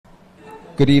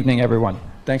Good evening, everyone.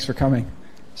 Thanks for coming.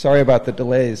 Sorry about the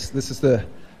delays. This is the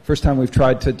first time we've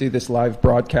tried to do this live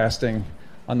broadcasting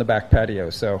on the back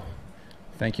patio, so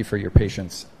thank you for your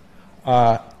patience.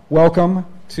 Welcome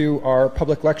to our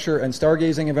public lecture and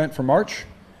stargazing event for March.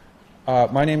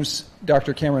 My name's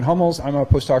Dr. Cameron Hummels. I'm a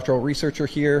postdoctoral researcher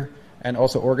here and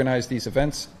also organize these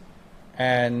events.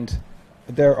 And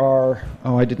there are,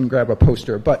 I didn't grab a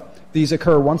poster, but these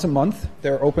occur once a month.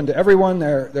 They're open to everyone.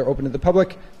 They're open to the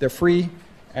public. They're free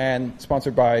and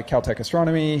sponsored by Caltech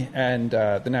Astronomy and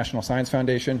the National Science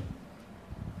Foundation.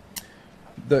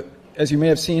 As you may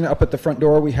have seen up at the front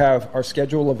door, we have our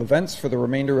schedule of events for the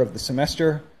remainder of the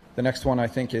semester. The next one, I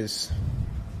think, is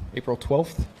April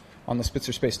 12th on the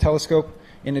Spitzer Space Telescope.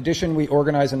 In addition, we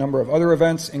organize a number of other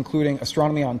events, including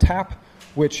Astronomy on Tap,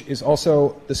 which is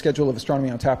also, the schedule of Astronomy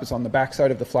on Tap is on the back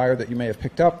side of the flyer that you may have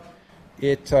picked up.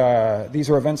 These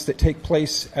are events that take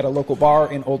place at a local bar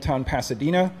in Old Town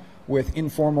Pasadena with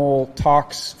informal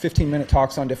talks, 15-minute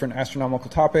talks on different astronomical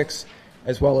topics,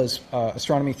 as well as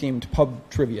astronomy-themed pub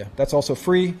trivia. That's also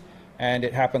free, and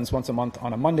it happens once a month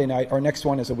on a Monday night. Our next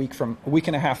one is a week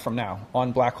and a half from now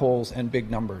on black holes and big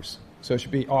numbers. So it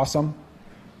should be awesome.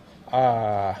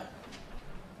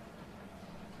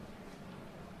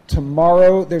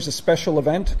 Tomorrow, there's a special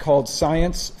event called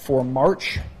Science for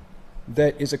March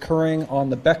that is occurring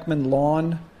on the Beckman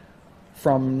lawn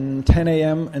from 10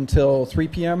 a.m. until 3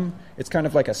 p.m. It's kind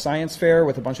of like a science fair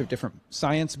with a bunch of different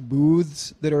science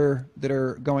booths that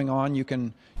are going on. You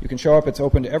can show up. It's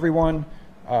open to everyone.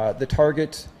 The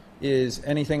target is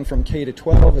anything from K to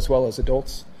 12 as well as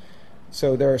adults.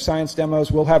 So there are science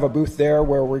demos. We'll have a booth there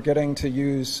where we're getting to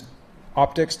use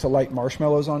optics to light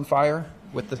marshmallows on fire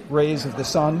with the rays of the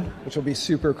sun, which will be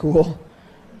super cool.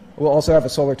 We'll also have a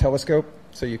solar telescope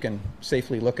so you can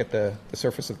safely look at the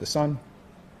surface of the sun.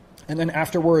 And then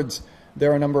afterwards,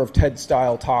 there are a number of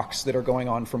TED-style talks that are going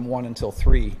on from 1 until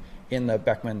 3 in the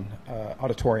Beckman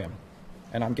auditorium.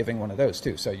 And I'm giving one of those,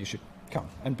 too, so you should come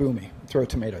and boo me, throw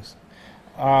tomatoes.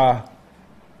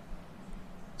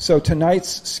 So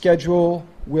tonight's schedule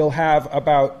will have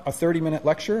about a 30-minute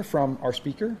lecture from our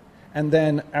speaker. And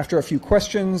then after a few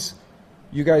questions,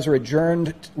 you guys are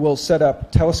adjourned. We'll set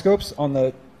up telescopes on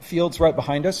the fields right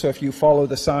behind us. So if you follow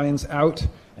the signs out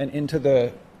and into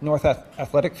the North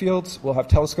Athletic Fields, we'll have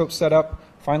telescopes set up.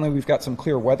 Finally, we've got some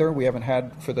clear weather we haven't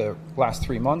had for the last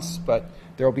 3 months, but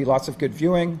there will be lots of good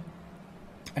viewing.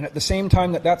 And at the same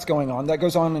time that's going on, that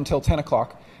goes on until 10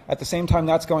 o'clock. At the same time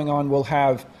that's going on, we'll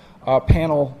have a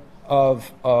panel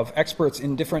of experts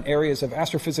in different areas of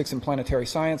astrophysics and planetary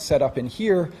science set up in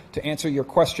here to answer your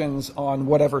questions on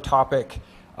whatever topic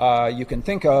you can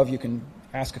think of. You can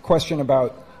ask a question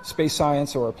about space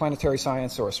science or planetary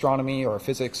science or astronomy or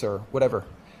physics or whatever,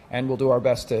 and we'll do our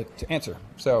best to answer.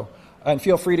 So, and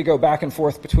feel free to go back and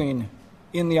forth between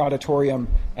in the auditorium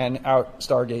and out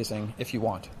stargazing if you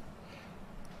want.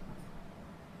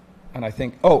 And I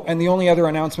think, and the only other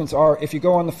announcements are, if you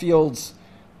go on the fields,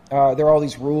 there are all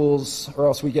these rules, or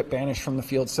else we get banished from the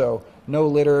field. So no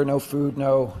litter, no food,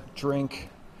 no drink,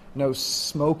 no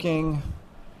smoking,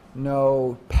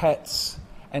 no pets,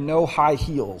 and no high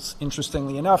heels,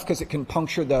 interestingly enough, because it can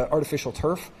puncture the artificial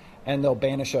turf, and they'll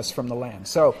banish us from the land.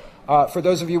 So for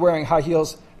those of you wearing high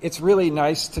heels, it's really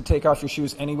nice to take off your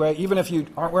shoes anyway. Even if you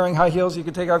aren't wearing high heels, you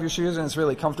can take off your shoes, and it's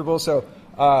really comfortable. So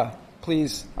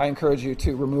please, I encourage you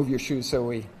to remove your shoes so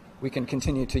we can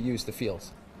continue to use the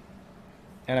fields.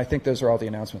 And I think those are all the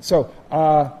announcements. So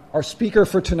our speaker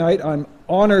for tonight, I'm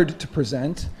honored to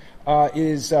present,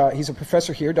 he's a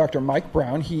professor here, Dr. Mike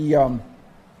Brown. He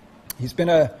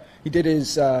did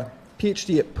his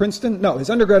PhD at Princeton. No, his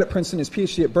undergrad at Princeton, his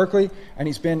PhD at Berkeley, and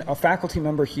he's been a faculty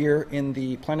member here in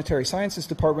the Planetary Sciences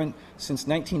Department since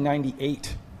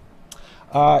 1998.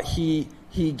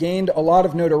 He gained a lot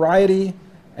of notoriety,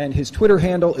 and his Twitter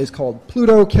handle is called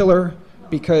Pluto Killer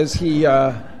because he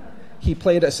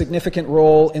played a significant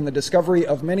role in the discovery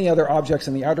of many other objects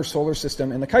in the outer solar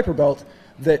system in the Kuiper Belt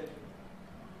that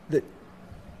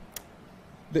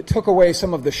took away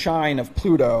some of the shine of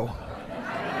Pluto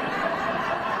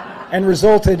and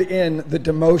resulted in the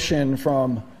demotion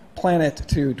from planet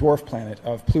to dwarf planet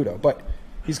of Pluto. But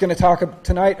he's going to talk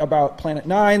tonight about Planet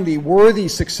 9, the worthy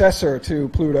successor to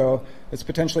Pluto. It's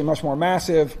potentially much more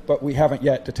massive, but we haven't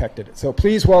yet detected it. So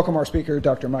please welcome our speaker,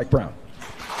 Dr. Mike Brown.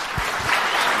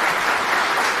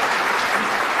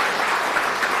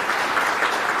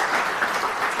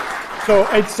 So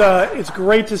it's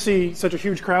great to see such a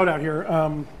huge crowd out here.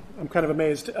 I'm kind of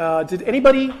amazed. Did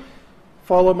anybody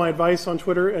follow my advice on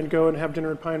Twitter and go and have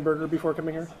dinner at Pine Burger before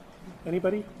coming here?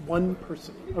 Anybody? One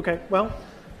person. Okay, well,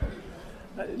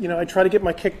 I try to get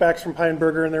my kickbacks from Pie and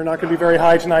Burger, and they're not going to be very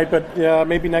high tonight. But yeah,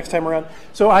 maybe next time around.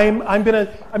 So I'm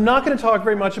not going to talk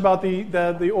very much about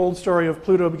the old story of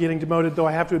Pluto getting demoted, though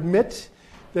I have to admit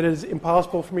that it is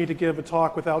impossible for me to give a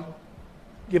talk without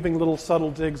giving little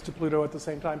subtle digs to Pluto at the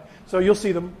same time. So you'll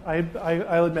see them,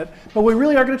 I'll admit. But we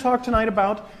really are going to talk tonight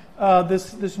about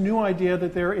this new idea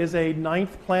that there is a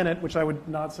ninth planet, which I would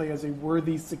not say is a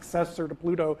worthy successor to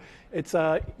Pluto. It's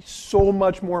so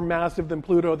much more massive than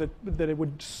Pluto that it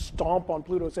would stomp on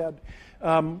Pluto's head.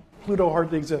 Pluto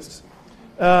hardly exists.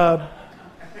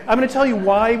 I'm going to tell you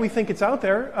why we think it's out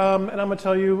there, and I'm going to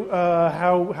tell you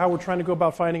how we're trying to go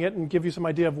about finding it and give you some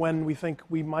idea of when we think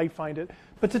we might find it.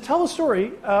 But to tell a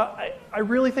story, I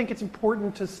really think it's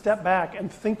important to step back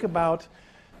and think about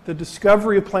the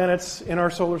discovery of planets in our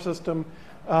solar system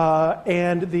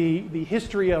and the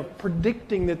history of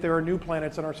predicting that there are new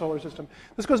planets in our solar system.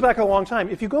 This goes back a long time.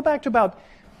 If you go back to about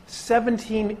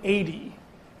 1780,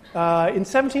 in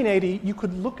 1780, you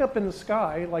could look up in the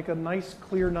sky like a nice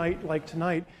clear night like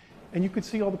tonight, and you could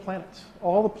see all the planets.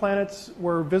 All the planets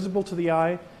were visible to the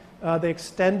eye. They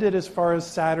extended as far as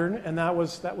Saturn, and that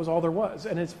was all there was.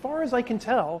 And as far as I can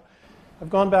tell, I've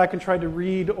gone back and tried to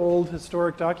read old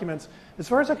historic documents. As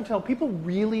far as I can tell, people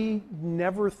really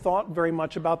never thought very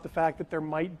much about the fact that there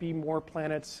might be more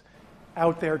planets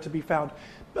out there to be found.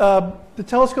 The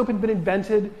telescope had been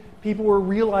invented. People were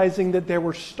realizing that there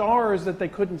were stars that they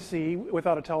couldn't see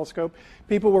without a telescope.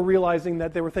 People were realizing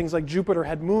that there were things like Jupiter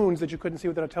had moons that you couldn't see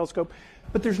without a telescope.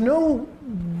 But there's no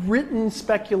written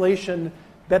speculation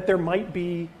that there might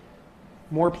be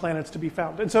more planets to be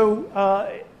found. And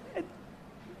so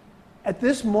at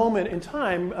this moment in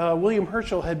time, William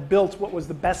Herschel had built what was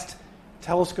the best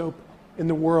telescope in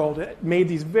the world. It made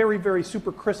these very, very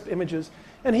super crisp images.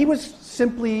 And he was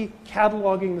simply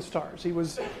cataloging the stars. He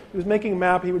was making a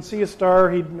map. He would see a star,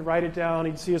 he'd write it down.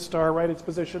 He'd see a star, write its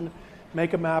position,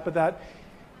 make a map of that.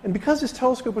 And because his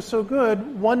telescope was so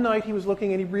good, one night he was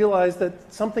looking and he realized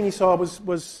that something he saw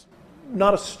was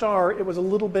not a star. It was a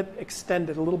little bit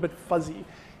extended, a little bit fuzzy.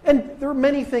 And there are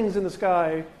many things in the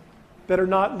sky that are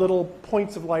not little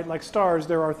points of light like stars.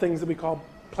 There are things that we call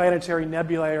planetary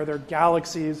nebulae, or they're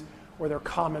galaxies, or they're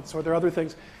comets, or they're other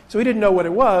things. So he didn't know what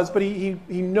it was, but he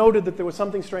noted that there was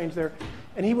something strange there.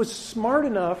 And he was smart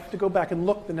enough to go back and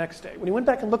look the next day. When he went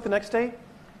back and looked the next day,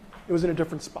 it was in a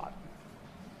different spot.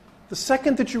 The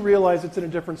second that you realize it's in a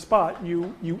different spot,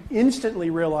 you instantly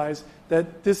realize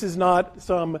that this is not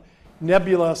some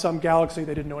nebula, some galaxy.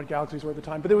 They didn't know what galaxies were at the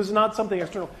time, but it was not something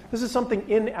external. This is something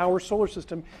in our solar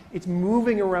system. It's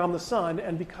moving around the sun,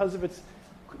 and because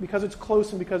it's close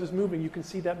and because it's moving, you can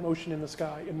see that motion in the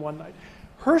sky in one night.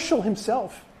 Herschel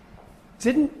himself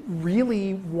didn't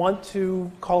really want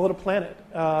to call it a planet.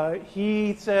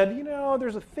 He said,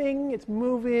 there's a thing, it's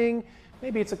moving,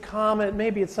 maybe it's a comet,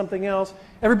 maybe it's something else.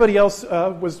 Everybody else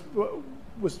was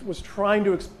trying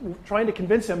to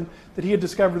convince him that he had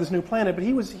discovered this new planet, but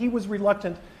he was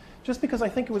reluctant, just because I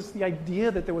think it was the idea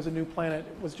that there was a new planet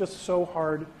was just so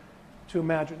hard to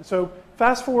imagine. So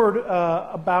fast forward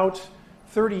about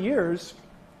 30 years,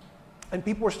 and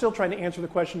people were still trying to answer the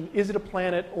question, is it a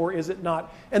planet or is it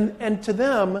not? And to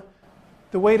them,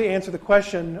 the way to answer the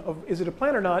question of is it a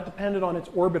planet or not depended on its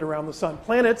orbit around the sun.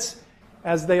 Planets,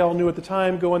 as they all knew at the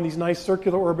time, go on these nice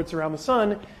circular orbits around the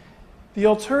sun. The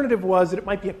alternative was that it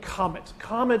might be a comet.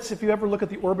 Comets, if you ever look at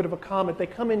the orbit of a comet, they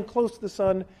come in close to the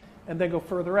sun and then go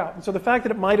further out. And so the fact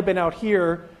that it might have been out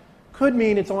here could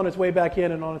mean it's on its way back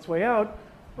in and on its way out,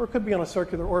 or it could be on a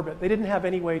circular orbit. They didn't have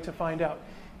any way to find out.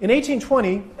 In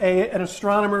 1820, an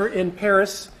astronomer in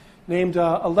Paris named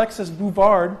Alexis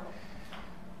Bouvard,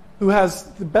 who has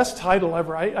the best title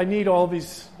ever. I need all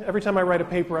these. Every time I write a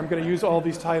paper, I'm going to use all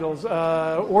these titles.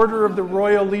 Order of the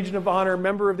Royal Legion of Honor,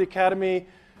 Member of the Academy,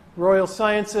 Royal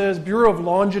Sciences, Bureau of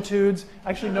Longitudes.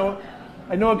 Actually,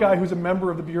 I know a guy who's a member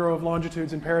of the Bureau of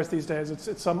Longitudes in Paris these days.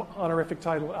 It's some honorific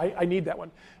title. I need that one.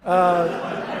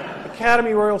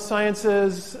 Academy, Royal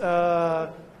Sciences,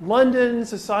 London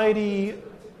Society,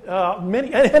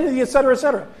 many, and et cetera, et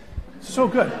cetera. So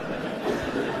good.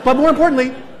 But more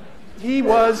importantly,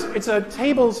 it's a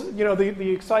tables,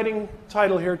 the exciting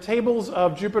title here, Tables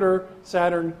of Jupiter,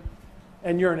 Saturn,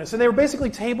 and Uranus. And they were basically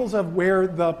tables of where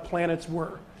the planets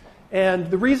were.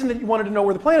 And the reason that you wanted to know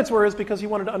where the planets were is because you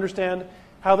wanted to understand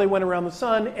how they went around the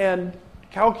sun and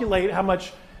calculate how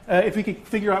much, if we could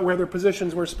figure out where their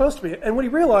positions were supposed to be. And what he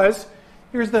realized,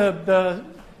 here's the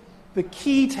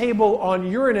key table on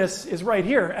Uranus is right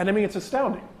here. And I mean, it's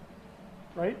astounding,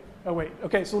 right? Oh, wait.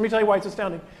 Okay, so let me tell you why it's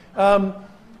astounding.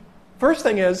 First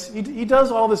thing is, he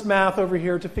does all this math over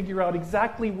here to figure out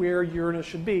exactly where Uranus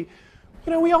should be.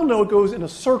 we all know it goes in a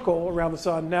circle around the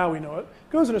sun. Now we know it.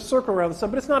 It goes in a circle around the sun,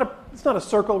 but it's not a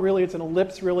circle really. It's an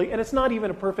ellipse really, and it's not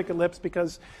even a perfect ellipse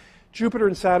because Jupiter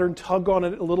and Saturn tug on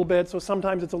it a little bit, so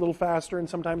sometimes it's a little faster and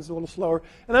sometimes it's a little slower.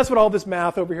 And that's what all this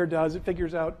math over here does. It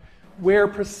figures out where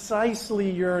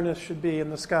precisely Uranus should be in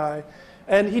the sky.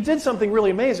 And he did something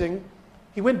really amazing.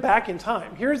 He went back in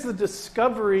time. Here's the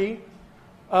discovery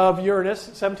of Uranus,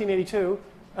 1782.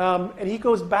 And he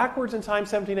goes backwards in time,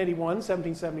 1781,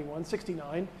 1771,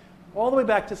 69, all the way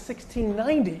back to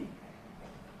 1690.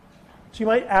 So you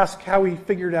might ask how he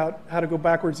figured out how to go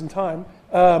backwards in time.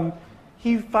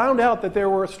 He found out that there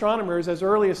were astronomers as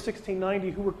early as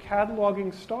 1690 who were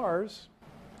cataloging stars,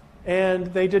 and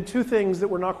they did two things that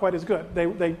were not quite as good.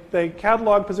 They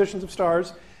cataloged positions of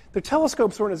stars. Their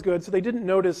telescopes weren't as good, so they didn't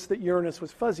notice that Uranus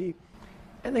was fuzzy,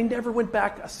 and they never went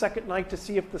back a second night to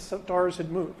see if the stars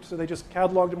had moved. So they just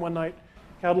cataloged them one night,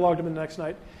 cataloged them the next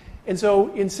night. And so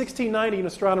in 1690, an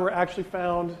astronomer actually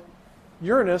found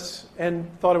Uranus and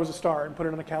thought it was a star and put it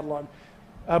on the catalog.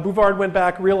 Bouvard went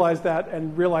back, realized that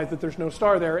there's no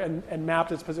star there, and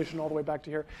mapped its position all the way back to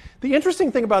here. The interesting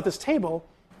thing about this table,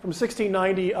 from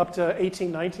 1690 up to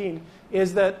 1819,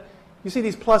 is that you see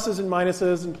these pluses and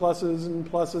minuses and pluses and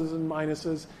pluses and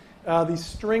minuses, these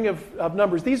string of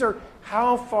numbers. These are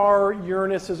how far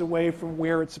Uranus is away from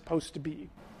where it's supposed to be.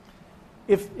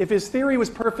 If his theory was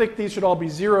perfect, these should all be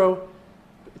 0.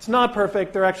 It's not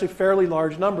perfect. They're actually fairly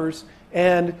large numbers.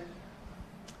 And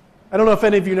I don't know if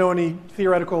any of you know any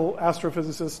theoretical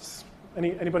astrophysicists.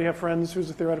 Anybody have friends who's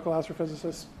a theoretical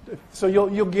astrophysicist? So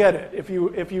you'll get it. If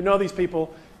you know these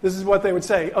people, this is what they would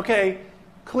say. Okay,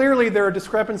 clearly there are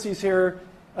discrepancies here.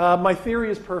 My theory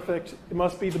is perfect. It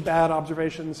must be the bad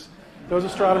observations. Those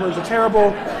astronomers are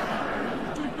terrible.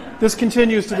 This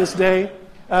continues to this day.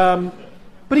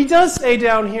 But he does say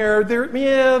down here,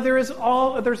 there's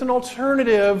an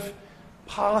alternative,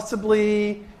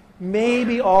 possibly.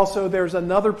 Maybe also there's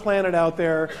another planet out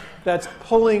there that's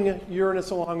pulling Uranus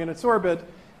along in its orbit,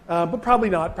 but probably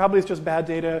not. Probably it's just bad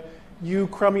data. You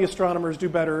crummy astronomers do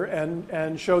better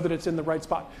and show that it's in the right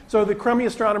spot. So the crummy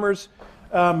astronomers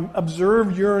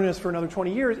observed Uranus for another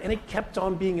 20 years, and it kept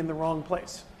on being in the wrong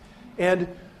place. And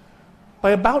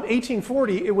by about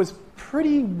 1840, it was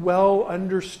pretty well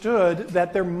understood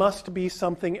that there must be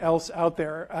something else out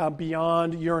there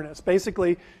beyond Uranus.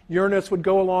 Basically, Uranus would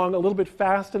go along a little bit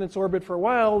fast in its orbit for a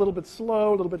while, a little bit slow,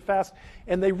 a little bit fast,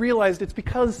 and they realized it's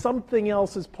because something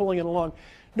else is pulling it along.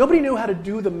 Nobody knew how to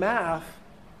do the math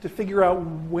to figure out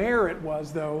where it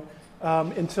was, though,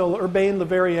 until Urbain Le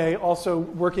Verrier, also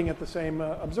working at the same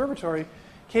observatory,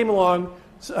 came along,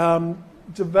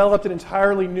 developed an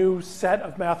entirely new set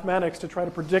of mathematics to try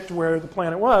to predict where the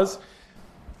planet was.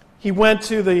 He went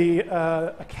to the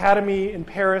Academy in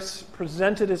Paris,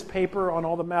 presented his paper on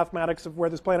all the mathematics of where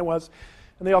this planet was,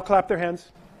 and they all clapped their hands.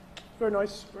 Very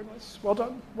nice, well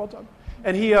done, well done.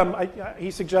 And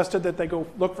he suggested that they go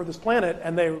look for this planet,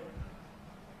 and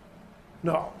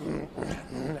no,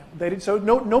 they did. So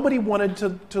nobody wanted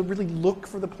to really look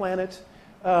for the planet.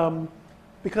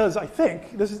 Because I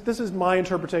think, this is my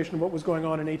interpretation of what was going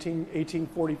on in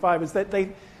 1845, is that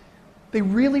they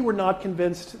really were not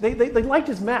convinced. They liked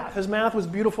his math. His math was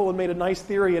beautiful and made a nice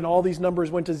theory, and all these numbers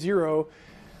went to 0.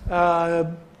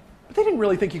 But they didn't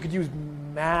really think you could use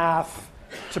math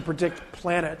to predict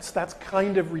planets. That's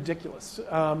kind of ridiculous.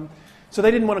 So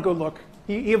they didn't want to go look.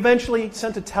 He eventually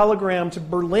sent a telegram to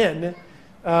Berlin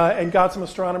and got some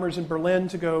astronomers in Berlin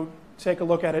to go take a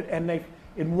look at it. And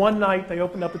in one night, they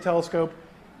opened up the telescope,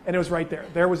 and it was right there.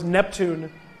 There was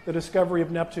Neptune, the discovery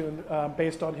of Neptune,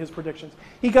 based on his predictions.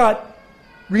 He got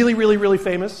really, really, really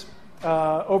famous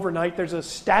overnight. There's a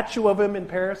statue of him in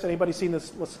Paris. Anybody seen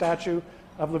this statue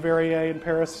of Le Verrier in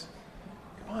Paris?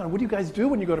 Come on, what do you guys do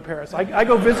when you go to Paris? I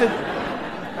go visit.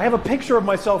 I have a picture of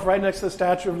myself right next to the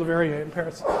statue of Le Verrier in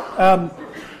Paris.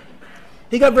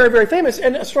 He got very, very famous,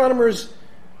 and astronomers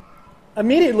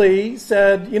immediately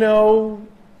said,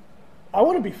 I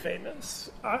want to be famous.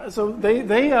 So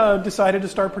they decided to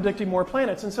start predicting more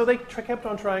planets. And so they kept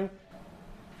on trying.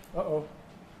 Uh-oh.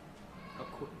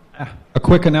 A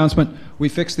quick announcement. We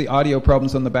fixed the audio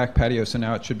problems on the back patio, so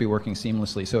now it should be working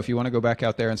seamlessly. So if you want to go back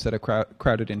out there instead of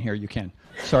crowded in here, you can.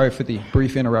 Sorry for the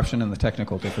brief interruption and the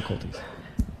technical difficulties.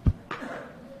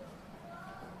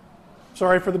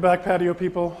 Sorry for the back patio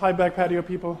people. Hi, back patio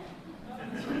people.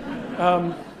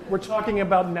 We're talking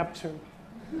about Neptune.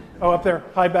 Oh, up there.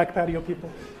 Hi, back patio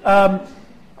people.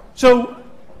 So,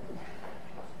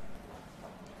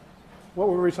 what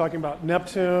were we talking about?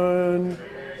 Neptune,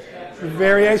 Le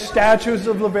Verrier, statues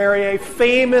of Le Verrier,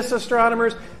 famous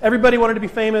astronomers. Everybody wanted to be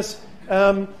famous.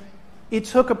 It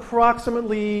took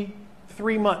approximately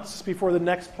 3 months before the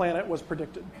next planet was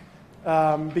predicted.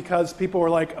 Because people were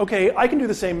like, okay, I can do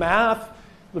the same math.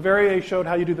 Leverrier showed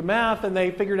how you do the math, and they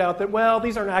figured out that, well,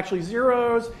 these aren't actually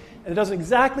zeros, and it doesn't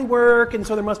exactly work, and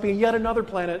so there must be yet another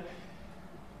planet.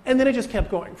 And then it just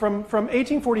kept going. From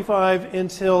 1845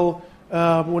 until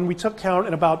when we took count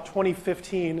in about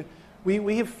 2015,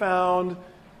 we have found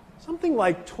something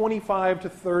like 25 to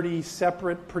 30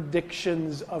 separate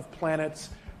predictions of planets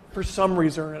for some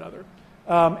reason or another.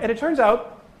 And it turns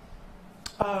out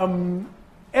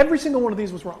every single one of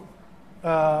these was wrong.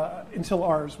 Until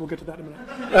ours. We'll get to that in a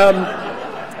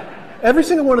minute. Every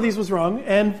single one of these was wrong,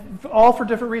 and all for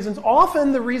different reasons.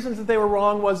 Often the reasons that they were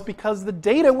wrong was because the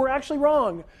data were actually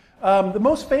wrong. The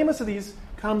most famous of these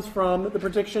comes from the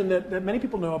prediction that many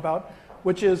people know about,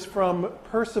 which is from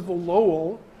Percival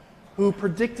Lowell, who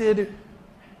predicted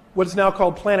what is now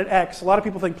called Planet X. A lot of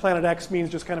people think Planet X means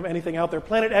just kind of anything out there.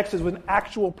 Planet X is an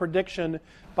actual prediction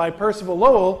by Percival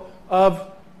Lowell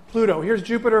of Pluto. Here's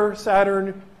Jupiter,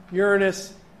 Saturn,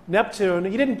 Uranus, Neptune.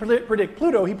 He didn't predict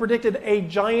Pluto. He predicted a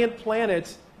giant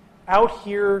planet out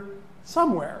here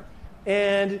somewhere.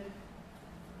 And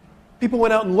people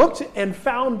went out and looked and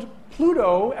found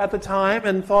Pluto at the time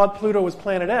and thought Pluto was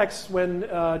Planet X, when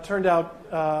it turned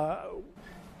out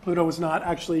Pluto was not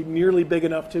actually nearly big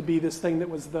enough to be this thing that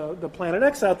was the Planet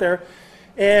X out there.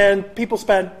 And people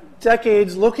spent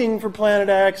decades looking for Planet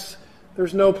X.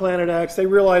 There's no Planet X. They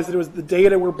realized that the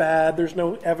data were bad. There's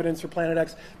no evidence for Planet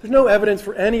X. There's no evidence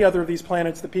for any other of these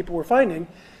planets that people were finding.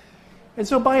 And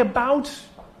so by about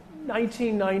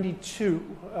 1992,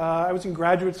 I was in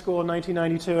graduate school in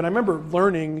 1992, and I remember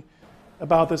learning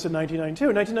about this in 1992.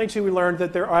 In 1992, we learned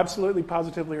that there absolutely,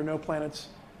 positively are no planets,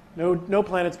 no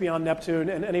planets beyond Neptune,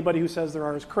 and anybody who says there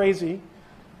are is crazy.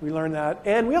 We learned that.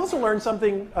 And we also learned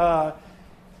something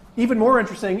even more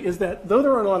interesting, is that though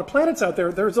there aren't a lot of planets out there,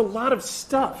 there's a lot of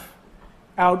stuff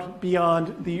out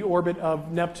beyond the orbit of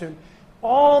Neptune.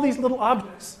 All these little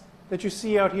objects that you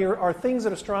see out here are things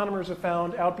that astronomers have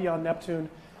found out beyond Neptune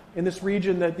in this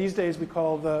region that these days we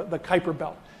call the Kuiper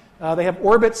Belt. They have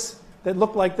orbits that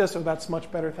look like this. Oh, that's much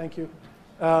better, thank you.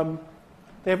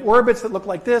 They have orbits that look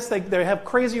like this. They have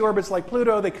crazy orbits like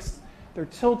Pluto. They're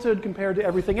tilted compared to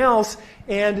everything else.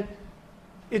 And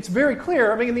it's very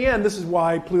clear, I mean, in the end, this is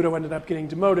why Pluto ended up getting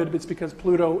demoted. It's because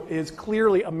Pluto is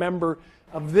clearly a member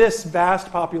of this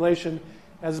vast population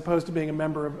as opposed to being a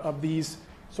member of these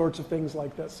sorts of things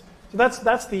like this. So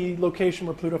that's the location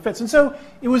where Pluto fits. And so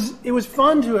it was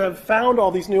fun to have found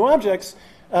all these new objects.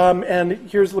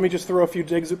 And let me just throw a few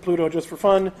digs at Pluto just for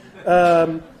fun.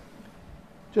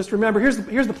 Just remember, here's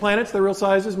the planets, their real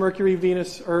sizes: Mercury,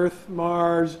 Venus, Earth,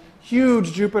 Mars,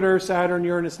 huge Jupiter, Saturn,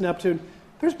 Uranus, Neptune.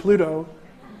 There's Pluto.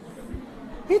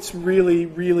 It's really,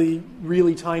 really,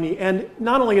 really tiny. And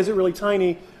not only is it really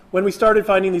tiny, when we started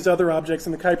finding these other objects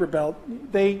in the Kuiper Belt,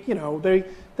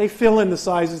 they fill in the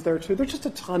sizes there too. There's just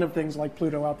a ton of things like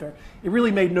Pluto out there. It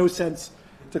really made no sense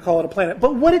to call it a planet.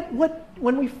 But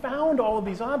when we found all of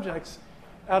these objects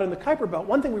out in the Kuiper Belt,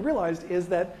 one thing we realized is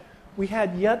that we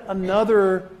had yet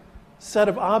another set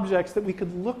of objects that we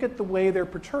could look at the way they're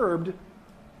perturbed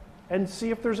and see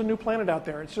if there's a new planet out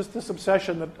there. It's just this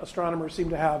obsession that astronomers seem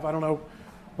to have. I don't know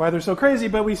why they're so crazy,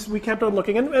 but we kept on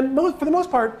looking. And for the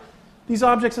most part, these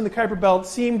objects in the Kuiper Belt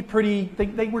seemed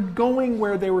they were going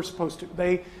where they were supposed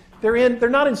to. They're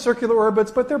not in circular orbits,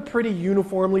 but they're pretty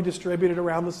uniformly distributed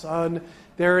around the sun.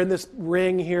 They're in this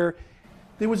ring here.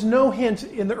 There was no hint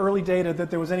in the early data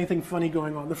that there was anything funny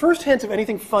going on. The first hint of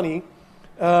anything funny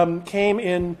came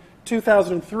in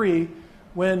 2003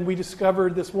 when we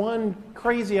discovered this one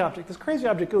crazy object. This crazy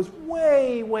object goes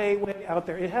way, way, way out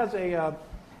there. It has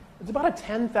it's about a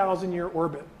 10,000-year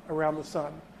orbit around the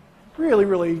sun. Really,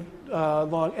 really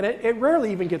long. And it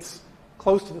rarely even gets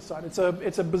close to the sun.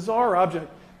 It's a bizarre object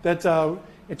that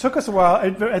it took us a while.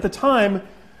 At the time,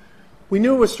 we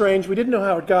knew it was strange. We didn't know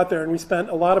how it got there, and we spent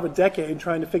a lot of a decade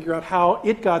trying to figure out how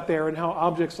it got there and how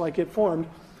objects like it formed.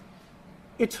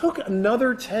 It took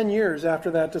another 10 years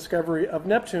after that discovery of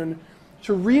Neptune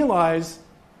to realize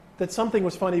that something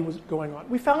was funny was going on.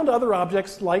 We found other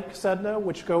objects like Sedna,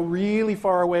 which go really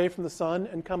far away from the sun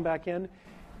and come back in.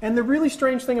 And the really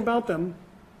strange thing about them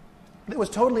that was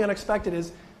totally unexpected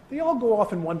is they all go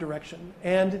off in one direction.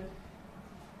 And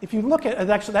if you look at,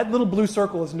 actually that little blue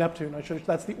circle is Neptune.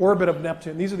 That's the orbit of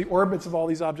Neptune. These are the orbits of all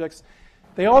these objects.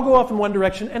 They all go off in one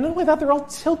direction. And not only that, they're all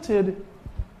tilted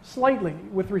slightly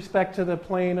with respect to the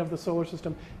plane of the solar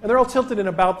system. And they're all tilted in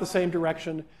about the same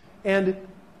direction. And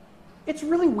it's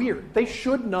really weird. They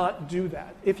should not do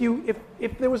that.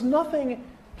 If there was nothing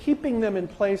keeping them in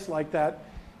place like that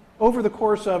over the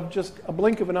course of just a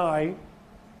blink of an eye,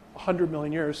 100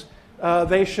 million years,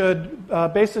 they should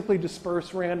basically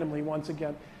disperse randomly once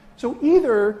again. So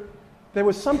either there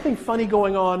was something funny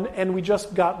going on and we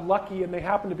just got lucky and they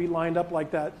happened to be lined up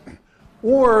like that,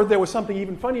 or there was something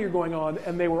even funnier going on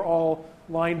and they were all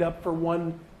lined up for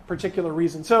one particular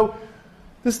reason. So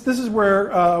this is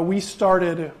where we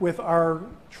started with our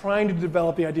trying to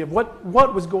develop the idea of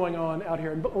what was going on out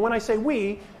here. But when I say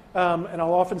we, and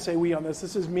I'll often say we on this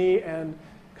is me and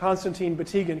Konstantin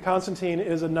Batygin. Konstantin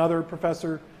is another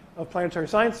professor of planetary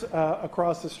science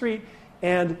across the street,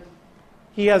 and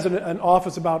he has an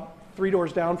office about 3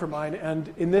 doors down from mine.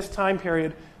 And in this time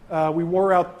period, we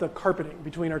wore out the carpeting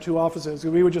between our two offices.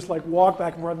 We would just like walk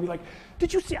back and forth and be like,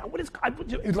 "Did you see what is?"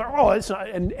 He's like, "Oh, it's not."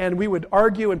 And we would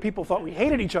argue, and people thought we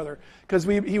hated each other because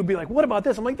he would be like, "What about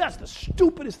this?" I'm like, "That's the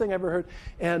stupidest thing I ever heard."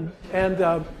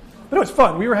 But it was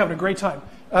fun. We were having a great time,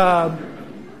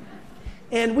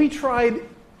 and we tried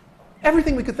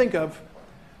everything we could think of.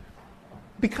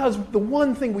 Because the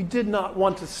one thing we did not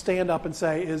want to stand up and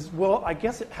say is, well, I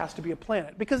guess it has to be a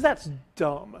planet, because that's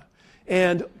dumb.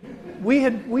 And we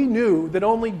knew that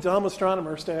only dumb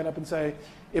astronomers stand up and say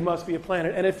it must be a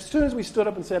planet. And as soon as we stood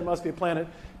up and said it must be a planet,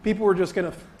 people were just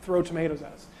going to throw tomatoes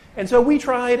at us. And so we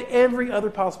tried every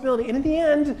other possibility, and in the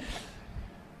end,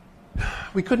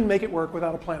 we couldn't make it work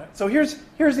without a planet. So here's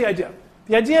the idea.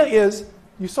 The idea is,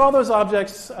 you saw those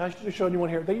objects, I should have shown you one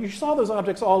here, that you saw those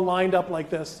objects all lined up like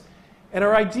this. And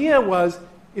our idea was,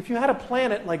 if you had a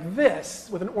planet like this,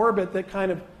 with an orbit that kind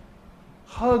of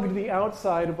hugged the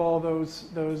outside of all those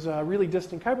really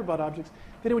distant Kuiper belt objects,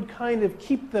 that it would kind of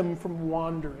keep them from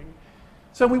wandering.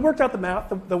 So we worked out the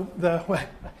math.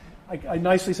 I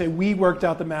nicely say we worked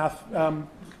out the math.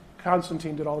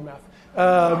 Konstantin did all the math.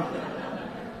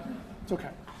 It's okay.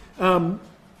 And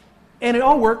it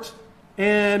all worked.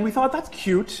 And we thought, that's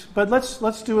cute, but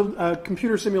let's do a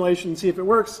computer simulation and see if it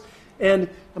works. And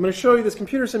I'm going to show you this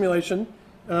computer simulation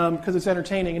because it's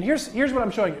entertaining. And here's what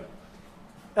I'm showing you.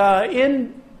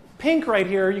 In pink right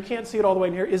here, you can't see it all the way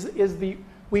in here,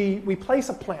 we place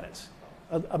a planet,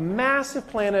 a massive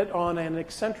planet on an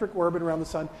eccentric orbit around the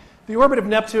sun. The orbit of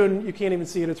Neptune, you can't even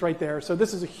see it, it's right there. So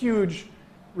this is a huge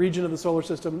region of the solar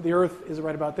system. The Earth is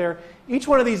right about there. Each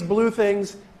one of these blue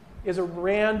things is a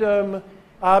random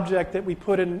object that we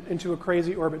put into a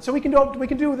crazy orbit. So we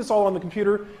can do this all on the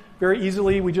computer very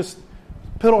easily. We just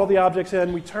put all the objects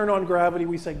in, we turn on gravity,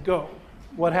 we say go.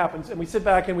 What happens? And we sit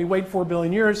back and we wait 4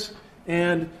 billion years,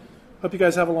 and hope you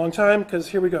guys have a long time, because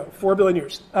here we go, 4 billion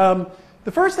years.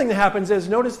 The first thing that happens is,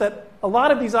 notice that a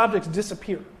lot of these objects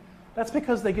disappear. That's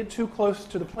because they get too close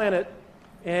to the planet,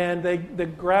 and the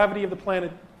gravity of the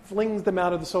planet flings them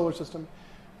out of the solar system.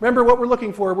 Remember what we're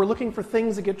looking for. We're looking for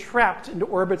things that get trapped into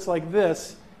orbits like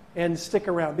this and stick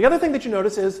around. The other thing that you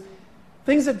notice is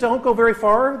things that don't go very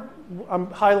far, I'm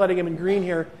highlighting them in green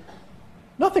here,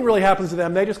 nothing really happens to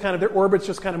them. They just their orbits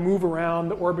just kind of move around.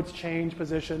 The orbits change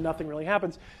position. Nothing really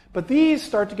happens. But these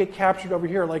start to get captured over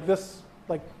here, like this,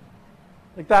 like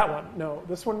that one. No,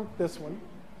 this one, this one.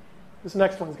 This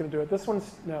next one's going to do it. This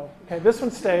one's, no. Okay, this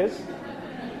one stays.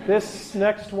 This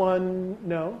next one,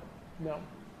 no.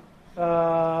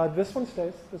 This one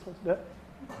stays. This one stays.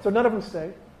 So none of them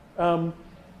stay.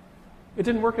 It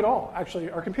didn't work at all, actually.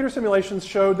 Our computer simulations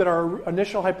showed that our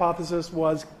initial hypothesis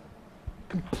was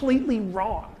completely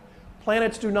wrong.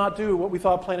 Planets do not do what we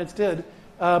thought planets did,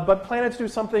 but planets do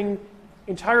something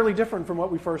entirely different from what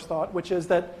we first thought, which is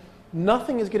that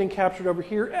nothing is getting captured over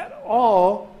here at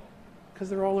all because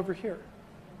they're all over here.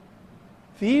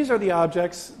 These are the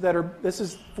objects that are, this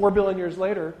is 4 billion years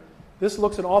later. This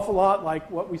looks an awful lot like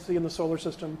what we see in the solar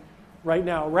system right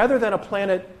now. Rather than a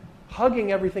planet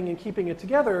hugging everything and keeping it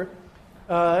together,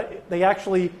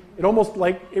 it almost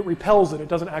like it repels it. It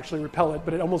doesn't actually repel it,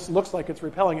 but it almost looks like it's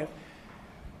repelling it.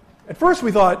 At first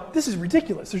we thought, this is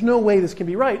ridiculous. There's no way this can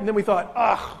be right. And then we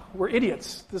thought, we're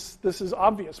idiots. This is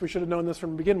obvious. We should have known this to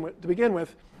begin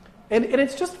with. And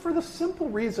it's just for the simple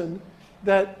reason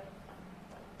that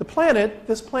the planet,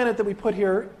 this planet that we put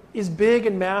here, is big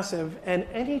and massive, and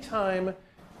anytime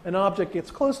an object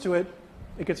gets close to it,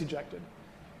 it gets ejected.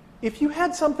 If you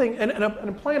had something,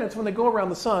 and planets, when they go around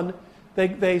the sun,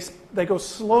 they go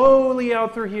slowly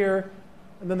out through here,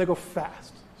 and then they go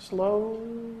fast. Slow,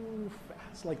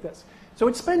 fast, like this. So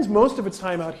it spends most of its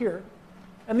time out here.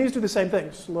 And these do the same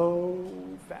thing. Slow,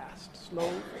 fast,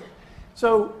 slow.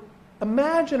 So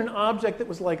imagine an object that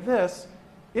was like this.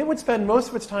 It would spend most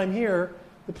of its time here.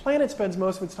 The planet spends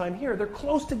most of its time here. They're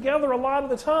close together a lot of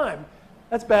the time.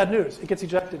 That's bad news. It gets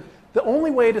ejected. The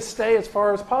only way to stay as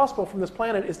far as possible from this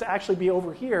planet is to actually be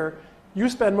over here. You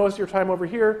spend most of your time over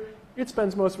here. It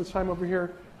spends most of its time over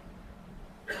here.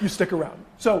 You stick around.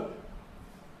 So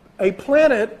a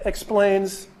planet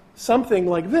explains something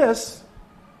like this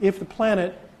if the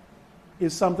planet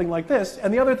is something like this.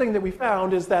 And the other thing that we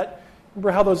found is that,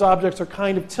 remember how those objects are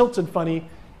kind of tilted funny?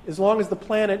 As long as the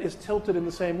planet is tilted in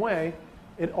the same way,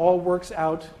 it all works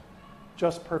out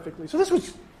just perfectly. So this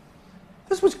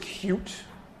was cute.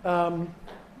 But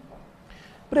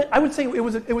I would say it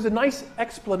was a nice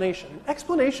explanation.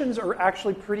 Explanations are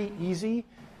actually pretty easy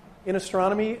in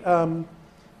astronomy.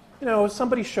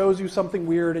 Somebody shows you something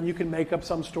weird, and you can make up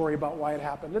some story about why it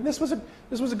happened. And this was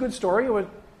a good story.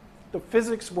 The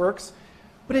physics works,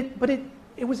 but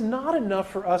it was not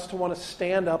enough for us to want to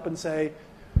stand up and say,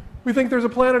 we think there's a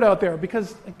planet out there.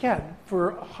 Because again,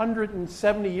 for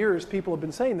 170 years, people have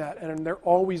been saying that, and they're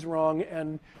always wrong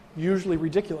and usually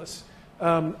ridiculous.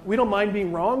 We don't mind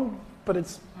being wrong, but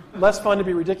it's less fun to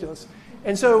be ridiculous.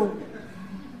 And so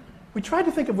we tried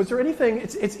to think of, was there anything,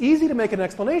 it's easy to make an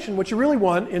explanation. What you really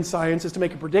want in science is to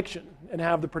make a prediction and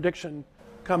have the prediction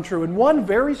come true. And one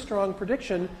very strong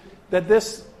prediction that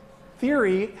this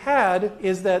theory had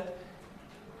is that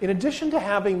in addition to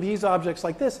having these objects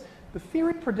like this, the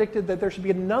theory predicted that there should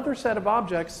be another set of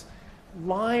objects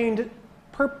lined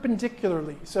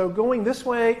perpendicularly. So going this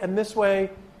way and this way,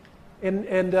 and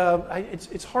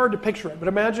it's hard to picture it, but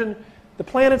imagine the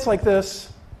planet's like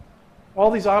this,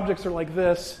 all these objects are like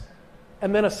this,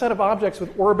 and then a set of objects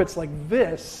with orbits like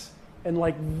this and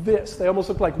like this. They almost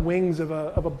look like wings of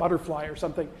a butterfly or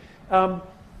something.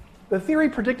 The theory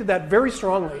predicted that very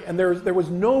strongly, and there was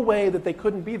no way that they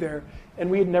couldn't be there, and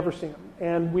we had never seen them.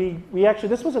 And we actually,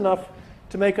 this was enough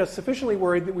to make us sufficiently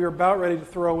worried that we were about ready to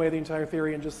throw away the entire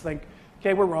theory and just think,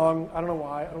 okay, we're wrong. I don't know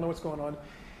why. I don't know what's going on.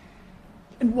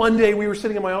 And one day we were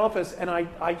sitting in my office, and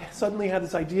I suddenly had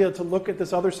this idea to look at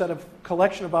this other set of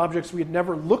collection of objects we had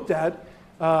never looked at,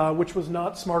 which was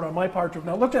not smart on my part to have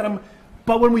not looked at them.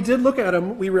 But when we did look at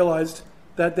them, we realized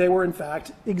that they were, in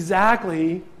fact,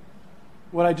 exactly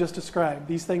what I just described.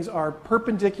 These things are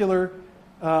perpendicular,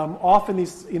 off in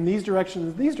these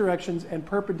directions, and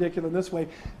perpendicular in this way.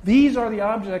 These are the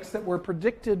objects that were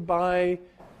predicted by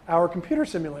our computer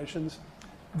simulations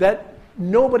that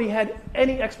nobody had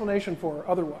any explanation for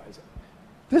otherwise.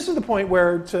 This is the point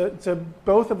where to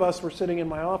both of us were sitting in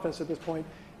my office at this point,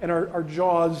 and our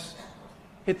jaws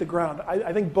hit the ground.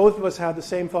 I think both of us had the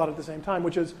same thought at the same time,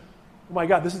 which is, oh my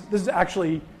God, this is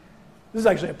actually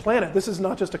a planet. This is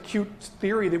not just a cute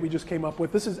theory that we just came up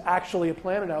with. This is actually a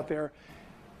planet out there,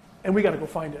 and we got to go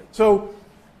find it. So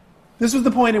this was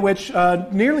the point at which,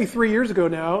 nearly 3 years ago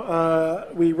now,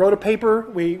 we wrote a paper.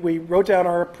 We wrote down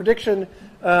our prediction,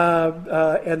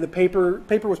 and the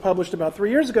paper was published about 3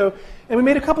 years ago, and we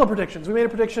made a couple of predictions. We made a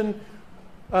prediction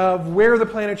of where the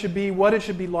planet should be, what it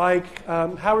should be like,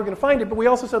 how we're going to find it, but we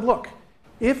also said, look,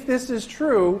 if this is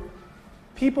true,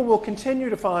 people will continue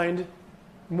to find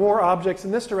more objects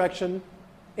in this direction,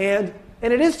 and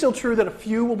it is still true that a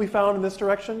few will be found in this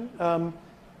direction,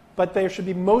 but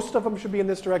most of them should be in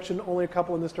this direction, only a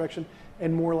couple in this direction,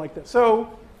 and more like this.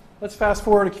 So let's fast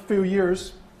forward a few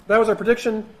years. That was our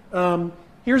prediction.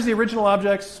 Here's the original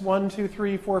objects, 1, 2,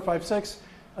 3, 4, 5, 6.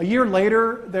 A year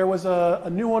later, there was a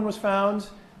new one was found.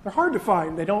 They're hard to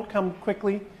find. They don't come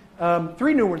quickly.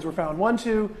 3 new ones were found. 1,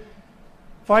 2,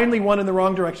 finally one in the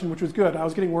wrong direction, which was good. I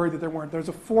was getting worried that there weren't. There's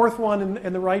a 4th one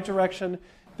in the right direction.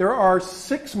 There are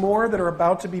 6 more that are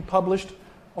about to be published,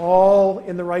 all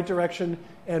in the right direction,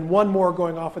 and 1 more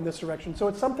going off in this direction. So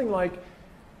it's something like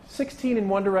 16 in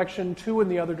one direction, 2 in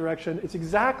the other direction. It's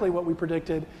exactly what we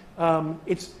predicted.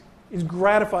 It's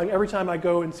gratifying every time I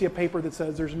go and see a paper that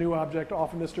says there's a new object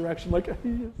off in this direction. Like, yes,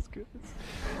 good.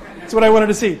 That's what I wanted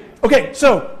to see. Okay,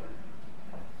 so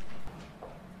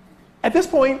at this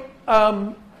point,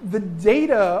 the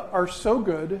data are so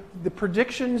good. The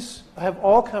predictions have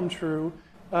all come true.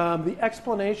 The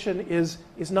explanation is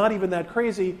not even that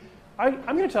crazy. I'm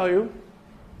going to tell you,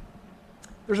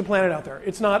 there's a planet out there.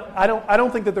 It's not. I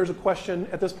don't think that there's a question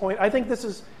at this point. I think this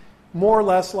is more or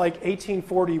less like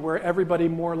 1840, where everybody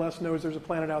more or less knows there's a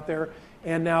planet out there,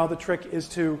 and now the trick is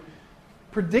to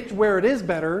predict where it is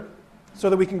better so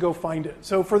that we can go find it.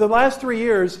 So for the last 3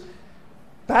 years,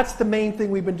 that's the main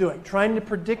thing we've been doing, trying to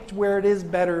predict where it is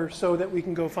better so that we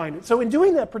can go find it. So in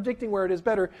doing that, predicting where it is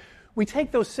better, we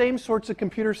take those same sorts of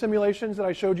computer simulations that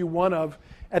I showed you one of.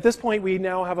 At this point, we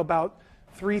now have about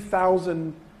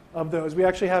 3,000 of those. We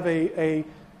actually have a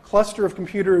cluster of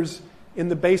computers in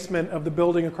the basement of the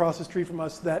building across the street from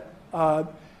us that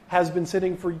has been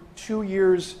sitting for 2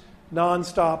 years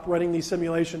nonstop running these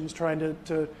simulations, trying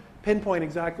to pinpoint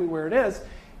exactly where it is.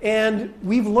 And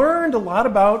we've learned a lot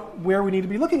about where we need to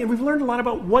be looking, and we've learned a lot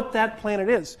about what that planet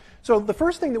is. So the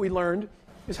first thing that we learned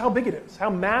is how big it is, how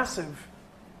massive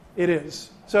it is.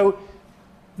 So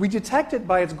We detect it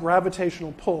by its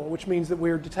gravitational pull, which means that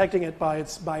we're detecting it by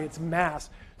its mass.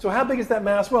 So how big is that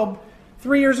mass? Well,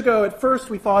 3 years ago, at first,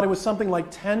 we thought it was something like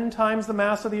 10 times the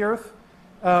mass of the Earth,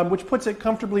 which puts it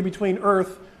comfortably between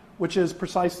Earth, which is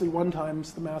precisely 1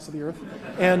 times the mass of the Earth,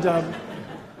 and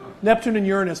Neptune and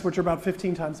Uranus, which are about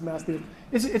 15 times the mass of the Earth.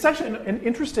 It's actually an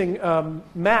interesting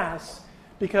mass,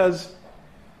 because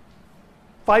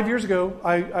 5 years ago,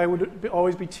 I would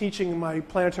always be teaching my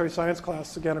planetary science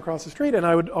class again across the street, and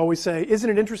I would always say, isn't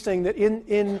it interesting that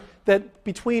that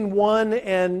between 1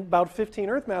 and about 15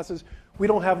 Earth masses, we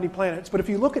don't have any planets. But if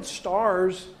you look at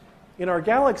stars in our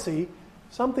galaxy,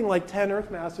 something like 10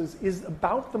 Earth masses is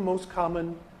about the most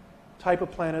common type of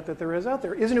planet that there is out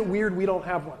there. Isn't it weird we don't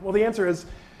have one? Well, the answer is,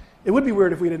 it would be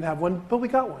weird if we didn't have one, but we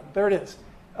got one. There it is.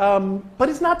 But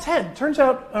it's not 10. Turns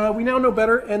out we now know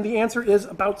better, and the answer is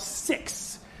about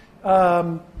 6.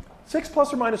 6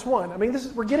 plus or minus 1. I mean,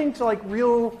 we're getting to like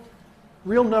real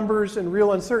numbers and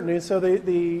real uncertainty. So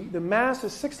the mass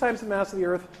is 6 times the mass of the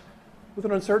Earth with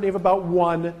an uncertainty of about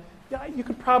 1. Yeah, you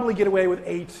could probably get away with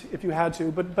 8 if you had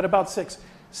to, but about 6.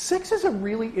 6 is a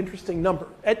really interesting number.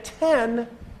 At 10,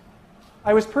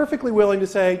 I was perfectly willing to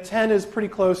say 10 is pretty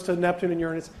close to Neptune and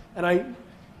Uranus, and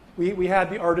we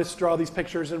had the artists draw these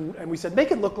pictures, and we said,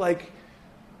 make it look like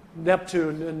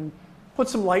Neptune and put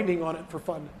some lightning on it for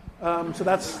fun. So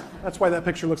that's why that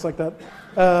picture looks like that.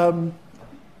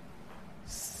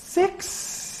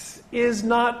 6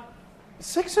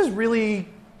 is really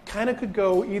kind of could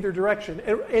go either direction.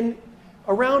 And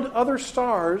around other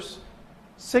stars,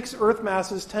 6 Earth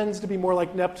masses tends to be more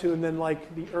like Neptune than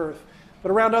like the Earth.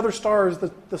 But around other stars,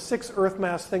 the 6 Earth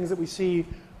mass things that we see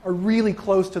are really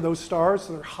close to those stars,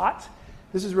 so they're hot.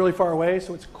 This is really far away,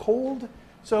 so it's cold.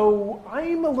 So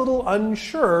I'm a little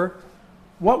unsure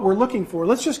what we're looking for.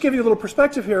 Let's just give you a little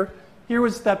perspective here. Here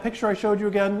was that picture I showed you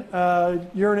again,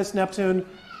 Uranus, Neptune,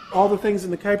 all the things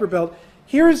in the Kuiper belt.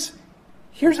 Here's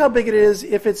how big it is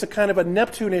if it's a kind of a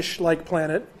Neptune-ish-like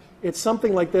planet. It's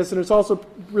something like this, and it's also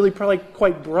really probably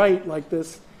quite bright like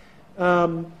this.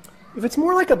 If it's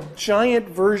more like a giant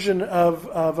version of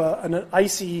an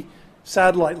icy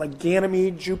satellite, like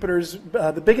Ganymede, Jupiter's,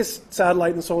 the biggest satellite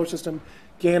in the solar system,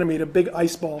 Ganymede, a big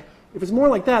ice ball. If it's more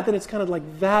like that, then it's kind of like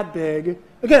that big.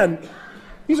 Again,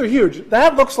 these are huge.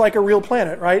 That looks like a real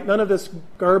planet, right? None of this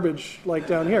garbage like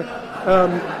down here.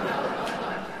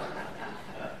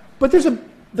 But there's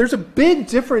a big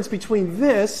difference between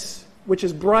this, which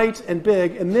is bright and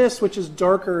big, and this, which is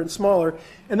darker and smaller.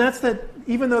 And that's that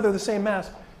even though they're the same mass,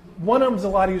 one of them's a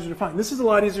lot easier to find. This is a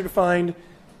lot easier to find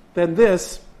than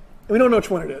this. And we don't know which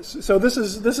one it is. So this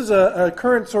is a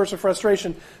current source of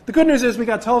frustration. The good news is we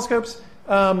got telescopes.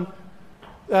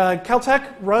 Caltech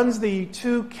runs the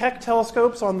 2 Keck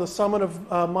telescopes on the summit of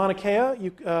Mauna Kea.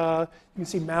 You can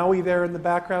see Maui there in the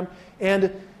background.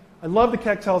 And I love the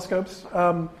Keck telescopes,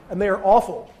 and they are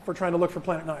awful for trying to look for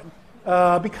Planet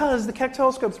 9. Because the Keck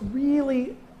telescopes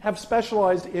really have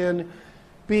specialized in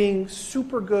being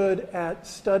super good at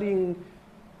studying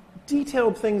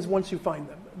detailed things once you find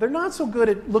them. They're not so good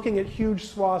at looking at huge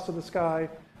swaths of the sky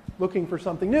looking for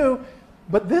something new,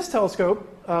 but this telescope,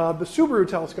 the Subaru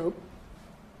telescope,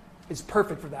 is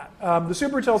perfect for that. The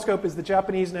Subaru telescope is the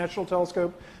Japanese national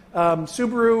telescope.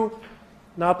 Subaru,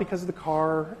 not because of the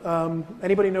car.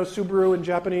 Anybody know Subaru in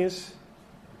Japanese?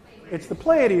 It's the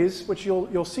Pleiades, which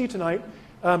you'll see tonight.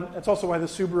 That's also why the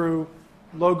Subaru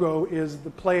logo is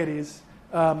the Pleiades.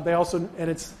 They also, and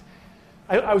it's,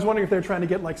 I was wondering if they're trying to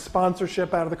get like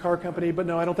sponsorship out of the car company, but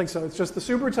no, I don't think so. It's just the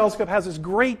Subaru telescope has this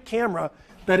great camera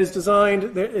that is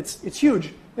designed. It's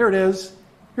huge. There it is.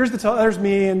 There's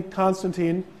me and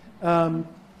Constantine.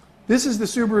 This is the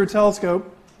Subaru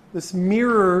telescope. This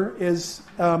mirror is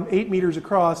 8 meters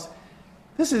across.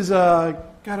 This is God,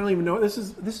 I don't even know. This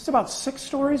is about 6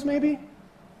 stories, maybe.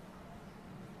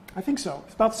 I think so.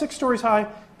 It's about 6 stories high.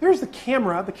 There's the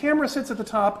camera. The camera sits at the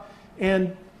top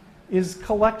and is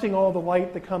collecting all the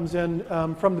light that comes in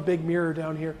from the big mirror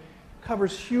down here.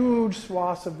 Covers huge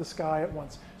swaths of the sky at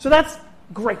once. So that's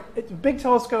great. It's a big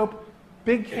telescope,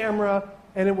 big camera,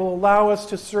 and it will allow us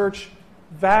to search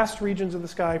vast regions of the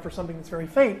sky for something that's very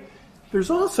faint. There's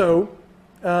also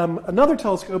another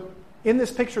telescope in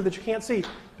this picture that you can't see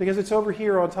because it's over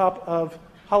here on top of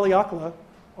Haleakala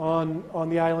on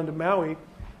the island of Maui,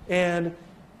 and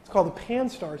it's called the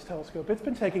Pan-STARRS telescope. It's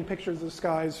been taking pictures of the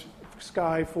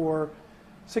sky for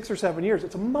 6 or 7 years.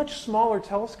 It's a much smaller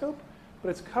telescope, but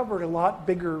it's covered a lot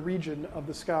bigger region of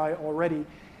the sky already.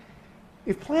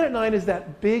 If Planet 9 is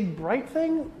that big, bright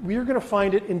thing, we're going to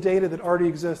find it in data that already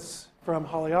exists from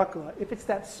Haleakala. If it's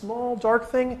that small, dark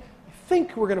thing, I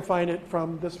think we're going to find it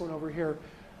from this one over here.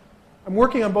 I'm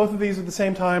working on both of these at the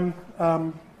same time.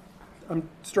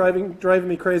 It's driving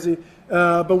me crazy.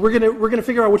 But we're gonna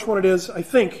figure out which one it is, I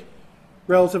think,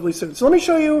 relatively soon. So let me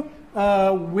show you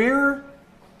where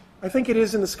I think it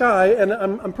is in the sky, and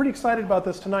I'm pretty excited about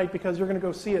this tonight because you're going to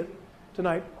go see it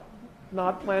tonight,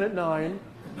 not Planet 9.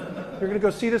 You're going to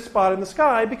go see this spot in the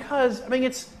sky because, I mean,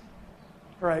 it's,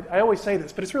 all right, I always say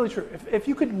this, but it's really true. If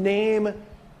you could name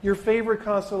your favorite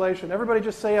constellation, everybody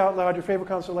just say out loud your favorite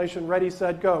constellation. Ready,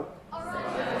 set, go.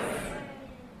 Orion.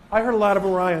 I heard a lot of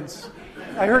Orions.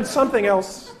 I heard something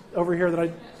else over here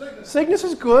that Cygnus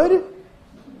is good?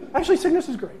 Actually, Cygnus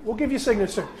is great. We'll give you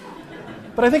Cygnus soon.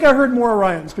 But I think I heard more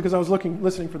Orions because I was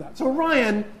listening for that. So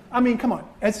Orion, I mean, come on.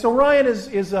 And so Orion is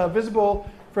visible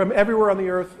from everywhere on the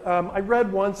Earth. I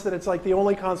read once that it's like the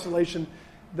only constellation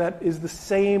that is the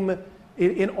same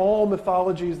in all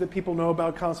mythologies that people know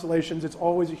about constellations. It's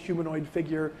always a humanoid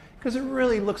figure because it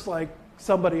really looks like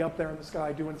somebody up there in the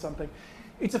sky doing something.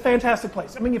 It's a fantastic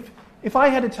place. I mean, if I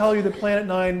had to tell you that Planet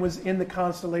 9 was in the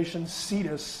constellation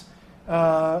Cetus,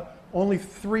 only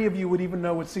 3 of you would even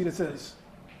know what Cetus is.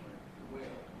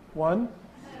 1?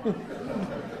 It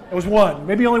was 1.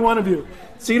 Maybe only 1 of you.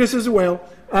 Cetus is a whale.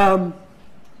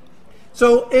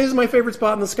 So it is my favorite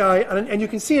spot in the sky, and you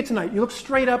can see it tonight. You look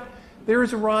straight up. There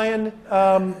is Orion.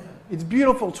 It's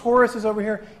beautiful. Taurus is over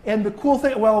here. And the cool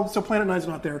thing, well, so Planet 9 is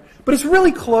not there. But it's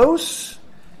really close.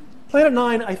 Planet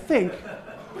 9, I think,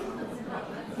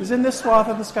 is in this swath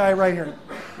of the sky right here.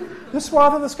 This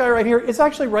swath of the sky right here is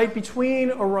actually right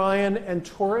between Orion and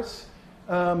Taurus.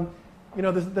 You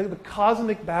know, the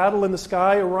cosmic battle in the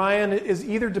sky. Orion is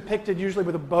either depicted usually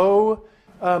with a bow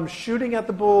shooting at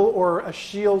the bull or a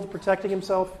shield protecting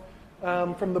himself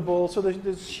from the bull. So there's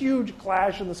this huge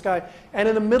clash in the sky. And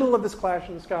in the middle of this clash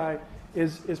in the sky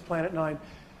is Planet 9.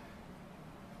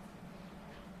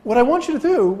 What I want you to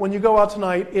do when you go out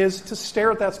tonight is to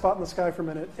stare at that spot in the sky for a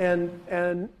minute.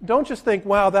 And don't just think,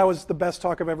 wow, that was the best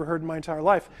talk I've ever heard in my entire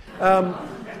life.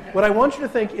 What I want you to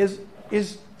think is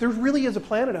there really is a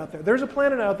planet out there. There's a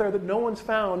planet out there that no one's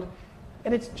found,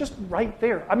 and it's just right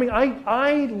there. I mean,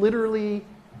 I literally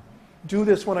do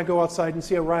this when I go outside and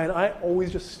see Orion. I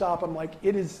always just stop. I'm like,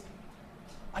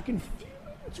 I can feel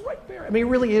it. It's right there. I mean, it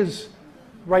really is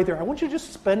right there. I want you to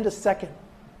just spend a second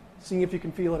seeing if you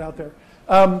can feel it out there.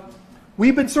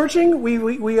 We've been searching.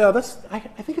 I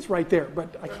think it's right there,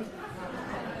 but I can't.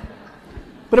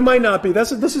 But it might not be.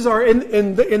 This is our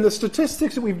in the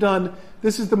statistics that we've done.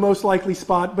 This is the most likely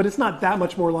spot, but it's not that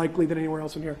much more likely than anywhere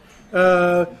else in here.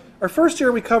 Our first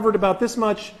year we covered about this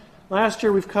much. Last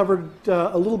year we've covered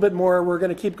a little bit more. We're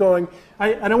going to keep going.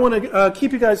 I don't want to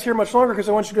keep you guys here much longer because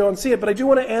I want you to go and see it, but I do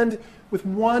want to end with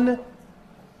one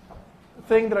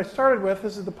thing that I started with.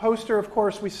 This is the poster. Of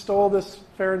course, we stole this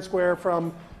fair and square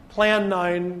from Plan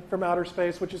 9 from outer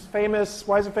space, which is famous.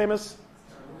 Why is it famous?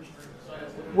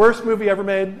 Worst movie ever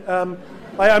made.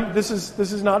 This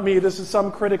is not me. This is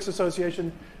some critics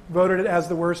association voted it as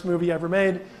the worst movie ever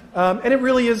made, and it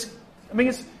really is. I mean,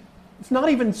 it's not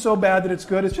even so bad that it's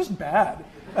good. It's just bad.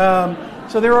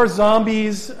 So there are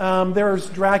zombies. There's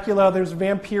Dracula. There's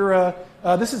Vampira.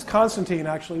 This is Constantine,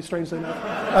 actually, strangely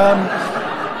enough.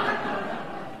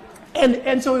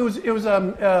 And so it was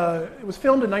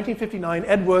filmed in 1959.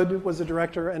 Ed Wood was the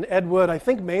director, and Ed Wood, I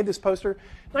think, made this poster.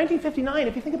 1959,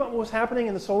 if you think about what was happening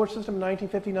in the solar system in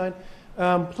 1959,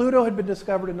 Pluto had been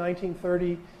discovered in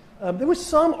 1930. There was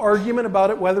some argument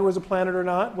about it, whether it was a planet or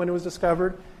not, when it was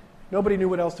discovered. Nobody knew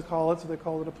what else to call it, so they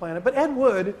called it a planet. But Ed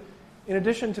Wood, in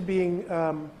addition to being,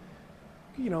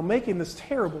 making this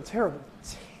terrible, terrible,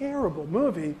 terrible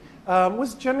movie,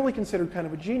 was generally considered kind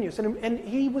of a genius. And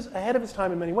he was ahead of his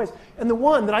time in many ways. And the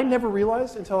one that I never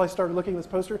realized until I started looking at this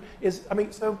poster is,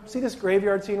 so see this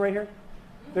graveyard scene right here?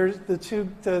 There's if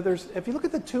you look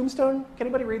at the tombstone, can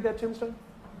anybody read that tombstone?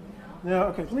 No.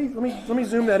 Okay. Let me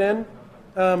zoom that in.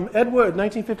 Ed Wood,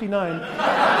 1959.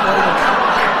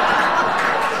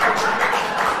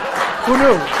 Who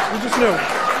knew? Who just knew?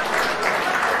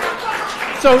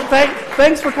 So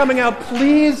thanks for coming out.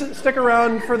 Please stick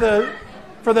around for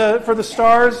the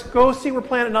stars. Go see where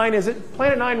Planet 9 is.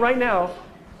 Planet 9 right now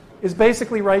is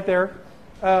basically right there.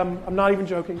 I'm not even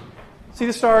joking. See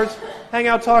the stars, hang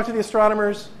out, talk to the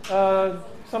astronomers.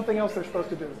 Something else they're supposed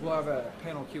to do. We'll have a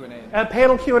panel Q&A. A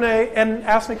panel Q&A and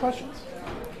ask me questions.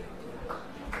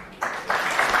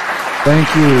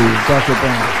 Thank you, Dr.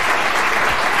 Brown.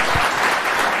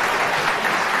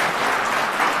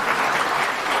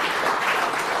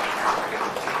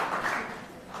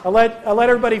 I'll let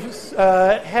everybody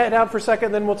head out for a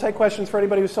second, then we'll take questions for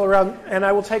anybody who's still around. And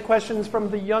I will take questions from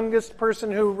the youngest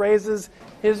person who raises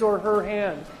his or her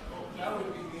hand.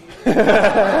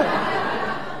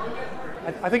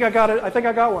 I think I got it. I think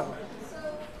I got one. So,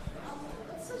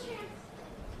 what's the chance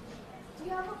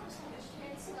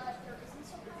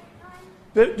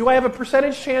Do I have a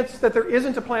percentage chance that there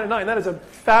isn't a Planet 9? That is a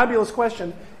fabulous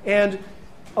question. And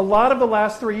a lot of the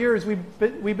last 3 years we've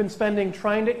been spending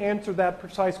trying to answer that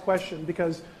precise question,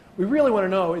 because we really want to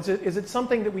know, is it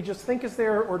something that we just think is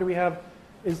there, or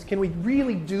can we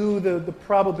really do the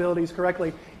probabilities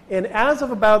correctly? And as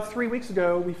of about 3 weeks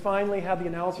ago, we finally had the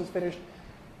analysis finished.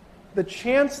 The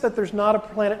chance that there's not a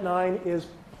Planet 9 is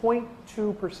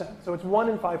 0.2%. So it's 1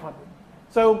 in 500.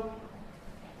 So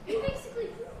You guys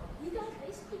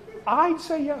basically prove I'd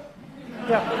say yeah.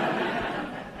 Yeah.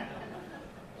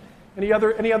 Any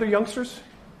other youngsters?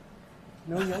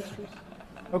 No youngsters?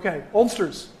 Okay,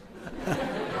 oldsters. So you talked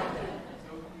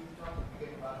at the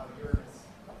beginning about how Uranus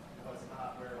was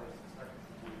not where it was expected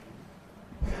to be.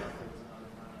 There was another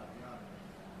planet out beyond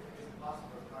it. Is it possible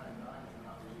that Planet 9 is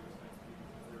not where you expect to be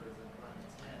because there is a Planet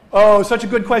 10? Oh, such a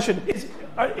good question.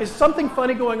 Is something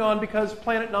funny going on because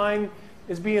Planet 9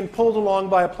 is being pulled along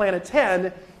by a Planet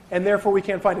 10, and therefore we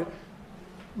can't find it?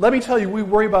 Let me tell you, we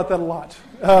worry about that a lot.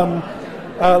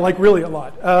 Like really a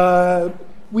lot.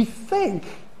 We think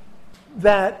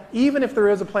that even if there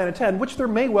is a Planet 10, which there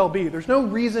may well be, there's no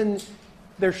reason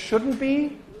there shouldn't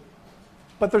be,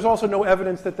 but there's also no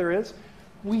evidence that there is.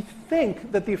 We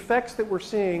think that the effects that we're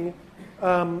seeing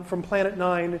from Planet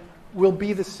 9 will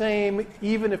be the same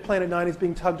even if Planet 9 is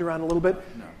being tugged around a little bit.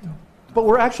 No. But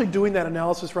we're actually doing that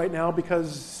analysis right now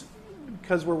because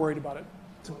we're worried about it.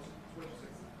 So,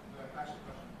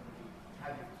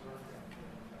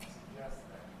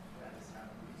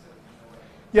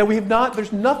 yeah, we have not.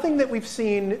 There's nothing that we've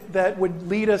seen that would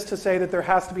lead us to say that there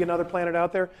has to be another planet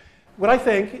out there. What I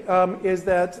think is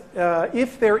that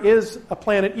if there is a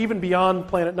planet even beyond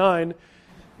Planet 9,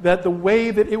 that the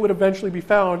way that it would eventually be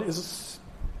found is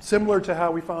similar to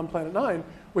how we found Planet 9,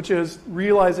 which is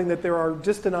realizing that there are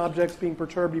distant objects being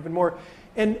perturbed even more.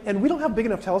 And we don't have big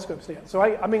enough telescopes yet. So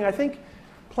I think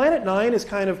Planet 9 is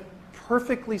kind of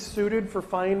perfectly suited for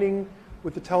finding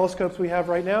with the telescopes we have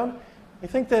right now. I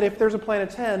think that if there's a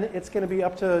Planet 10, it's going to be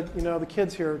up to the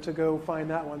kids here to go find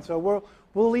that one. So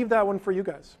we'll leave that one for you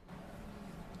guys.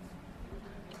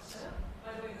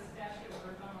 By the way, the statue of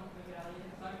Earth on the medallion,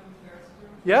 aside from the Ferris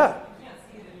group, Yeah. you can't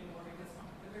see it anymore because the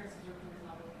Ferris group is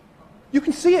not open. You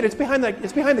can see it. It's behind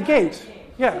the gate.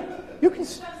 Yeah. You can.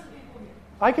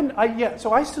 Yeah.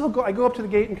 So I still go. I go up to the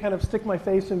gate and kind of stick my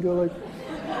face and go like. I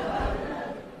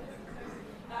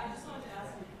just wanted to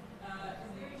ask you, is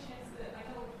there any chance that I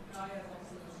know Gaia is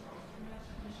also a strong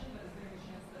mission, but is there any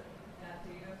chance that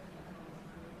data can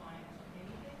find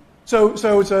anything? So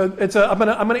I'm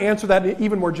gonna answer that in an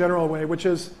even more general way, which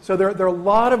is there are a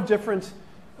lot of different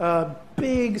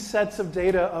big sets of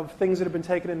data of things that have been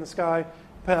taken in the sky,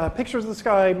 pictures of the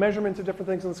sky, measurements of different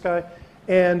things in the sky,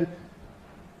 and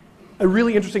a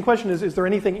really interesting question is there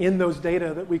anything in those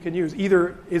data that we can use?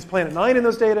 Either is Planet 9 in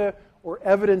those data or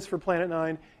evidence for Planet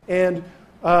 9, and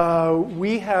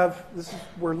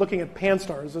we're looking at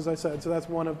pan-stars, as I said, so that's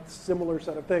one of similar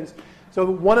set of things. So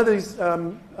one of these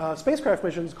spacecraft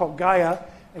missions is called Gaia,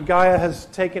 and Gaia has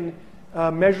taken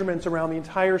measurements around the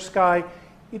entire sky.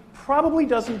 It probably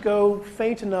doesn't go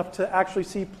faint enough to actually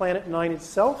see Planet 9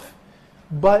 itself,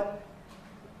 but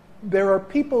there are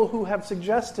people who have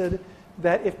suggested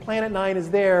that if Planet 9 is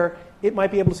there, it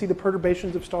might be able to see the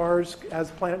perturbations of stars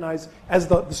as Planet 9, as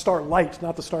the starlight,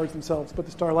 not the stars themselves, but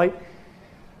the starlight.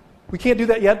 We can't do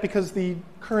that yet because the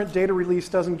current data release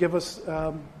doesn't give us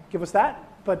that.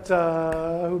 But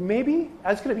maybe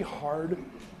it's going to be hard.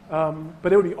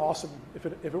 But it would be awesome if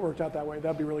it worked out that way.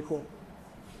 That'd be really cool.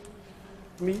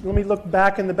 Let me look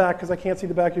back in the back because I can't see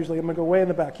the back usually. I'm going to go way in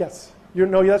the back. Yes.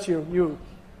 No, that's you. You.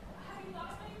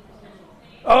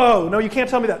 Oh, no, you can't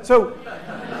tell me that. So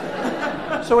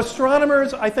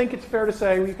astronomers, I think it's fair to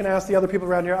say, you can ask the other people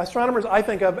around here, astronomers I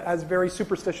think of as very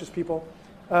superstitious people.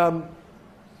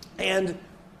 And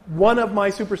one of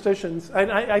my superstitions,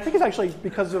 and I think it's actually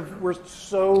because we're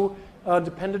so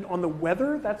dependent on the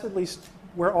weather, that's at least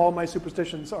where all my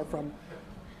superstitions are from,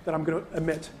 that I'm going to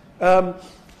admit.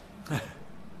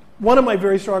 One of my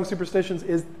very strong superstitions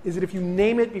is that if you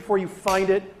name it before you find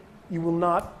it, you will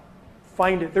not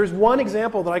find it. There's one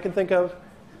example that I can think of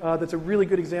that's a really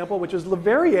good example, which is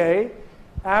Leverrier,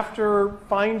 after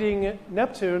finding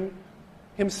Neptune,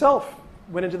 himself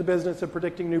went into the business of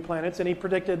predicting new planets, and he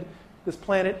predicted this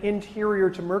planet interior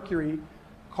to Mercury,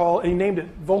 and he named it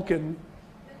Vulcan.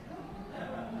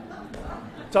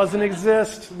 Doesn't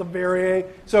exist, Leverrier.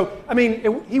 So, I mean,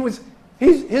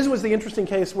 his was the interesting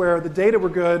case where the data were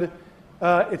good,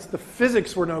 it's the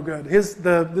physics were no good.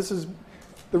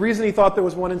 The reason he thought there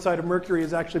was one inside of Mercury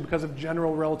is actually because of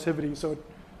general relativity. So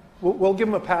we'll give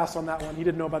him a pass on that one. He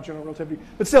didn't know about general relativity.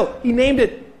 But still, he named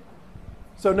it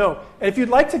So no. And if you'd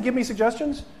like to give me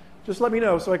suggestions, just let me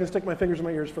know so I can stick my fingers in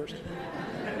my ears first.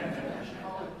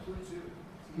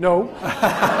 No.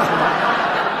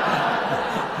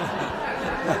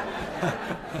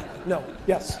 No.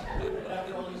 Yes.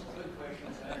 After all these good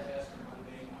questions, I have to ask you one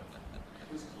main one.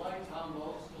 Was Clyde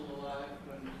Tombaugh still alive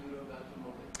when Pluto got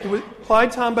demoted?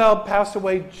 Clyde Tombaugh passed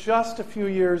away just a few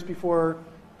years before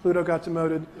Pluto got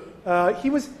demoted.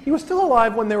 He was still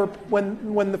alive when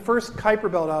the first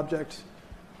Kuiper Belt object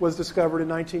was discovered in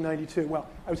 1992. Well,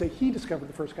 I would say he discovered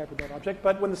the first Kuiper Belt object,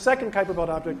 but when the second Kuiper Belt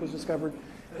object was discovered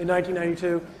in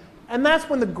 1992, and that's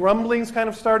when the grumblings kind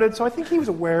of started. So I think he was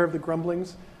aware of the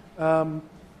grumblings,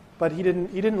 but he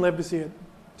didn't live to see it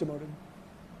demoted.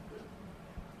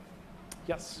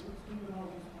 Yes.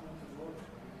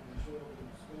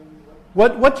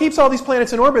 What keeps all these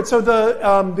planets in orbit? So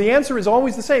the answer is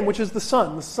always the same, which is the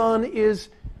sun. The sun is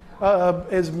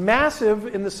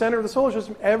massive in the center of the solar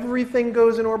system. Everything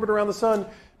goes in orbit around the sun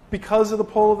because of the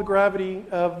pull of the gravity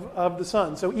of the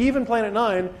sun. So even Planet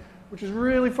 9, which is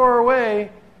really far away,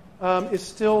 is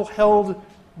still held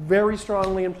very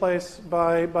strongly in place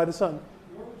by the sun.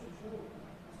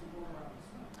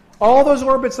 All those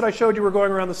orbits that I showed you were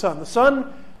going around the sun. The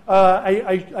sun,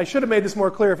 I should have made this more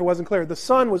clear if it wasn't clear. The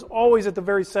sun was always at the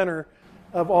very center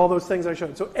of all those things I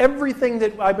showed. So everything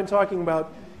that I've been talking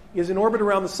about is in orbit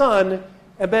around the sun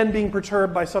and then being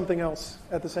perturbed by something else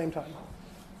at the same time.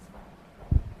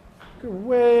 Go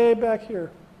way back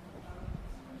here.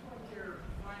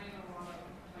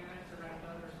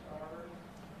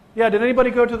 Yeah, did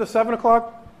anybody go to the 7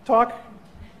 o'clock talk?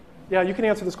 Yeah, you can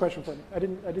answer this question for me. I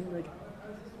didn't make it. I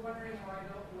was just wondering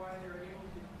why they're able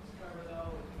to discover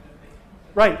those.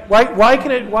 Right.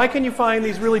 Why can you find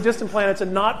these really distant planets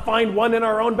and not find one in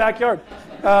our own backyard?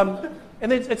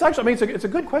 And it's actually, it's a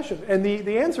good question. And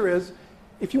the answer is,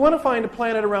 if you want to find a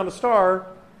planet around a star,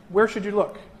 where should you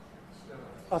look?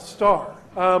 A star.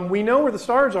 We know where the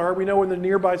stars are. We know where the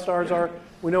nearby stars are.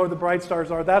 We know where the bright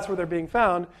stars are. That's where they're being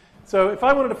found. So if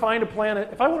I wanted to find a planet,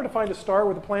 if I wanted to find a star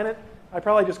with a planet, I'd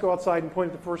probably just go outside and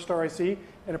point at the first star I see,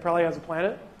 and it probably has a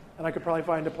planet, and I could probably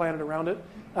find a planet around it.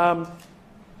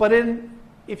 But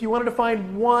if you wanted to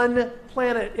find one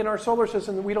planet in our solar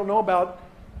system that we don't know about,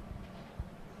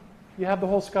 you have the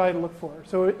whole sky to look for.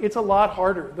 So it's a lot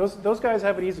harder. Those guys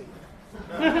have it easy.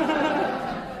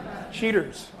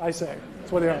 Cheaters, I say.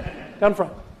 That's what they are. Down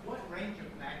front. What range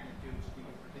of magnitudes do you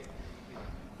predict?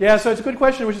 Yeah, so it's a good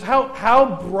question, which is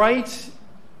how bright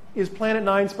is Planet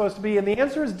 9 supposed to be? And the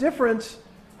answer is different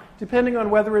depending on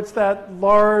whether it's that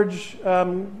large,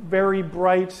 very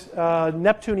bright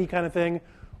Neptune-y kind of thing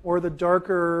or the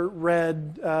darker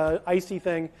red icy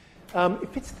thing.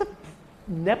 If it's the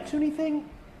Neptune-y thing,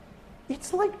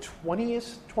 it's like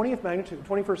 20th magnitude,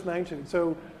 21st magnitude.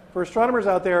 So for astronomers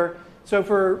out there, so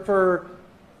for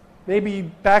maybe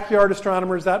backyard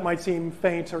astronomers, that might seem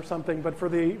faint or something, but for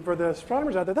the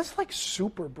astronomers out there, that's like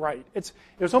super bright. It's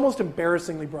almost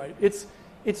embarrassingly bright. It's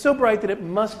so bright that it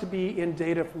must be in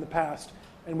data from the past,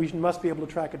 and we must be able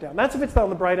to track it down. That's if it's on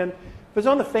the bright end. If it's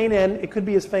on the faint end, it could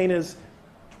be as faint as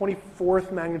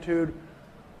 24th magnitude,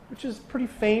 which is pretty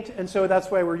faint, and so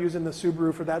that's why we're using the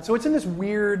Subaru for that. So it's in this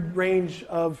weird range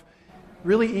of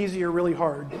really easy or really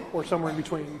hard, or somewhere in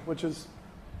between, which is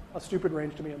a stupid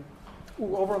range to be in.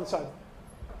 Ooh, over on the side.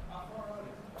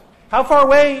 How far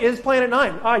away is Planet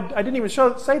 9? I didn't even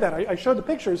say that. I showed the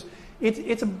pictures.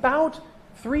 It's about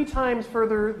 3 times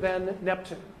further than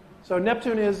Neptune. So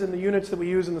Neptune is, in the units that we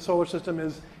use in the solar system,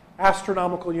 is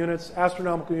astronomical units.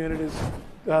 Astronomical unit is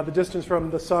the distance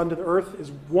from the sun to the Earth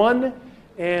is 1,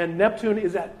 and Neptune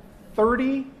is at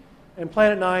 30, and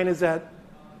Planet 9 is at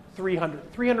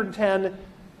 300. 310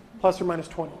 plus or minus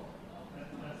 20.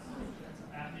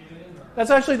 That's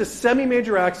actually the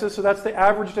semi-major axis, so that's the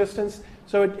average distance.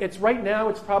 So it's right now,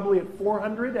 it's probably at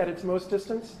 400 at its most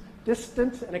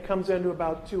distant, and it comes into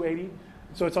about 280.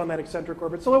 So it's on that eccentric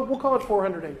orbit. So we'll call it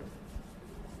 480.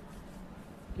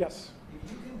 Yes?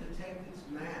 If you can detect its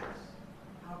mass,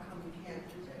 how come you can't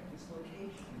detect its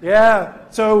location? Yeah,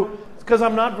 so it's because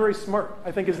I'm not very smart,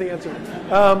 I think is the answer.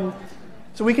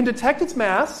 So we can detect its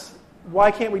mass.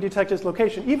 Why can't we detect its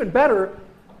location? Even better,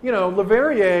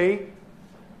 Leverrier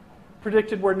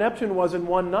predicted where Neptune was in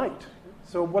one night.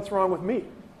 So what's wrong with me?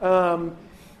 And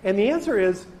the answer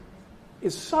is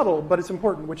subtle, but it's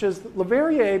important, which is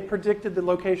Leverrier predicted the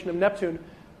location of Neptune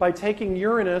by taking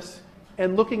Uranus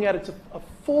and looking at a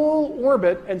full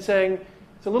orbit and saying,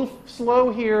 it's a little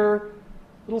slow here,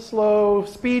 a little slow,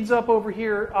 speeds up over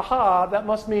here, aha, that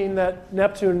must mean that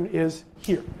Neptune is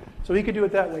here. So he could do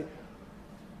it that way.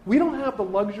 We don't have the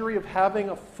luxury of having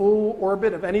a full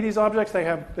orbit of any of these objects.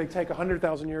 They take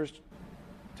 100,000 years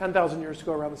 10,000 years to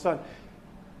go around the sun.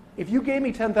 If you gave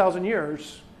me 10,000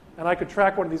 years and I could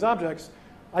track one of these objects,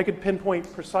 I could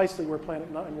pinpoint precisely where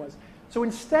planet 9 was. So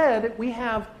instead, we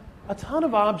have a ton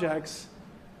of objects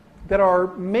that are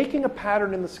making a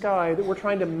pattern in the sky that we're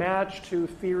trying to match to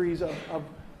theories of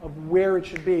where it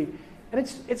should be. And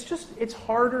it's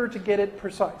harder to get it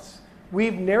precise.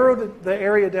 We've narrowed the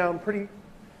area down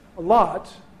a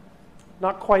lot,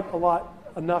 not quite a lot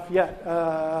enough yet.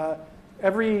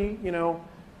 Every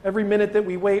minute that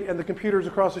we wait and the computers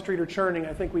across the street are churning,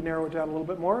 I think we narrow it down a little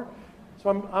bit more. So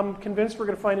I'm convinced we're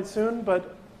going to find it soon,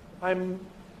 but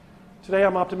today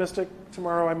I'm optimistic.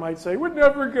 Tomorrow I might say, we're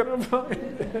never going to find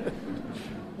it.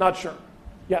 Not sure.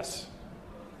 Yes?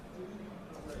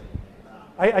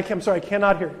 I'm sorry, I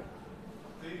cannot hear you.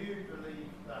 Do you believe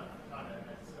that Planet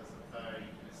X has a very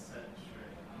eccentric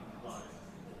life?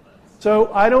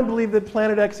 So I don't believe that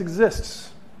Planet X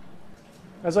exists.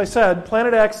 As I said,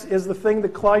 Planet X is the thing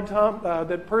that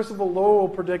that Percival Lowell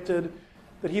predicted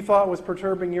that he thought was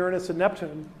perturbing Uranus and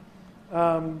Neptune.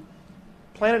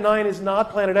 Planet 9 is not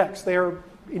Planet X. They are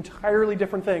entirely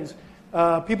different things.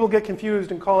 People get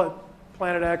confused and call it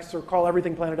Planet X or call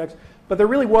everything Planet X. But there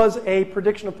really was a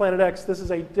prediction of Planet X. This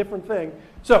is a different thing.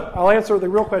 So I'll answer the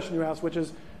real question you asked, which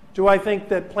is, do I think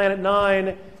that Planet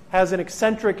 9 has an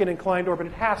eccentric and inclined orbit?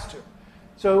 It has to.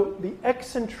 So the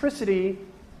eccentricity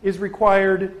is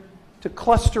required to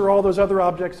cluster all those other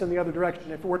objects in the other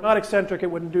direction. If it were not eccentric,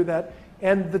 it wouldn't do that.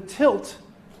 And the tilt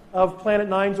of Planet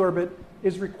 9's orbit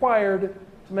is required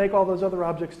to make all those other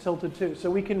objects tilted too. So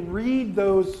we can read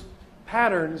those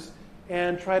patterns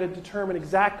and try to determine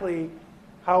exactly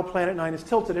how Planet 9 is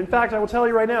tilted. In fact, I will tell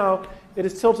you right now, it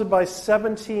is tilted by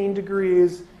 17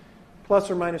 degrees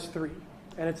plus or minus 3.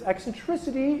 And its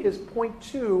eccentricity is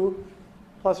 0.2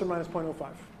 plus or minus 0.05.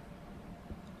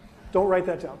 Don't write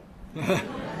that down.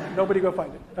 Nobody go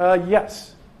find it.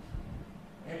 Yes?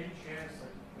 Any chance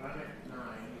that Planet 9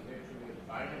 is actually a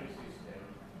binary system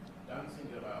dancing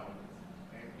around,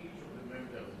 and each of the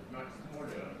members is much smaller,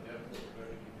 therefore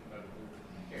very difficult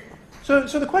to check?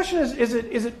 So the question is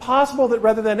it possible that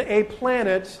rather than a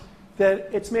planet, that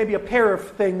it's maybe a pair of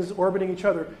things orbiting each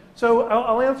other? So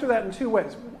I'll answer that in two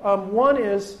ways. One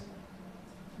is,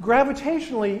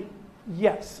 gravitationally,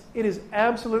 yes, it is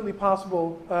absolutely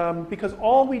possible, because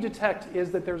all we detect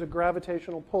is that there's a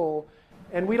gravitational pull,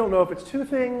 and we don't know if it's two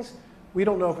things, we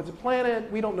don't know if it's a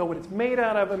planet, we don't know what it's made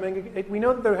out of. I mean, we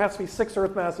know that there has to be 6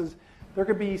 Earth masses. There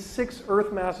could be 6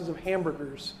 Earth masses of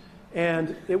hamburgers,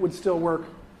 and it would still work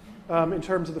in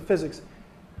terms of the physics.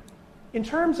 In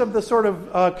terms of the sort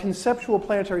of conceptual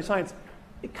planetary science,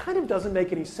 it kind of doesn't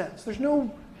make any sense. There's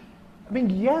no, I mean,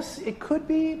 yes, it could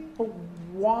be, but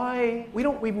why?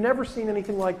 We've never seen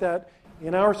anything like that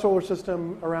in our solar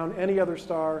system around any other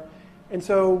star. And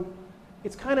so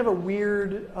it's kind of a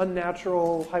weird,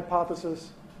 unnatural hypothesis.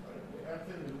 Earth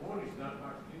and the Moon is not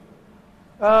much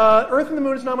different. Earth and the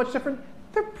Moon is not much different.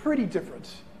 They're pretty different.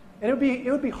 And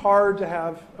it would be hard to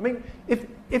have, I mean, if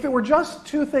it were just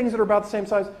two things that are about the same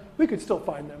size, we could still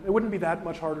find them. It wouldn't be that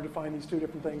much harder to find these two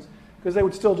different things, because they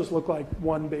would still just look like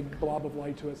one big blob of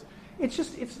light to us. It's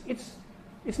just,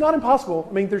 it's not impossible.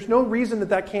 I mean, there's no reason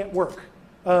that can't work.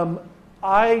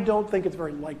 I don't think it's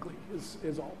very likely,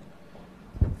 is all.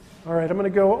 All right, I'm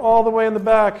going to go all the way in the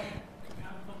back.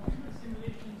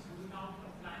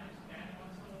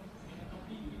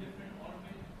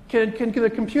 Can the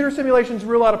computer simulations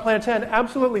rule out a Planet 10?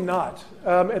 Absolutely not.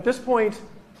 At this point,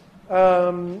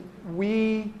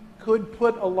 we could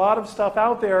put a lot of stuff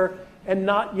out there and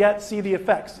not yet see the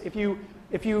effects. If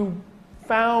you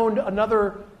found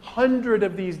another 100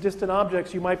 of these distant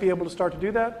objects, you might be able to start to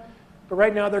do that. But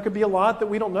right now, there could be a lot that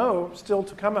we don't know still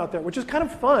to come out there, which is kind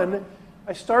of fun.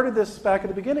 I started this back at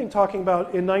the beginning talking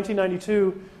about in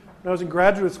 1992 when I was in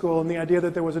graduate school, and the idea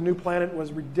that there was a new planet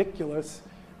was ridiculous.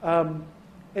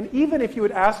 And even if you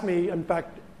had asked me, in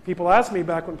fact, people asked me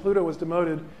back when Pluto was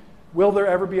demoted, will there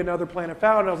ever be another planet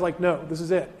found? And I was like, no, this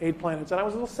is it, 8 planets. And I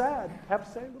was a little sad, I have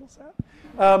to say, a little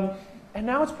sad. And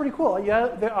now it's pretty cool. Yeah,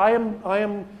 I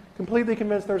am completely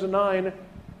convinced there's a 9,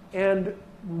 and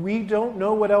we don't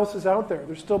know what else is out there.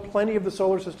 There's still plenty of the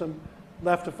solar system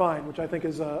left to find, which I think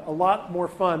is a lot more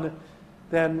fun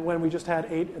than when we just had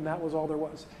 8 and that was all there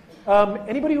was.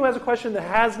 Anybody who has a question that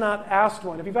has not asked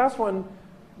one, if you've asked one,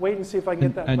 wait and see if I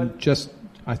can get that. And just,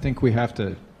 I think we have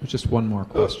to, just one more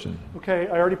question. Okay,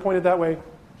 I already pointed that way.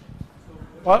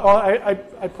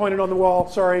 I pointed on the wall,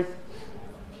 sorry.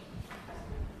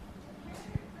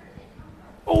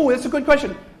 Oh, that's a good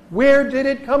question. Where did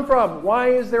it come from? Why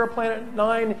is there a Planet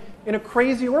 9 in a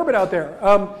crazy orbit out there?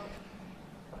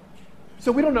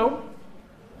 So we don't know.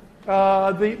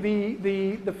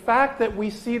 The fact that we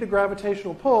see the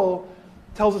gravitational pull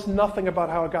tells us nothing about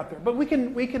how it got there. But we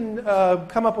can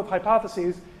come up with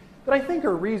hypotheses that I think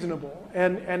are reasonable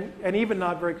and even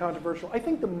not very controversial. I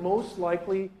think the most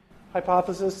likely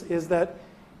hypothesis is that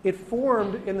it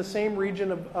formed in the same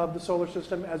region of the solar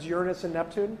system as Uranus and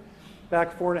Neptune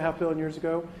back 4.5 billion years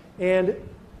ago. And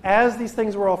as these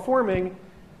things were all forming,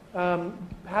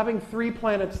 having 3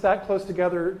 planets that close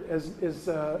together is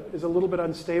a little bit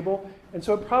unstable. And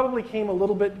so it probably came a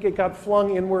little bit, it got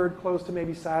flung inward close to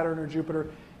maybe Saturn or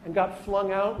Jupiter, and got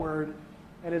flung outward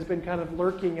and has been kind of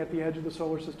lurking at the edge of the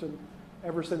solar system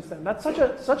ever since then. That's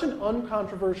such an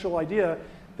uncontroversial idea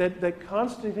that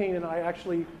Constantine and I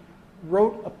actually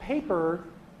wrote a paper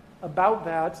about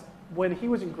that when he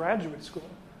was in graduate school.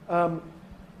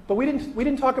 But we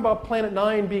didn't talk about Planet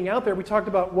 9 being out there. We talked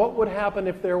about what would happen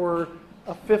if there were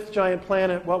a 5th giant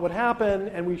planet, what would happen,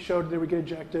 and we showed that it would get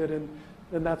ejected, and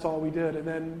then that's all we did. And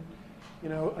then,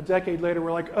 a decade later,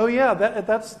 we're like, oh yeah,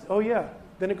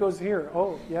 then it goes here.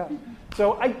 Oh yeah.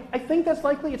 So I think that's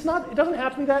likely. It doesn't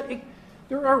have to be that.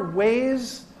 There are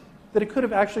ways that it could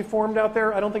have actually formed out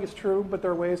there. I don't think it's true, but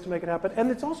there are ways to make it happen. And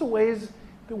it's also ways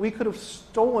that we could have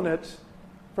stolen it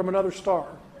from another star.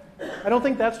 I don't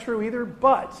think that's true either,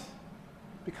 but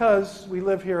because we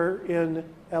live here in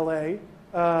LA,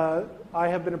 I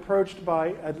have been approached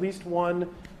by at least one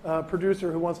producer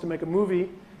who wants to make a movie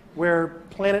where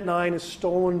Planet 9 is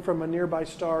stolen from a nearby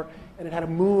star, and it had a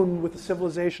moon with a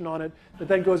civilization on it that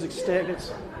then goes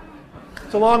extinct.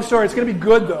 It's a long story. It's going to be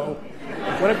good, though.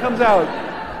 When it comes out,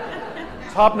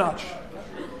 top notch.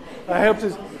 I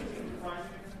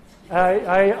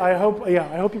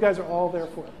hope you guys are all there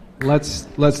for it.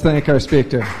 Let's thank our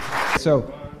speaker.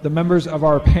 So the members of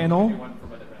our panel,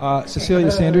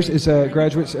 Cecilia Sanders is a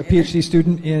PhD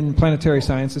student in planetary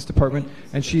sciences department,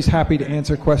 and she's happy to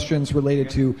answer questions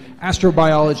related to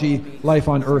astrobiology, life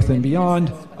on Earth and beyond,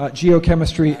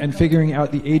 geochemistry, and figuring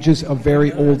out the ages of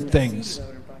very old things.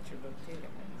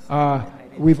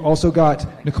 We've also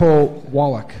got Nicole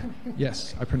Wallach.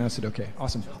 Yes, I pronounced it okay.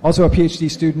 Awesome. Also a PhD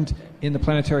student in the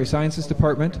planetary sciences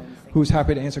department who's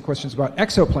happy to answer questions about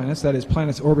exoplanets, that is,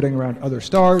 planets orbiting around other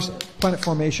stars, planet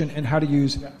formation, and how to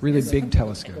use really big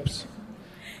telescopes.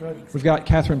 We've got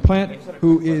Catherine Plant,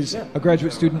 who is a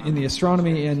graduate student in the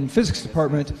astronomy and physics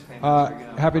department,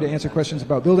 happy to answer questions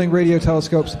about building radio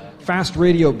telescopes, fast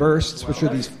radio bursts, which are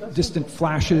these distant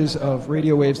flashes of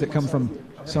radio waves that come from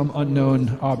some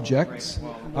unknown objects,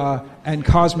 and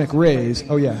cosmic rays.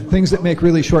 Oh yeah, things that make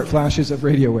really short flashes of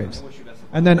radio waves.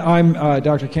 And then I'm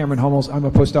Dr. Cameron Hummels. I'm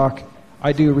a postdoc.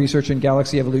 I do research in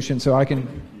galaxy evolution, so I can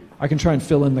try and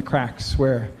fill in the cracks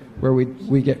where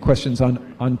we get questions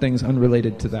on things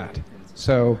unrelated to that.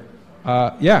 So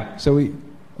so we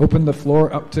open the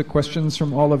floor up to questions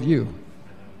from all of you.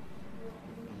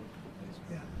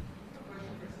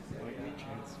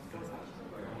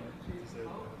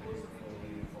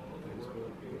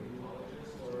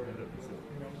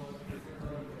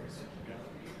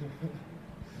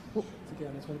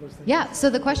 Yeah, so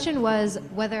the question was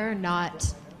whether or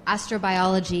not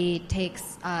astrobiology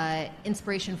takes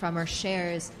inspiration from or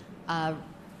shares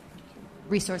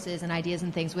resources and ideas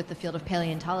and things with the field of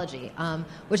paleontology,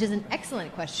 which is an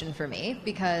excellent question for me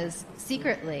because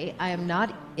secretly I am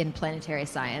not in planetary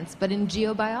science, but in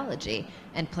geobiology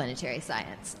and planetary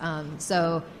science.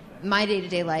 So my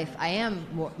day-to-day life, I am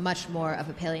much more of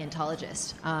a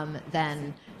paleontologist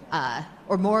than,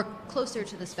 or more closer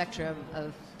to the spectrum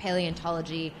of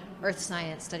paleontology, earth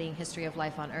science, studying history of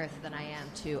life on Earth than I am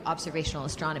to observational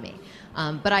astronomy.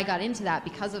 But I got into that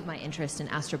because of my interest in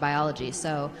astrobiology.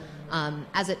 So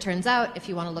as it turns out, if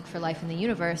you want to look for life in the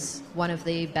universe, one of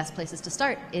the best places to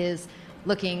start is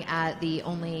looking at the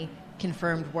only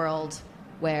confirmed world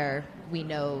where we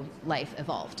know life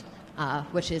evolved.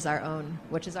 Which is our own.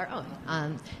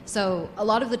 So a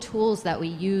lot of the tools that we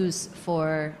use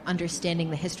for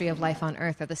understanding the history of life on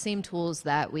Earth are the same tools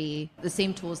that we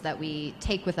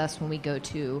take with us when we go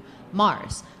to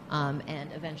Mars, and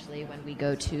eventually when we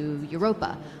go to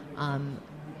Europa,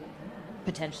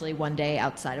 potentially one day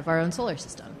outside of our own solar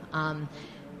system.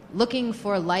 Looking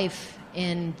for life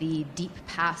in the deep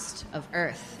past of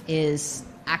Earth is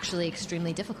actually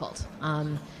extremely difficult.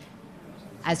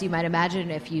 As you might imagine,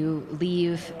 if you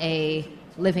leave a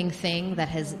living thing that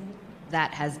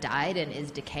has died and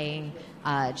is decaying,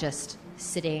 just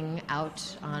sitting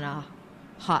out on a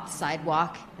hot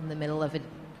sidewalk in the middle of a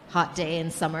hot day in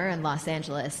summer in Los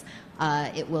Angeles,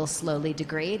 it will slowly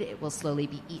degrade. It will slowly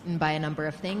be eaten by a number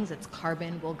of things. Its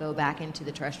carbon will go back into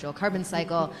the terrestrial carbon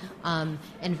cycle, and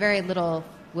very little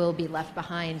will be left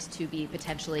behind to be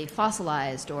potentially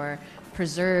fossilized or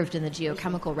preserved in the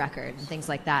geochemical record and things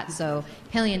like that. So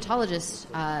paleontologists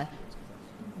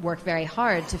work very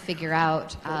hard to figure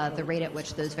out the rate at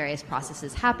which those various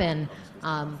processes happen,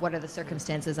 what are the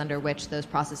circumstances under which those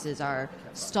processes are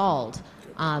stalled,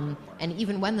 and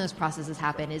even when those processes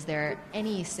happen, is there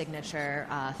any signature,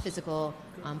 physical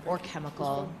or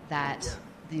chemical, that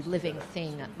the living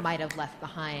thing might have left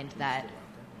behind that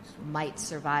might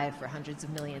survive for hundreds of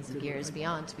millions of years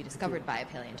beyond to be discovered by a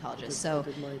paleontologist. So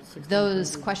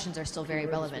those questions are still very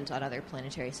relevant on other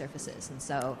planetary surfaces. And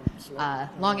so,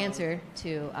 long answer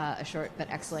to a short but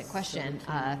excellent question.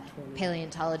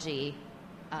 Paleontology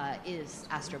is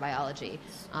astrobiology,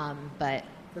 but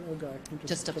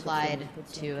just applied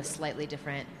to a slightly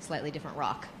different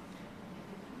rock.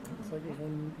 It's like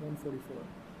 144.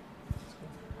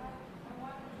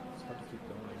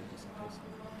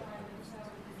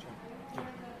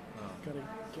 Got to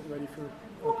get ready for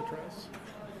Alcatraz.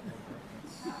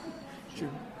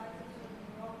 June.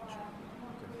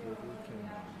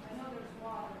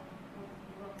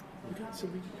 Okay, so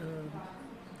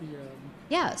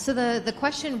yeah, so the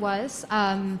question was,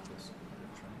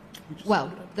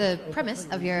 well, the premise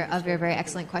of your very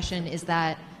excellent question is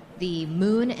that the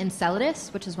moon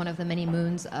Enceladus, which is one of the many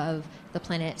moons of the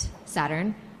planet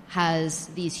Saturn, has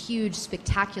these huge,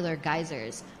 spectacular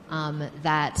geysers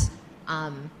that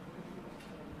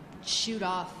shoot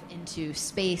off into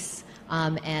space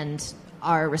and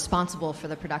are responsible for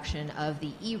the production of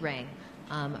the E-ring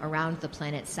around the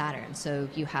planet Saturn. So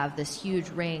you have this huge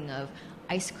ring of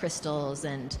ice crystals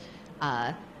and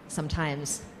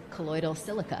sometimes colloidal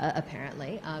silica,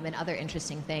 apparently, and other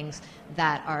interesting things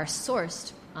that are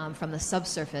sourced from the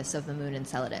subsurface of the moon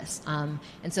Enceladus. And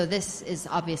so this is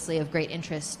obviously of great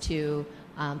interest to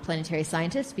planetary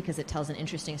scientists because it tells an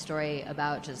interesting story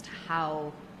about just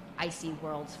how icy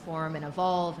worlds form and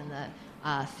evolve and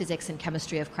the physics and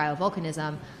chemistry of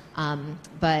cryovolcanism.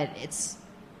 But it's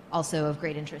also of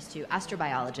great interest to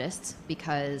astrobiologists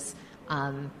because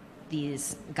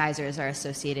these geysers are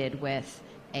associated with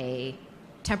a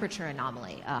temperature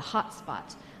anomaly, a hot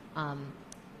spot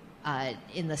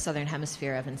in the southern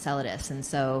hemisphere of Enceladus. And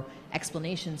so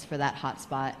explanations for that hot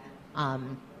spot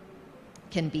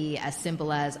can be as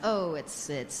simple as, oh,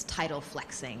 it's tidal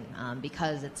flexing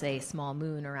because it's a small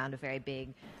moon around a very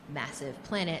big, massive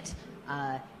planet.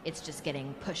 It's just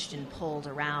getting pushed and pulled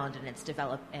around, and it's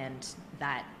developed, and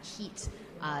that heat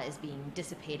is being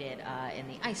dissipated in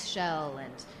the ice shell,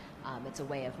 and it's a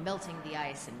way of melting the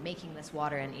ice and making this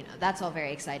water, and that's all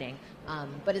very exciting.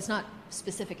 But it's not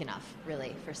specific enough,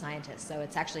 really, for scientists. So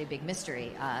it's actually a big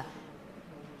mystery.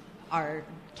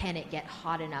 Can it get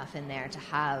hot enough in there to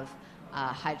have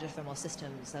hydrothermal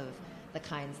systems of the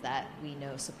kinds that we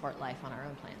know support life on our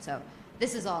own planet? So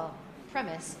this is all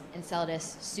premise.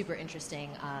 Enceladus, super interesting,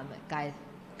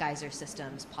 geyser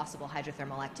systems, possible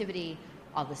hydrothermal activity,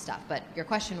 all this stuff. But your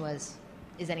question was,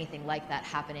 is anything like that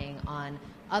happening on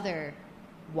other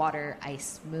water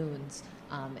ice moons,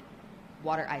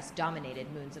 water ice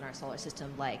dominated moons in our solar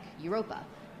system like Europa?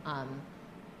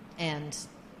 And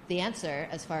the answer,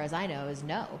 as far as I know, is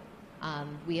no.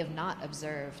 We have not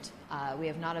observed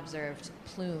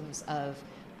plumes of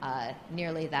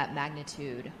nearly that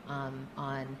magnitude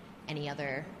on any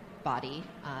other body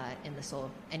in the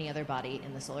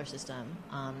solar system,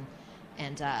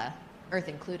 and Earth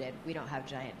included. We don't have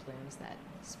giant plumes that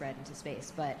spread into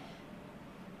space, but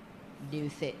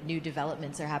new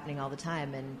developments are happening all the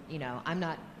time. And I'm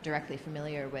not directly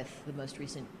familiar with the most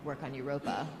recent work on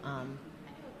Europa. A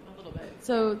little bit.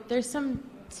 So there's some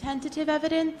tentative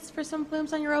evidence for some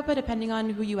plumes on Europa, depending on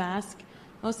who you ask,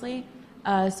 mostly.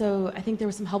 So I think there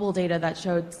was some Hubble data that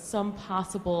showed some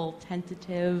possible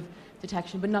tentative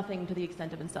detection, but nothing to the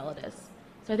extent of Enceladus.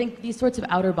 So I think these sorts of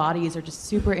outer bodies are just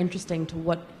super interesting to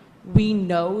what we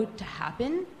know to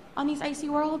happen on these icy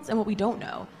worlds and what we don't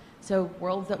know. So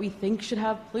worlds that we think should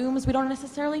have plumes, we don't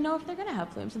necessarily know if they're going to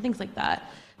have plumes and things like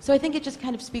that. So I think it just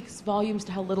kind of speaks volumes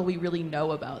to how little we really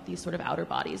know about these sort of outer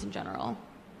bodies in general.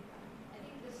 I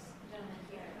think this gentleman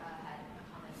here had a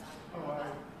comment on. Oh, I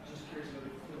was just curious whether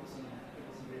you feel some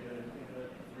data in the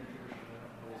tradition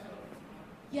of stuff.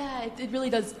 Yeah, it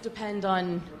really does depend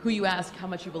on who you ask, how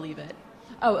much you believe it.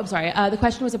 Oh, I'm sorry. The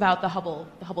question was about the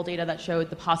Hubble data that showed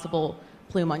the possible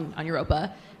plume on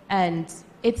Europa. And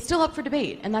it's still up for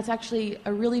debate. And that's actually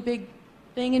a really big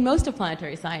thing in most of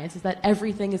planetary science, is that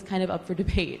everything is kind of up for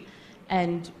debate.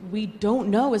 And we don't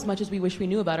know as much as we wish we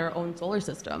knew about our own solar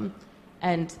system.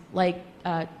 And like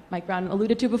Mike Brown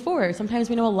alluded to before, sometimes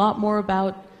we know a lot more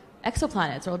about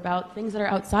exoplanets or about things that are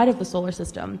outside of the solar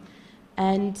system.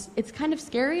 And it's kind of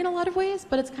scary in a lot of ways,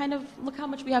 but it's kind of, look how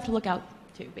much we have to look out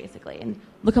to, basically, and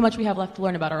look how much we have left to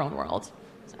learn about our own world.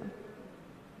 So. My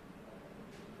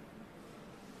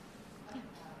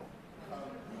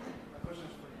question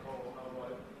is for Nicole.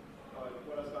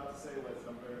 What I was about to say was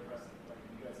I'm very impressed. Like,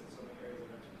 you guys have so many areas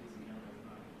of expertise in Cameron's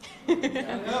not.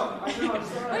 I know, I'm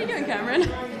sorry. What are you doing, Cameron? I'm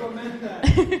trying to amend that.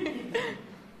 This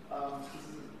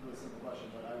is a really simple question,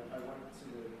 but I went to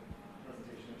the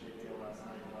presentation at JKO last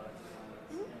night about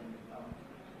exoplanets, and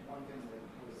one thing that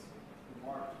was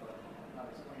remarked but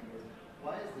not explained was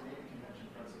why is the naming convention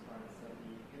for exoplanets that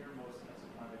the innermost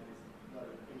exoplanet is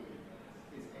letter A?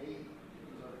 Is A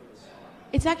reserved for the star?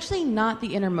 It's actually not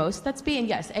the innermost that's B, and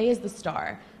yes, A is the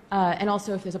star. And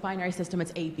also, if there's a binary system,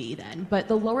 it's AB then. But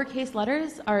the lowercase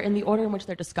letters are in the order in which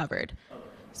they're discovered. Okay.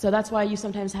 So that's why you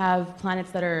sometimes have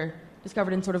planets that are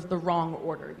discovered in sort of the wrong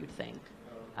order, you'd think.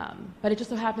 But it just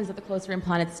so happens that the closer in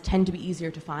planets tend to be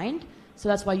easier to find. So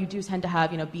that's why you do tend to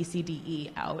have, B, C, D,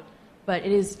 E out. But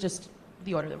it is just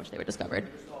the order in which they were discovered.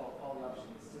 Just all the options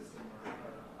in the system are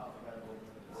alphabetical.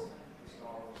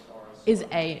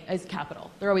 Stars. Is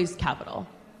capital. They're always capital.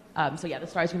 So yeah, the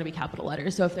star is going to be capital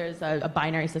letters. So if there's a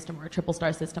binary system or a triple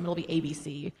star system, it'll be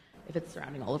ABC if it's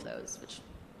surrounding all of those, which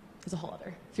is a whole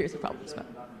other series of problems. But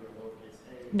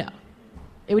no,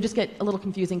 it would just get a little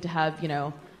confusing to have,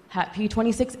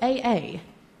 P26AA.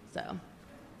 So,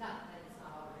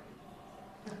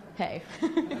 hey.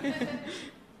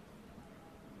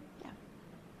 Yeah.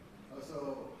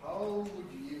 So how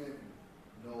would you even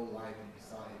know life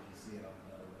inside if you see it on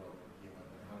another world?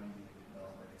 How do you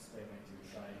develop an experiment to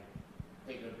try and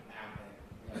figure it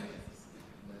out?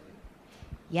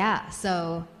 Yeah,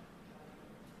 so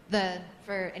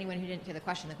for anyone who didn't hear the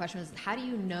question was, how do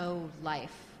you know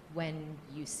life when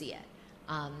you see it?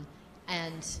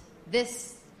 And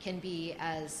this can be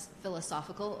as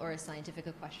philosophical or as scientific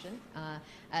a question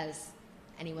as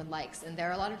anyone likes. And there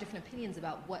are a lot of different opinions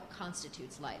about what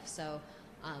constitutes life. So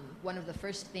one of the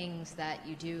first things that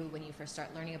you do when you first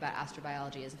start learning about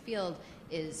astrobiology as a field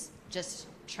is just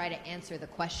try to answer the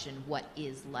question, what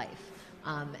is life?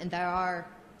 And there are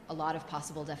a lot of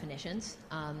possible definitions.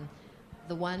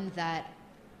 The one that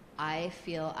I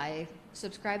feel I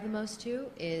subscribe the most to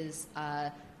is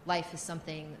life is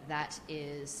something that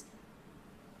is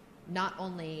not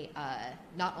only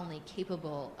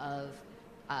capable of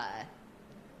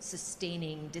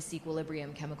sustaining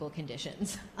disequilibrium chemical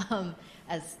conditions,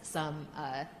 as some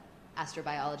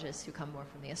astrobiologists who come more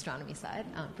from the astronomy side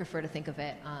prefer to think of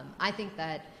it. I think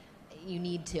that you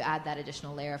need to add that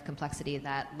additional layer of complexity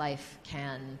that life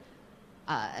can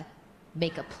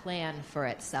make a plan for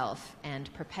itself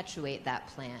and perpetuate that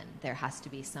plan. There has to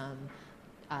be some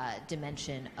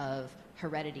dimension of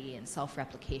heredity and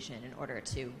self-replication in order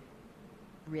to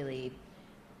really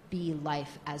be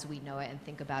life as we know it and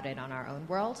think about it on our own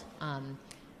world.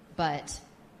 But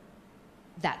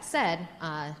that said,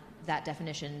 that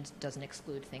definition doesn't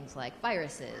exclude things like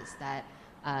viruses. That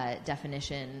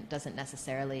definition doesn't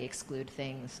necessarily exclude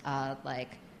things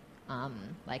like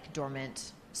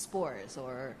dormant spores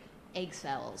or egg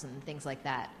cells and things like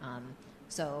that.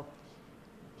 So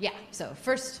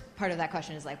first part of that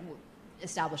question is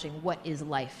establishing what is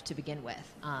life to begin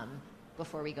with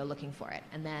before we go looking for it.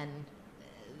 And then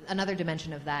another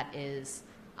dimension of that is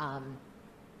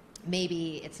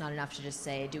maybe it's not enough to just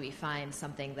say, do we find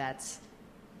something that's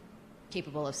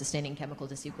capable of sustaining chemical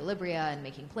disequilibria and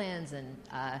making plans and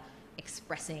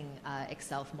expressing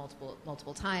itself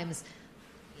multiple times.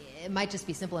 It might just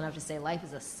be simple enough to say life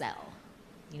is a cell,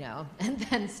 and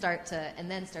then start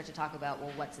to talk about,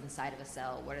 well, what's inside of a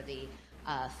cell? What are the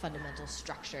fundamental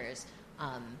structures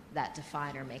that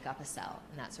define or make up a cell,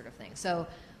 and that sort of thing. So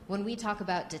when we talk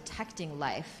about detecting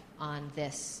life on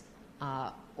this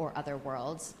or other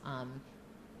worlds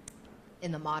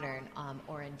in the modern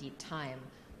or in deep time,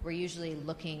 we're usually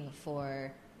looking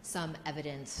for some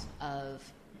evidence of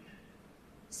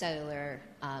cellular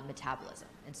metabolism.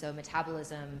 And so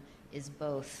metabolism is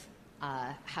both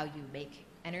how you make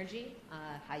energy,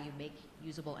 how you make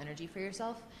usable energy for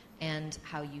yourself, and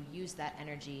how you use that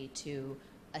energy to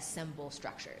assemble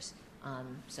structures.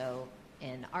 So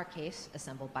in our case,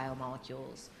 assemble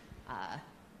biomolecules,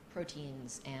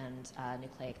 proteins, and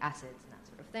nucleic acids, and that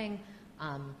sort of thing.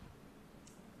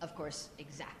 Of course,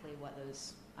 exactly what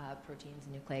those proteins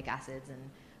and nucleic acids and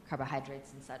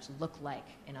carbohydrates and such look like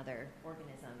in other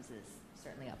organisms is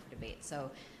certainly up for debate.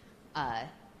 So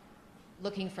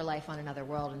looking for life on another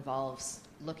world involves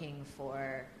looking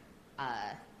for,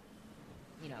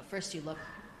 first you look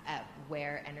at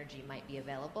where energy might be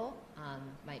available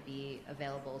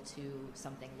to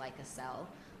something like a cell,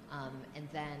 and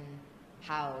then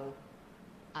how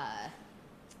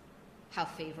how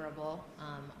favorable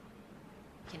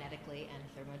kinetically and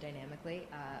thermodynamically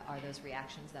are those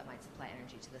reactions that might supply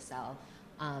energy to the cell,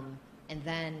 and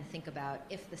then think about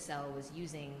if the cell was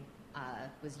using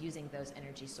those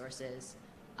energy sources,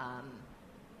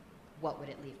 what would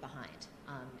it leave behind?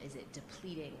 Is it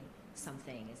depleting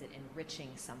something? Is it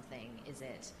enriching something? Is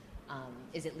it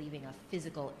leaving a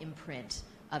physical imprint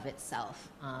of itself?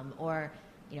 Or,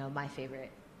 my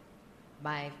favorite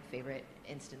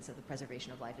instance of the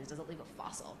preservation of life is, does it leave a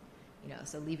fossil?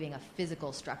 So leaving a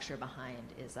physical structure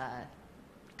behind is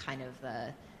kind of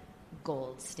the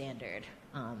gold standard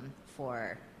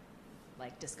for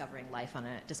like discovering life on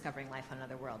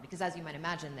another world. Because as you might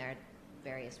imagine, there are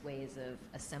various ways of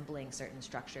assembling certain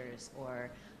structures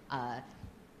or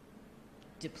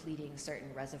depleting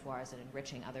certain reservoirs and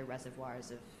enriching other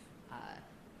reservoirs of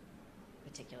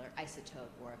particular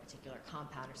isotope or a particular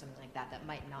compound or something like that that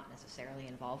might not necessarily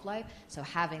involve life. So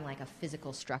having like a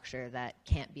physical structure that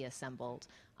can't be assembled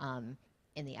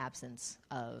in the absence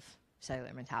of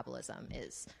cellular metabolism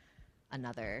is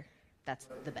that's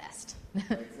the best.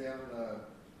 Like say on the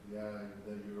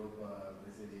Europa,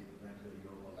 they say they went to the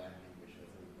Europa landing mission as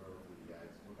a bird with you guys.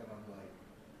 What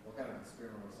kind of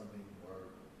experiment or something or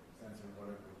sensor or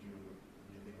whatever would you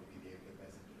think would be the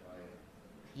best to try it?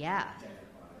 Yeah.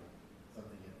 Identify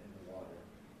something in the water.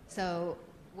 So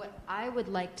what I would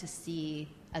like to see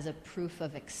as a proof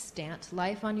of extant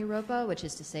life on Europa, which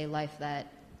is to say life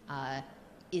that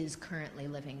is currently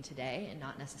living today and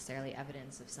not necessarily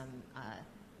evidence of some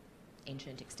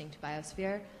ancient extinct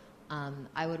biosphere,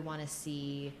 I would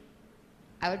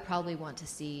probably want to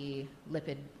see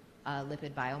lipid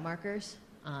biomarkers.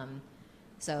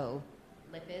 So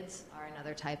lipids are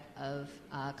another type of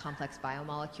complex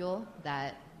biomolecule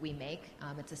that we make.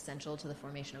 It's essential to the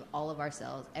formation of all of our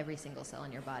cells. Every single cell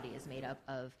in your body is made up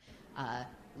of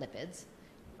lipids.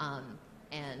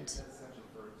 And Is that essential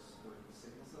for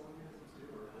single cell organisms too?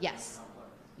 Or yes.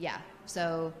 complex? Yeah.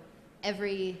 So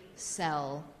every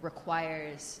cell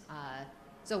requires.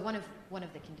 So one of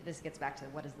this gets back to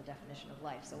what is the definition of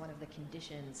life. So one of the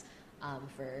conditions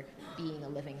for being a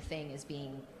living thing is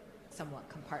being somewhat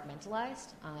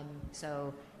compartmentalized.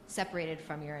 So separated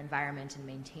from your environment and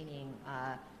maintaining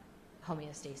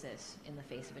homeostasis in the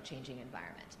face of a changing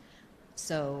environment.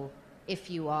 So if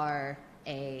you are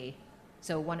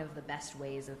one of the best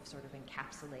ways of sort of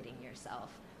encapsulating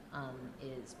yourself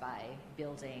is by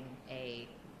building a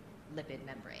lipid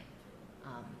membrane.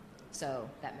 So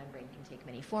that membrane can take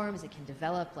many forms. It can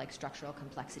develop like structural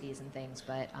complexities and things,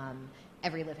 but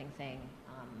every living thing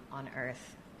on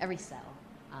Earth, every cell,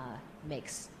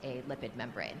 makes a lipid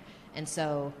membrane. And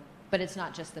so, but it's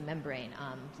not just the membrane.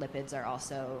 Lipids are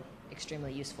also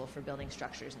extremely useful for building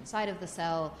structures inside of the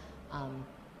cell,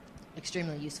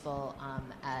 extremely useful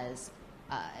as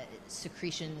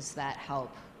secretions that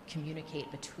help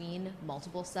communicate between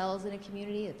multiple cells in a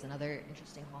community. It's another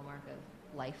interesting hallmark of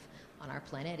life on our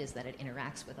planet, is that it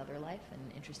interacts with other life in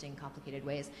interesting, complicated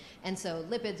ways. And so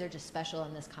lipids are just special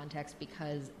in this context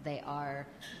because they are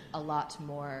a lot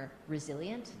more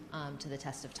resilient to the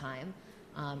test of time.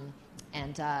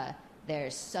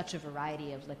 There's such a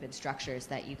variety of lipid structures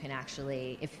that you can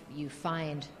actually, if you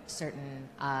find certain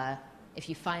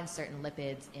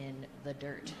lipids in the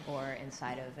dirt or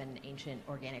inside of an ancient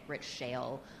organic rich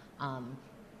shale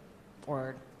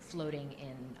or floating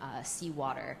in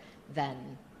seawater,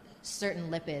 then certain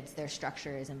lipids, their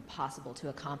structure is impossible to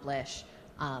accomplish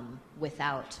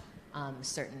without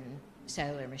certain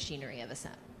cellular machinery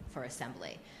for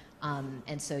assembly.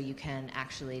 And so you can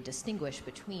actually distinguish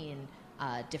between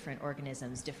different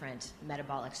organisms, different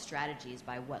metabolic strategies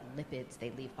by what lipids they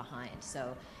leave behind.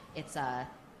 So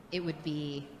it would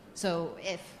be, so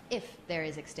if there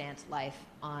is extant life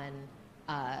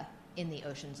in the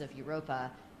oceans of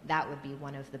Europa, that would be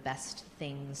one of the best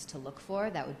things to look for.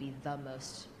 That would be the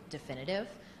most definitive.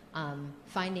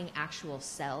 Finding actual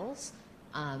cells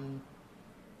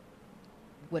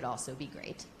would also be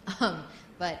great,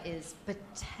 but is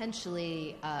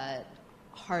potentially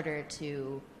harder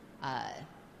to,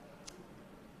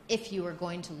 if you were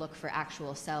going to look for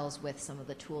actual cells with some of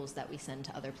the tools that we send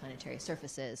to other planetary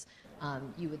surfaces,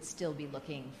 you would still be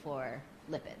looking for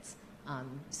lipids.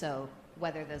 So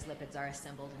whether those lipids are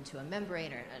assembled into a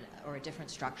membrane or a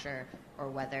different structure, or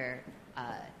whether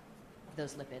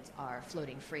those lipids are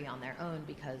floating free on their own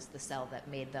because the cell that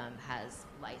made them has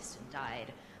lysed and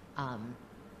died,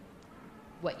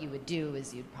 what you would do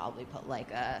is you'd probably put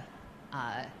like a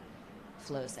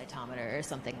flow cytometer or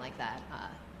something like that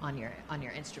on your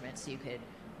instrument, so you could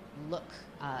look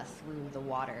through the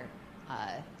water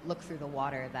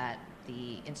that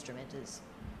the instrument is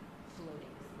floating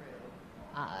through,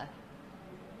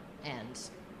 and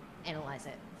analyze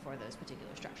it for those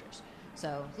particular structures.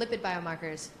 So lipid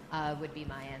biomarkers would be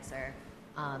my answer.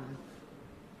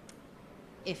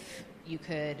 If you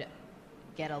could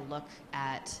get a look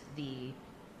at the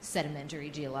sedimentary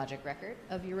geologic record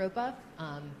of Europa,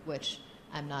 which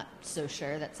I'm not so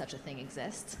sure that such a thing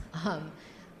exists.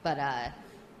 But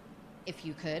if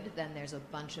you could, then there's a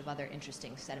bunch of other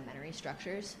interesting sedimentary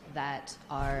structures that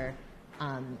are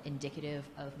indicative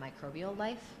of microbial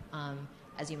life.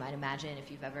 As you might imagine,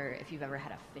 if you've ever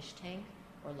had a fish tank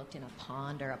or looked in a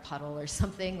pond or a puddle or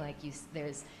something,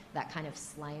 there's that kind of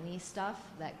slimy stuff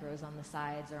that grows on the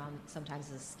sides or sometimes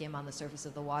as a skim on the surface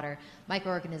of the water.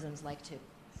 Microorganisms like to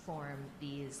form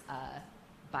these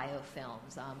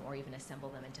biofilms or even assemble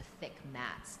them into thick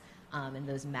mats. And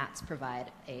those mats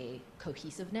provide a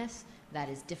cohesiveness that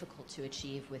is difficult to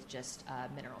achieve with just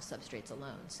mineral substrates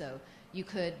alone. So you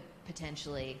could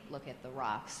potentially look at the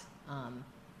rocks,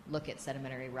 look at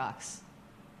sedimentary rocks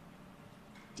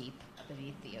deep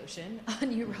beneath the ocean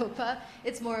on Europa.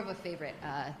 It's more of a favorite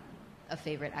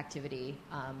activity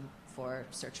for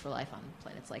search for life on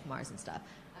planets like Mars and stuff.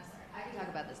 I'm sorry, I could talk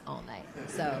about this all night.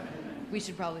 So we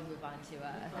should probably move on to.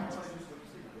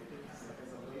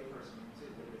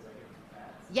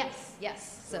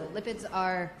 Yes. So lipids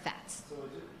are fats. So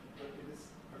is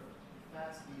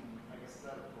fats being, I guess, is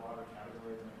that a broader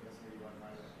category than I guess maybe like my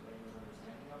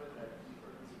understanding of it, that these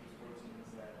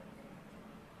proteins that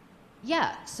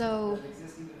Yeah. So. That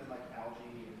exist even in like algae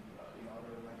and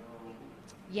other microbial.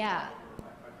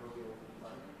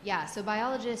 Yeah. So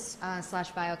biologists /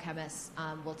 biochemists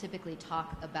will typically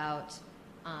talk about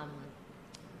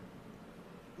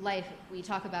life. We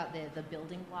talk about the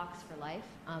building blocks for life.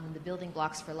 The building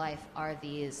blocks for life are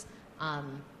these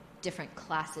different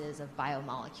classes of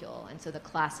biomolecule. And so the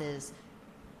classes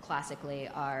classically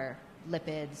are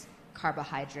lipids,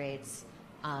 carbohydrates,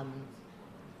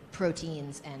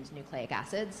 proteins, and nucleic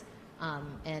acids.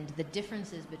 And the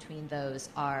differences between those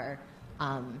are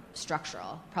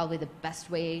structural. Probably the best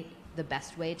way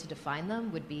to define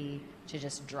them would be to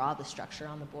just draw the structure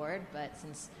on the board. But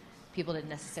since people didn't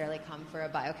necessarily come for a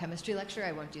biochemistry lecture,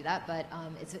 I won't do that. But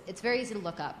it's very easy to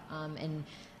look up. And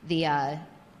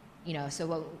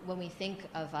so when we think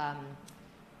of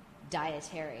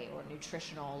dietary or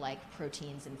nutritional, like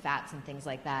proteins and fats and things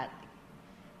like that,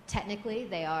 technically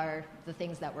they are the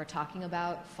things that we're talking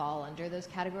about fall under those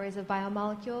categories of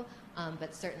biomolecule.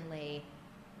 But certainly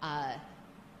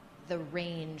the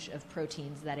range of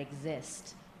proteins that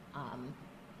exist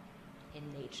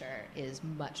in nature is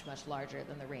much, much larger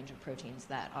than the range of proteins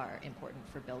that are important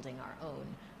for building our own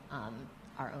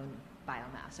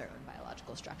biomass, our own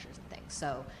biological structures and things.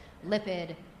 So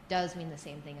lipid does mean the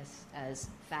same thing as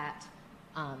fat,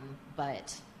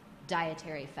 but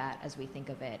dietary fat, as we think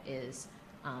of it, is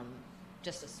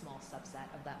just a small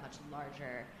subset of that much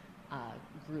larger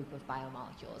group of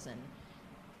biomolecules. And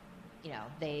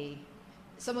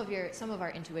some of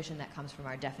our intuition that comes from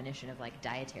our definition of like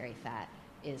dietary fat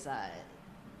is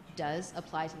does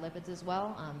apply to lipids as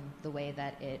well. The way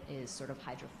that it is sort of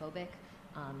hydrophobic,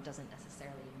 doesn't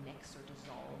necessarily mix or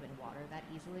dissolve in water that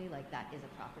easily. Like that is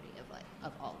a property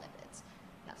of all lipids,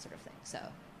 that sort of thing. So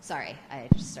sorry, I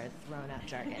just started throwing out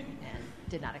jargon and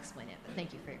did not explain it. But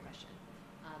thank you for your question.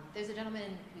 There's a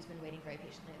gentleman who's been waiting very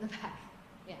patiently in the back.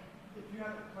 Yeah. If you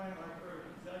had a planet like Earth,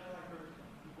 exactly like Earth,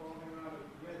 revolving around a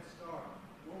red star,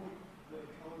 what would the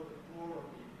color of the floor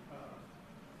be?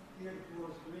 Here the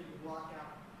floor is green to block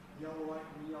out yellow light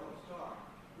from the yellow star.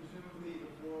 Presumably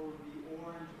the floor would be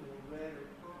orange or red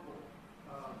or purple.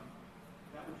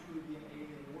 That would truly be an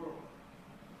alien world.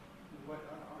 What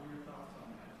are your thoughts on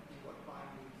that? And what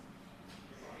findings?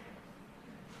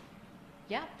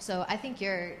 Yeah, so I think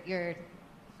you're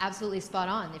absolutely spot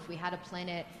on. If we had a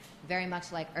planet very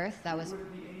much like Earth, that was. Would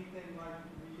it be anything like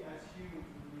we as humans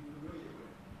would be familiar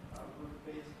with? We're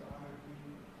based on a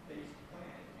green-based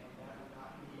planet, and that would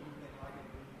not be anything like a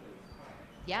green-based planet.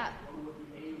 Yeah. What would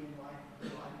the alien like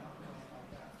on a planet like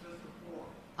that? Just the floor.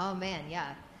 Oh man,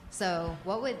 yeah. So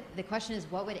the question is,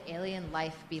 what would alien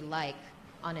life be like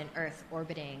on an Earth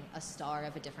orbiting a star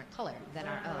of a different color than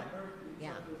our own? Like Earth,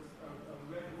 yeah.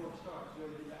 A red dwarf star, so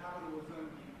the habitable zone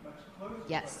would be much closer.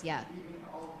 Yes, but yeah. Even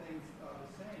all things are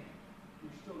the same,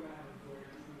 you're still going to have a very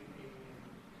truly alien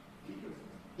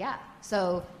ecosystem. Yeah.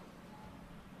 So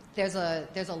there's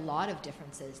a lot of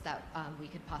differences that we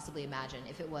could possibly imagine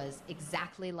if it was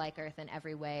exactly like Earth in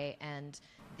every way, and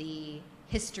the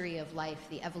history of life,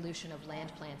 the evolution of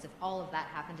land plants, if all of that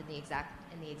happened in the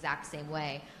exact same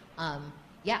way.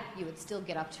 You would still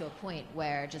get up to a point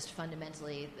where just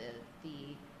fundamentally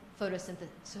the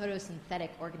photosynthetic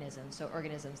organisms, so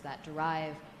organisms that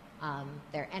derive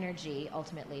their energy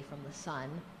ultimately from the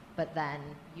sun, but then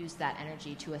use that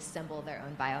energy to assemble their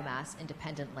own biomass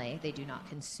independently. They do not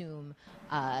consume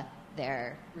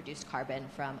their reduced carbon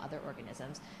from other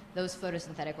organisms. Those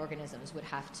photosynthetic organisms would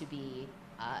have to be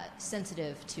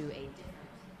sensitive to a different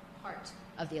part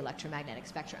of the electromagnetic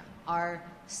spectrum. Our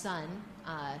sun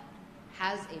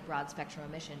has a broad spectrum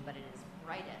emission, but it is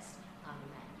brightest in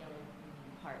that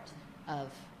yellow-green part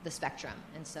of the spectrum.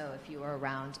 And so if you were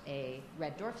around a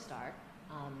red dwarf star,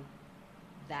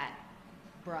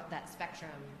 that spectrum,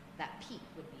 that peak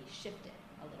would be shifted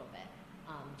a little bit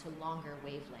to longer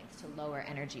wavelengths, to lower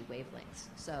energy wavelengths.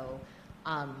 So,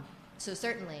 so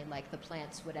certainly, like, the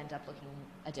plants would end up looking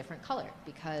a different color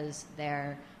because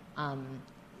they're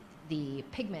the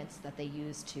pigments that they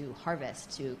use to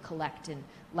harvest, to collect and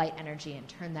light energy and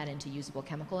turn that into usable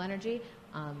chemical energy,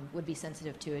 would be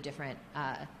sensitive to a different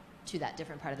to that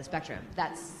different part of the spectrum.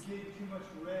 That's if you gave too much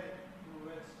red to a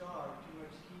red star, too much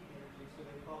heat energy, so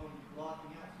they probably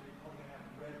blocking out. So you're probably gonna have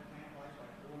red plant life like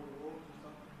orange or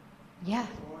something. Yeah.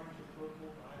 Orange or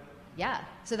purple, violet. Yeah,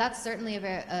 so that's certainly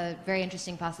a very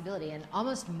interesting possibility, and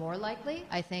almost more likely,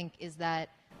 I think, is that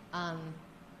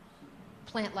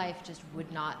plant life just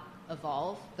would not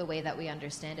evolve the way that we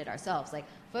understand it ourselves. Like,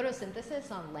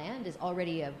 photosynthesis on land is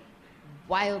already a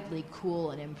wildly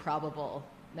cool and improbable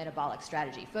metabolic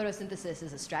strategy. Photosynthesis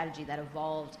is a strategy that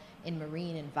evolved in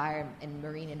marine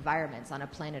environments on a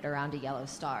planet around a yellow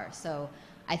star. So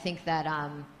I think that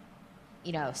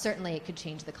certainly it could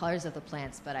change the colors of the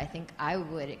plants, but I think I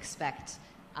would expect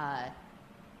like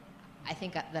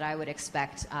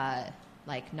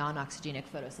non-oxygenic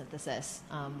photosynthesis,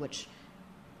 which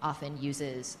often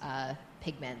uses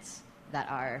pigments that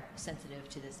are sensitive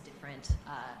to this different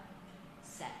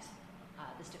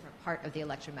this different part of the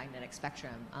electromagnetic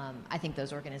spectrum. I think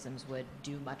those organisms would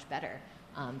do much better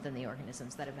than the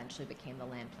organisms that eventually became the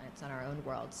land plants on our own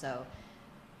world. So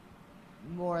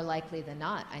more likely than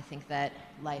not, I think that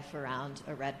life around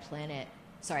a red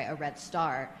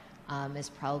star is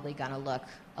probably going to look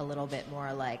a little bit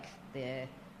more like the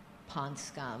pond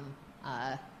scum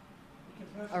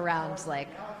around, like,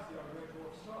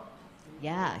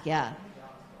 yeah.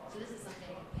 So this is something,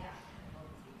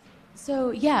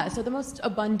 So the most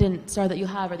abundant star that you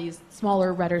have are these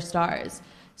smaller, redder stars.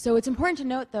 So it's important to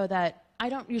note, though, that I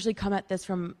don't usually come at this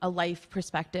from a life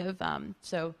perspective,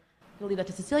 so I'll leave that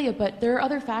to Cecilia, but there are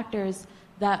other factors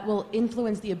that will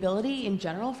influence the ability in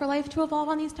general for life to evolve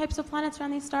on these types of planets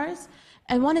around these stars.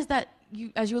 And one is that,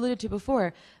 as you alluded to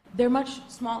before, they're much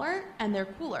smaller and they're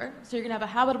cooler, so you're going to have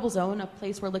a habitable zone, a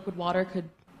place where liquid water could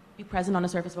be present on the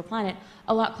surface of a planet,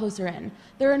 a lot closer in.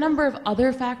 There are a number of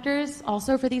other factors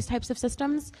also for these types of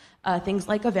systems. Things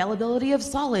like availability of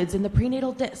solids in the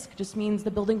prenatal disk just means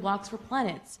the building blocks for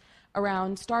planets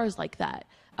around stars like that.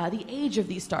 The age of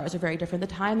these stars are very different, the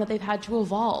time that they've had to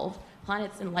evolve,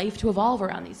 planets and life to evolve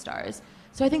around these stars.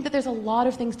 So I think that there's a lot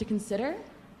of things to consider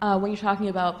when you're talking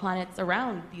about planets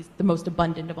around the most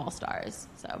abundant of all stars.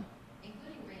 So,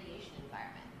 including radiation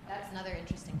environment. That's another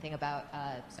interesting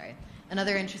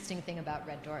thing about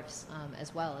red dwarfs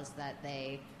as well, is that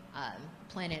they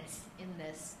planets in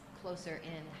this closer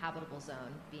in habitable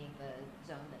zone, being the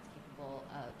zone that's capable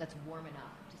that's warm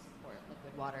enough to support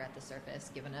liquid water at the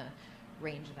surface, given a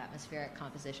range of atmospheric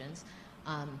compositions.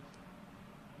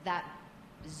 That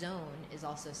zone is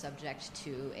also subject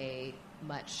to a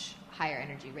much higher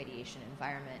energy radiation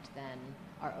environment than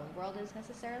our own world is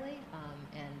necessarily,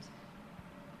 and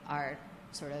our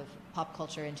sort of pop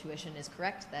culture intuition is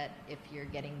correct that if you're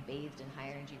getting bathed in high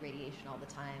energy radiation all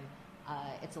the time,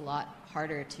 it's a lot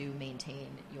harder to maintain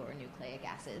your nucleic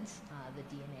acids, the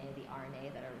DNA, the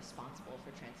RNA that are responsible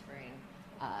for transferring,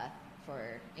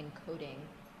 for encoding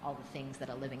all the things that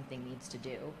a living thing needs to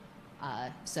do.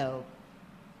 So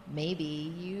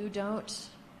maybe you don't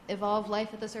evolve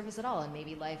life at the surface at all, and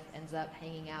maybe life ends up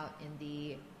hanging out in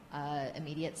the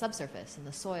immediate subsurface, in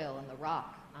the soil, in the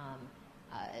rock,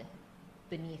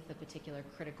 beneath a particular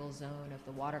critical zone of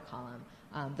the water column.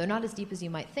 They're not as deep as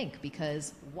you might think,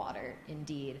 because water,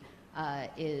 indeed,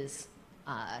 is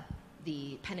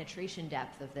the penetration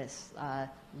depth of this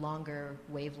longer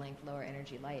wavelength, lower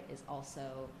energy light is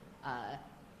also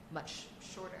much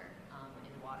shorter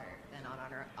in water than on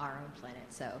our own planet.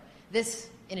 So this,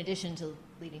 in addition to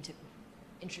leading to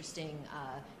interesting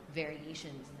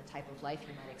variations in the type of life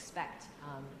you might expect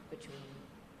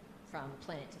from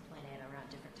planet to planet around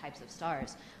different types of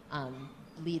stars,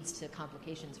 leads to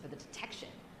complications for the detection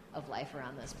of life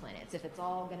around those planets. If it's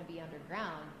all going to be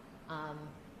underground,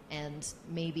 and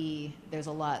maybe there's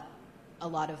a lot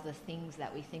of the things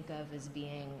that we think of as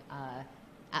being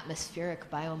atmospheric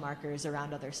biomarkers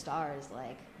around other stars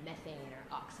like methane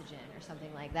or oxygen or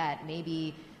something like that.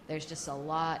 Maybe there's just a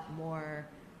lot more,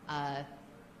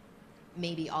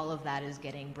 maybe all of that is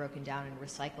getting broken down and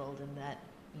recycled in that,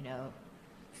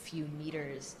 few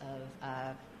meters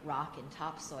of rock and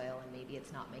topsoil, and maybe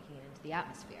it's not making it into the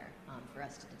atmosphere for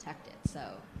us to detect it. So,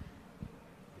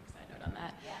 quick side note on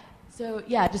that. Yeah. So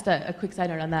yeah, just a quick side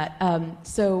note on that.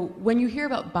 So when you hear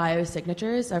about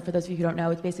biosignatures, for those of you who don't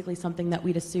know, it's basically something that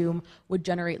we'd assume would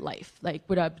generate life,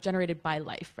 generated by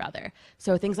life, rather.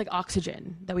 So things like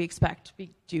oxygen that we expect to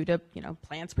be due to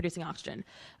plants producing oxygen,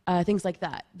 things like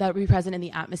that would be present in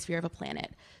the atmosphere of a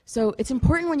planet. So it's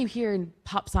important when you hear in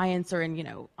pop science or in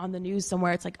on the news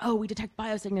somewhere, it's like, oh, we detect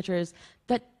biosignatures.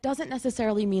 That doesn't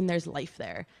necessarily mean there's life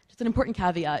there. Just an important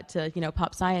caveat to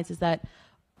pop science is that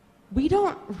we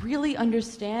don't really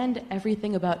understand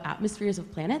everything about atmospheres of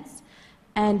planets,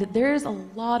 and there's a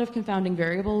lot of confounding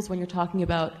variables when you're talking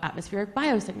about atmospheric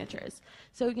biosignatures.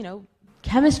 So,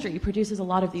 chemistry produces a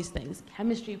lot of these things.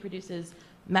 Chemistry produces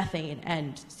methane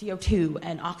and CO2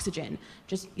 and oxygen,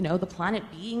 just, the planet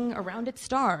being around its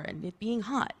star and it being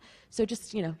hot. So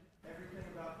just, Everything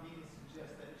about Venus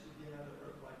suggests that it should be another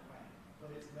Earth-like planet,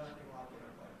 but it's nothing like an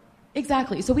Earth-like planet.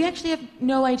 Exactly. So we actually have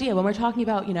no idea when we're talking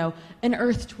about, an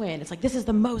Earth twin. It's like, this is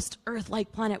the most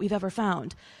Earth-like planet we've ever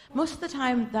found. Most of the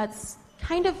time, that's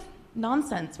kind of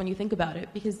nonsense when you think about it,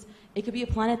 because it could be a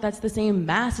planet that's the same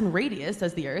mass and radius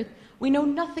as the Earth. We know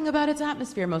nothing about its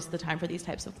atmosphere most of the time for these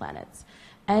types of planets.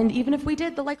 And even if we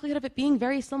did, the likelihood of it being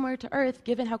very similar to Earth,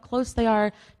 given how close they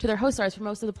are to their host stars for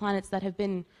most of the planets that have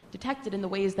been detected in the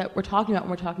ways that we're talking about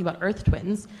when we're talking about Earth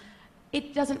twins,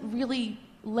 it doesn't really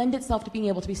lend itself to being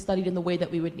able to be studied in the way that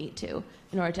we would need to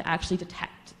in order to actually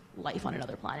detect life on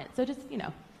another planet. So just,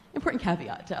 important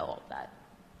caveat to all of that.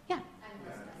 Yeah.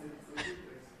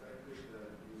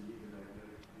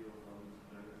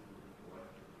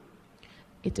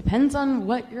 It depends on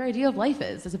what your idea of life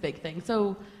is a big thing.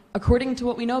 So according to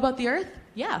what we know about the Earth,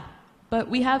 yeah. But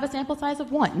we have a sample size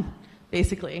of 1,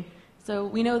 basically. So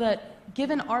we know that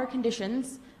given our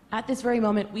conditions, at this very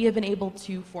moment, we have been able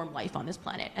to form life on this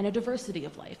planet, and a diversity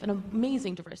of life, an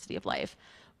amazing diversity of life.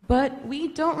 But we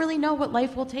don't really know what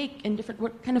life will take in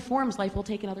what kind of forms life will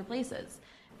take in other places.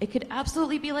 It could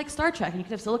absolutely be like Star Trek, and you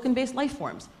could have silicon-based life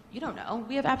forms. You don't know.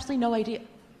 We have absolutely no idea.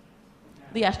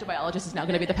 The astrobiologist is now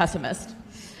going to be the pessimist.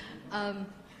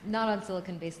 Not on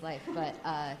silicon-based life, but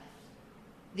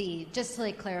just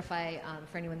to clarify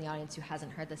for anyone in the audience who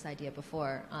hasn't heard this idea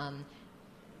before,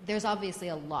 there's obviously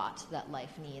a lot that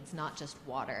life needs, not just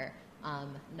water,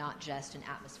 not just an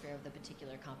atmosphere of the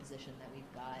particular composition that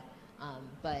we've got,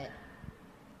 but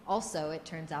also it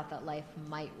turns out that life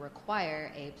might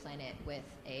require a planet with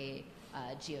a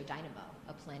geodynamo,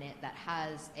 a planet that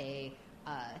has a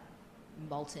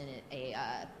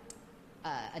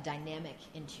dynamic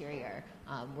interior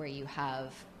where you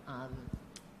have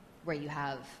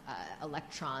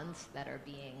electrons that are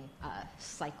being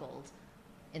cycled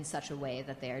in such a way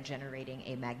that they are generating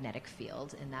a magnetic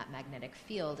field, and that magnetic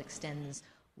field extends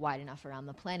wide enough around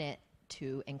the planet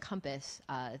to encompass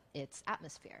its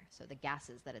atmosphere, so the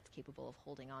gases that it's capable of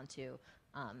holding onto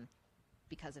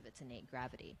because of its innate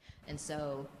gravity. And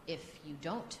so if you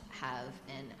don't have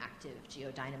an active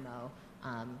geodynamo,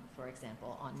 for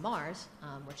example, on Mars,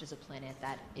 which is a planet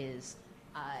that is,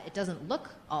 it doesn't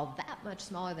look all that much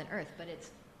smaller than Earth, but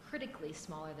it's critically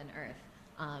smaller than Earth.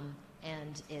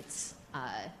 And it's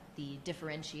the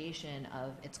differentiation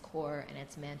of its core and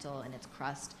its mantle and its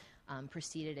crust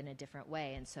proceeded in a different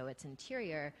way. And so its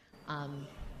interior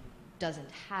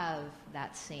doesn't have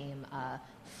that same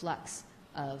flux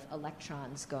of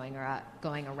electrons going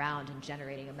around and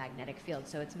generating a magnetic field.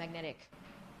 So its magnetic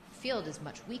field is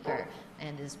much weaker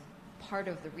and is part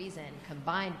of the reason,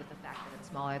 combined with the fact that it's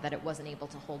smaller, that it wasn't able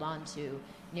to hold on to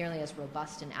nearly as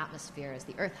robust an atmosphere as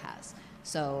the Earth has.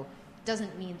 So it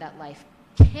doesn't mean that life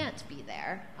can't be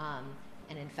there.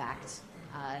 And in fact,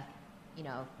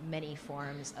 many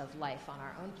forms of life on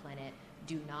our own planet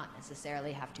do not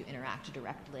necessarily have to interact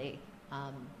directly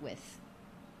with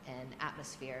an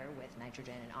atmosphere with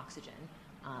nitrogen and oxygen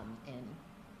in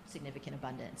significant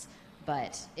abundance.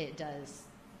 But it does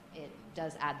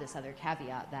add this other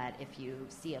caveat that if you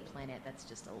see a planet that's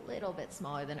just a little bit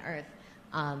smaller than Earth,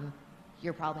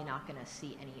 you're probably not going to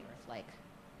see any Earth-like.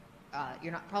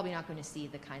 You're probably not going to see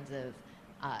the kinds of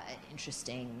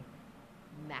interesting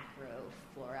macro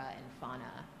flora and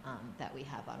fauna that we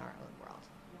have on our own world.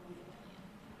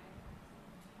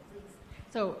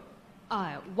 So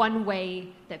one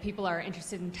way that people are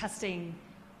interested in testing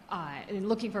and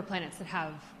looking for planets that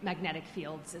have magnetic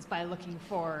fields is by looking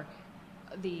for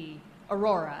the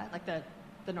aurora, like the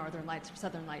the northern lights or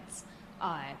southern lights,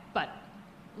 but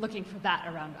looking for that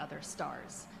around other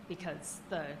stars, because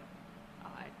the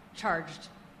charged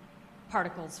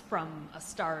particles from a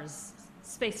star's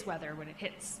space weather, when it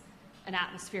hits an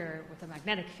atmosphere with a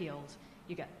magnetic field,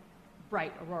 you get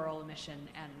bright auroral emission,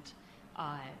 and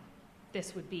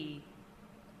this would be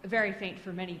very faint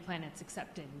for many planets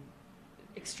except in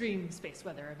extreme space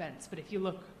weather events. But if you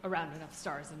look around enough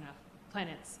stars and enough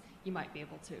planets, you might be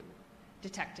able to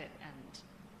detect it.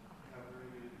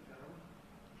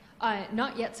 And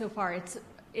not yet so far.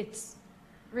 It's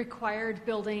required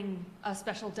building a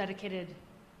special dedicated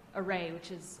array,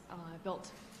 which is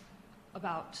built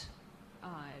about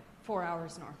 4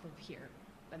 hours north of here,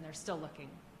 and they're still looking.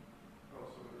 Oh,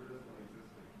 so there is one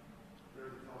existing.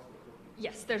 There's a telescope looking.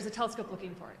 Yes, there's a telescope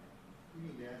looking for it. You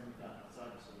mean they haven't gotten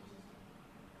outside the solar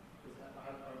system?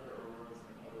 Are there auroras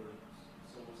in other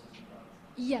solar system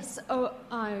bodies? Yes,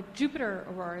 Jupiter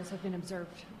auroras have been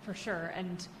observed for sure,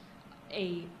 and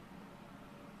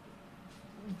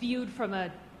viewed from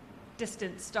a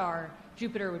distant star,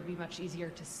 Jupiter would be much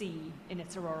easier to see in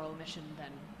its auroral emission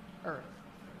than Earth.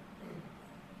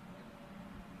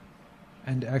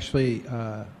 And actually,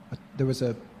 there was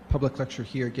a public lecture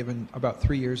here given about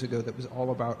 3 years ago that was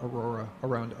all about aurora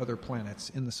around other planets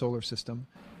in the solar system,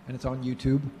 and it's on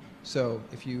YouTube. So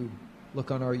if you look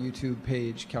on our YouTube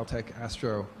page, Caltech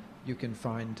Astro, you can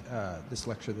find this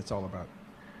lecture that's all about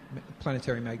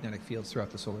planetary magnetic fields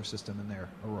throughout the solar system and their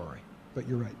aurorae. But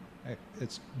you're right,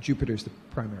 it's Jupiter's the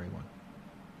primary one.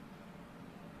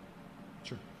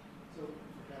 Sure. So, for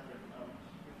Catherine,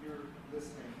 if you're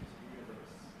listening to the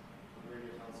universe with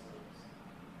radio telescopes,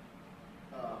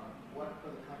 what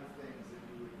are the kind of things that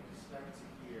you would expect to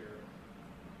hear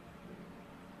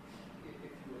if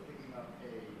you were picking up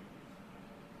a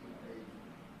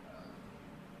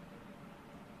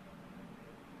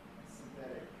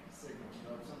synthetic signal,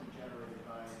 something generated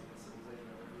by a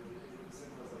civilization? Is it as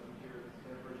simple as like you hear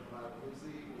their version of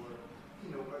Lucy, or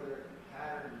are there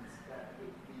patterns that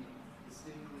would be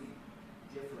distinctly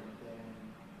different than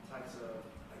types of,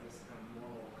 I guess, kind of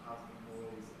normal cosmic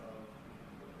noise of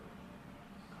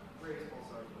radio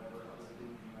pulsars, whatever other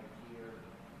things you might hear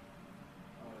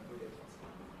on a radio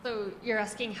telescope? So you're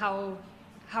asking how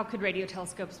could radio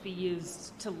telescopes be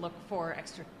used to look for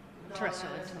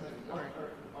extraterrestrial intelligence?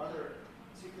 Are there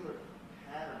particular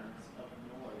patterns of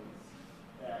noise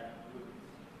that would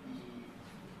be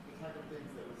the type of things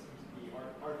that would seem to be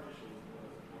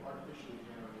artificially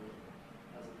generated,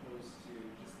 as opposed to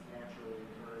just naturally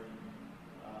occurring,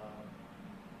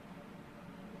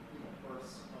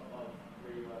 bursts of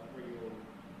radio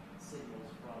signals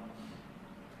from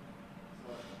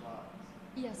celestial bodies?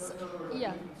 Yes. So in other words,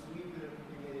 Yeah. we've been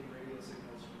emitting radio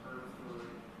signals from Earth for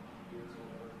years or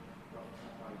whatever,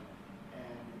 roughly,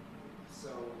 and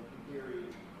so in theory,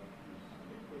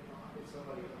 if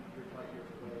somebody 100 light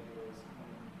years away was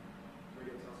pointing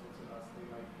radio telescopes at us, they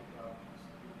might pick up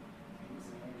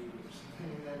Lucy or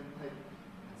something, and then like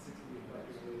 60 light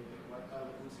years away, they pick up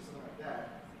Lucy, something like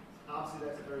that. Obviously,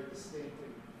 that's a very distinct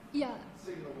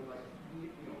signal with like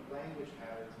language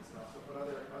patterns and stuff. So, but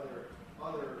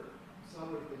other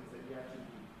subtler things that you actually,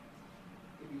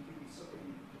 if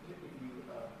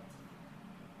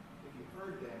you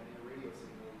heard them in a radio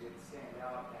signal, it stand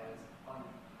out as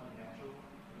unnatural.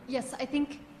 Yes, I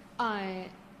think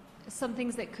some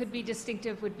things that could be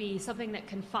distinctive would be something that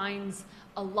confines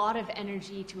a lot of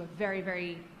energy to a very,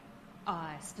 very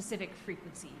specific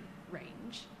frequency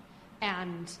range.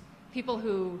 And people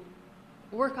who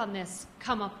work on this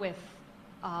come up with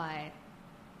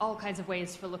all kinds of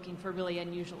ways for looking for really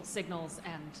unusual signals,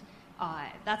 and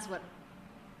that's what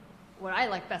I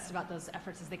like best about those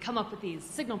efforts is they come up with these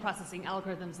signal processing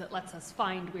algorithms that lets us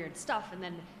find weird stuff, and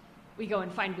then we go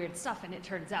and find weird stuff, and it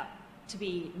turns out to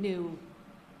be new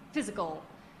physical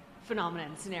phenomena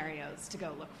and scenarios to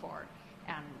go look for.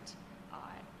 And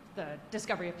the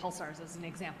discovery of pulsars is an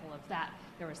example of that.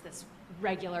 There was this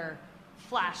regular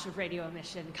flash of radio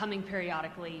emission coming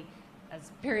periodically,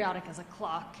 as periodic as a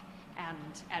clock,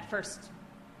 and at first,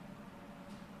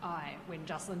 when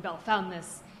Jocelyn Bell found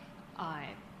this,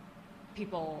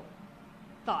 people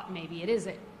thought maybe it is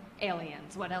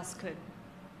aliens. What else could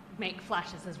make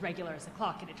flashes as regular as a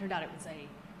clock? And it turned out it was a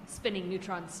spinning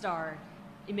neutron star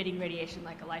emitting radiation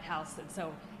like a lighthouse. And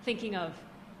so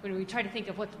when we try to think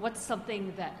of what's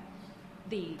something that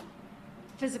the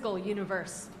physical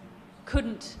universe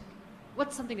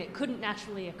what's something that couldn't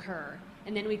naturally occur,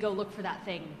 and then we go look for that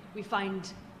thing, we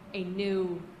find a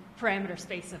new parameter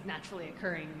space of naturally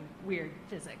occurring weird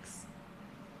physics.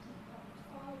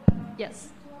 Yes?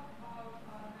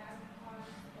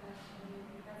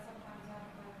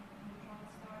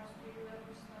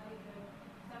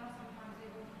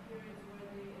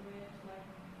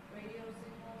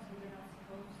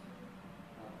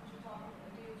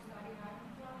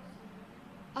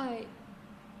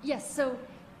 Yes, so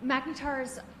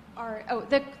magnetars are,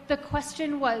 the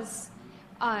question was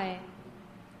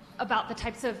about the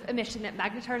types of emission that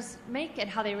magnetars make and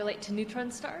how they relate to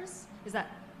neutron stars. Is that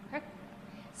correct?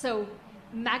 So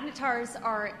magnetars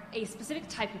are a specific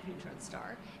type of neutron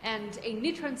star, and a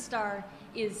neutron star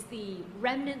is the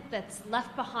remnant that's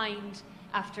left behind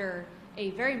after a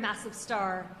very massive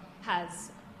star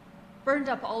has burned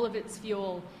up all of its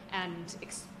fuel and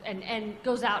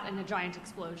goes out in a giant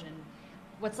explosion.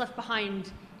 What's left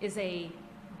behind is a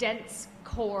dense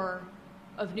core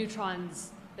of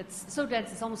neutrons that's so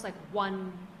dense it's almost like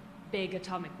one big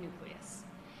atomic nucleus.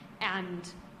 And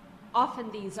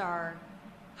often these are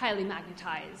highly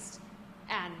magnetized,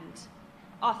 and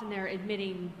often they're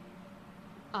emitting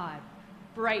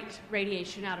bright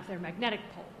radiation out of their magnetic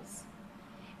poles.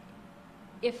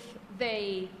 If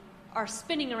they are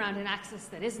spinning around an axis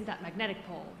that isn't that magnetic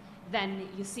pole, then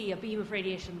you see a beam of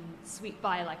radiation sweep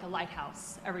by like a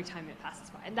lighthouse every time it passes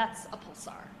by, and that's a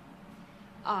pulsar.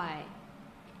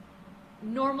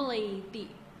 Normally,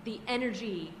 the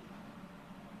energy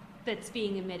that's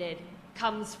being emitted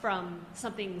comes from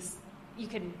something. You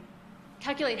can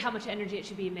calculate how much energy it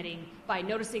should be emitting by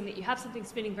noticing that you have something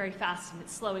spinning very fast and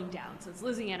it's slowing down, so it's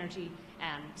losing energy,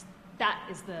 and that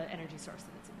is the energy source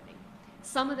that it's emitting.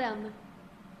 Some of them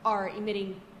are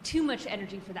emitting too much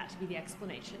energy for that to be the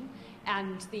explanation,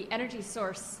 and the energy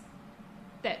source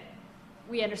that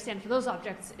we understand for those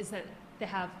objects is that they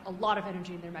have a lot of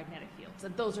energy in their magnetic fields,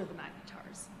 and those are the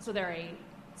magnetars. So they're a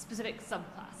specific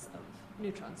subclass of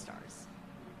neutron stars.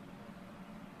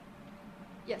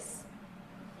 Yes?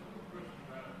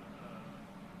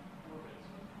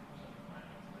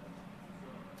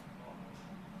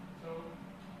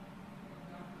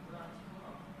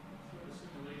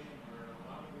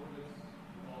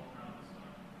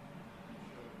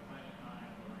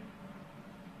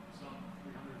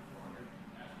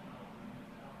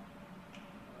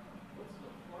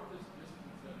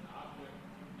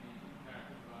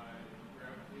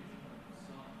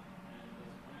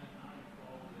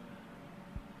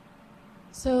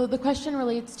 So the question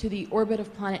relates to the orbit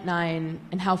of Planet 9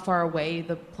 and how far away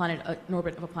the planet, an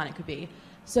orbit of a planet could be.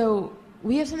 So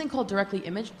we have something called directly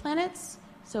imaged planets,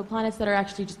 so planets that are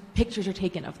actually just pictures are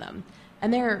taken of them.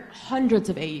 And they're hundreds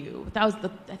of AU. That was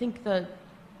I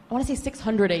want to say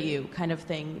 600 AU kind of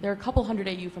thing. They're a couple hundred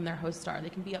AU from their host star. They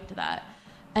can be up to that.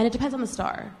 And it depends on the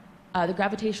star. The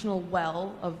gravitational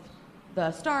well of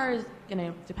the star is going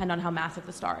to depend on how massive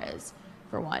the star is,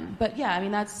 for one. But yeah, I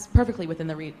mean, that's perfectly within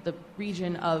the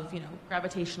region of,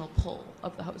 gravitational pull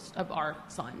of the host, of our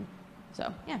sun.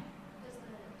 So, yeah.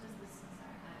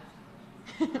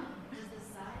 Does the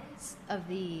size of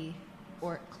the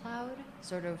Oort cloud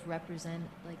sort of represent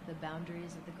like the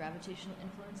boundaries of the gravitational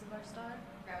influence of our star?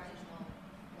 Gravitational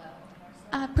well of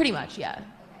our star? Pretty much, yeah. Okay.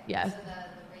 Yeah. So the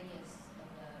radius of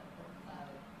the Oort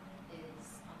cloud is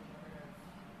on the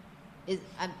order of...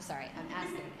 I'm sorry, I'm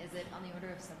asking, is it on the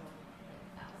order of several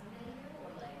thousand AU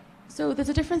or like... So there's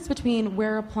a difference between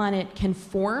where a planet can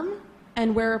form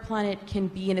and where a planet can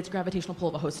be in its gravitational pull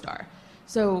of a host star.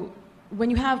 So when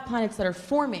you have planets that are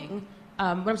forming, what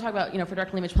I'm talking about, for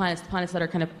directly imaged planets, the planets that are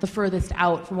kind of the furthest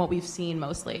out from what we've seen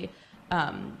mostly,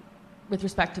 with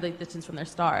respect to the distance from their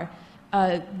star,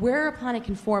 where a planet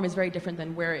can form is very different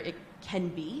than where it can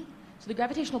be. So the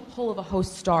gravitational pull of a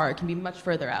host star can be much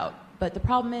further out. But the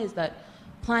problem is that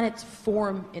planets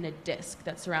form in a disk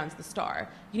that surrounds the star.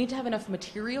 You need to have enough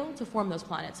material to form those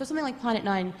planets. So something like Planet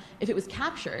 9, if it was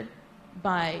captured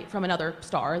from another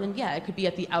star, then yeah, it could be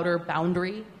at the outer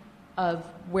boundary of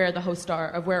where the host star,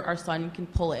 of where our sun can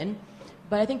pull in.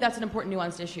 But I think that's an important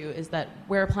nuanced issue, is that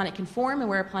where a planet can form and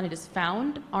where a planet is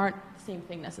found aren't the same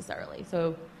thing necessarily.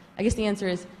 So I guess the answer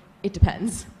is it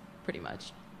depends, pretty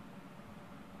much.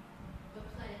 But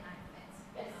Planet 9 fits.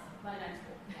 Yes, Planet 9 is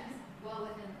cool. Yes. Well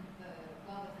within the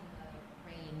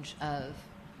range of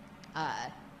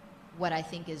what I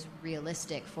think is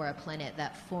realistic for a planet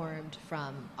that formed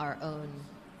from our own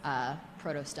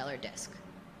protostellar disk.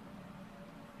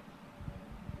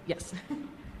 Yes.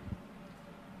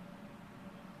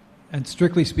 And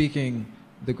strictly speaking,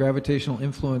 the gravitational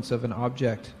influence of an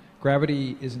object,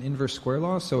 gravity is an inverse square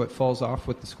law, so it falls off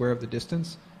with the square of the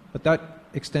distance, but that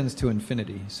extends to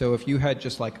infinity. So if you had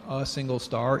just like a single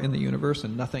star in the universe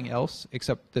and nothing else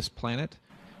except this planet,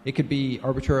 it could be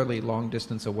arbitrarily long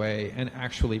distance away and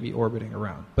actually be orbiting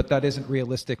around. But that isn't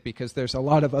realistic because there's a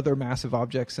lot of other massive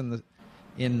objects in the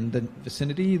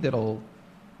vicinity that'll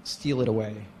steal it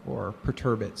away or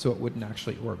perturb it so it wouldn't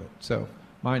actually orbit. So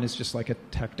mine is just like a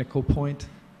technical point.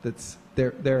 That's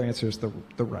their answer is the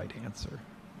right answer.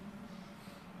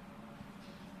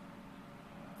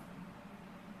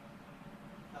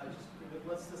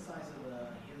 what's the size of the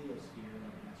heliosphere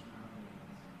like in astronomical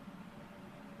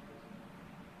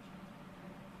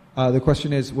units? The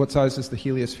question is, what size is the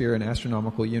heliosphere in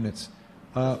astronomical units?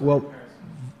 Well,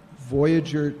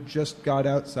 Voyager just got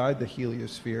outside the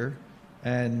heliosphere,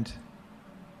 and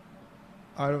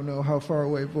I don't know how far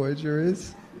away Voyager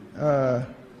is.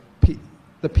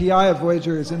 The PI of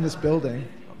Voyager is in this building.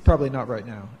 Probably not right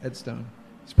now. Ed Stone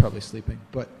is probably sleeping,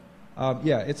 but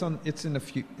yeah, it's in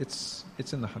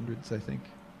the hundreds, I think.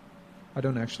 I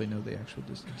don't actually know the actual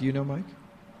distance. Do you know, Mike?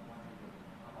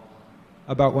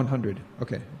 About 100.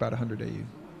 Okay, about 100 AU.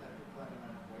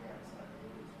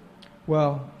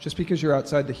 Well, just because you're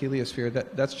outside the heliosphere,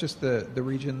 that's just the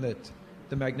region that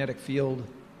the magnetic field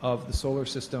of the solar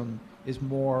system is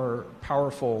more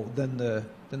powerful than the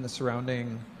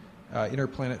surrounding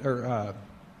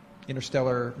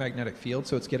interstellar magnetic field.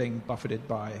 So it's getting buffeted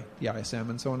by the ISM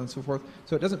and so on and so forth.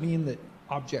 So it doesn't mean that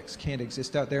objects can't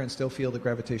exist out there and still feel the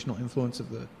gravitational influence of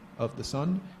the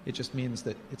sun. It just means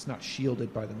that it's not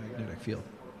shielded by the magnetic field.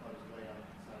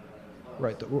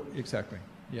 Right. Exactly.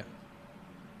 Yeah.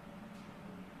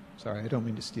 Sorry, I don't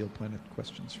mean to steal planet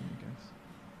questions from you guys.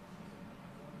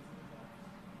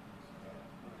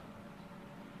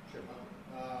 Sure.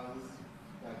 This is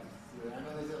back to, I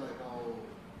know they said like, oh,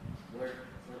 we're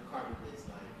carbon-based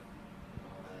life and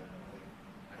all that.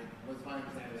 Like, what's my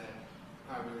understanding that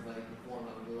carbon is like the form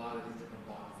of a lot of these different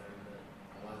bonds that are in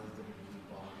a lot of these different unique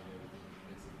bonds and everything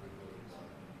basically really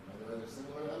are there other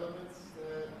similar elements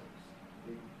that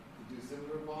we could do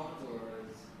similar bonds, or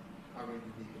is carbon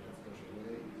unique in a special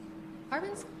way?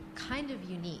 Carbon's kind of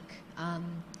unique.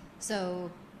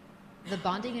 So the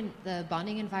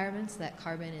bonding environments that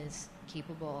carbon is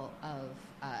capable of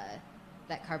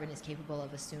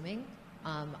assuming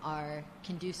are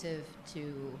conducive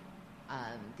to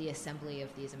the assembly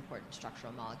of these important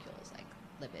structural molecules like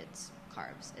lipids,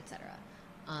 carbs, etc.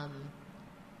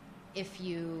 If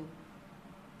you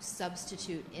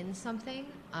substitute in something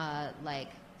like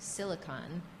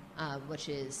silicon, which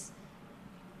is,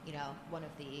 one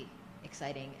of the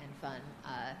exciting and fun.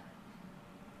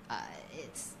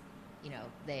 It's,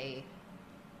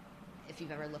 if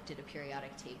you've ever looked at a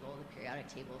periodic table, the periodic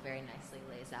table very nicely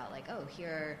lays out like, oh,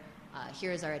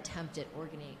 here's our attempt at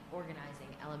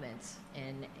organizing elements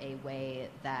in a way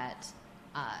that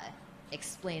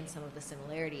explains some of the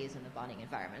similarities in the bonding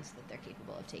environments that they're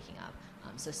capable of taking up.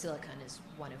 So silicon is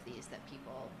one of these that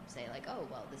people say like, oh,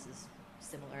 well, this is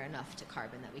similar enough to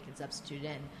carbon that we can substitute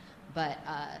in. But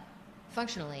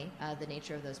functionally, the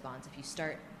nature of those bonds, if you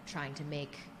start trying to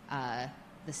make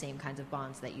the same kinds of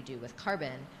bonds that you do with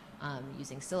carbon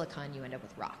using silicon, you end up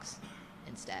with rocks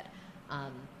instead,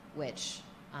 which,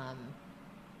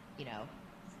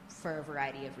 for a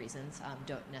variety of reasons,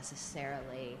 don't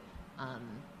necessarily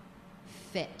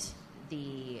fit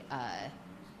the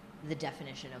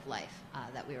definition of life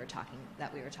that we were talking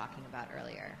about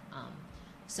earlier.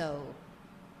 So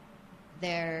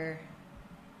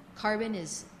carbon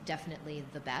is definitely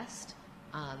the best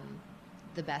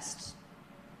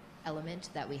element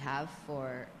that we have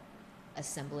for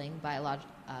assembling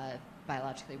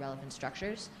biologically relevant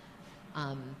structures.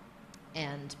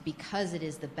 And because it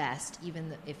is the best,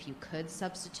 even if you could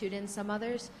substitute in some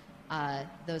others,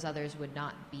 those others would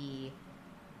not be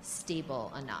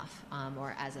stable enough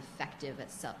or as effective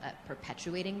at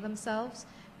perpetuating themselves.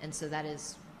 And so that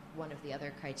is one of the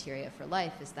other criteria for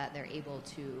life, is that they're able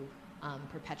to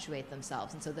perpetuate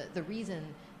themselves. And so the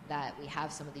reason that we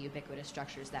have some of the ubiquitous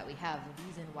structures that we have, the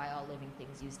reason why all living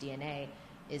things use DNA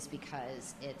is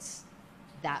because it's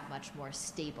that much more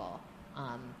stable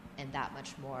and that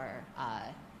much more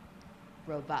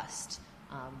robust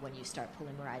when you start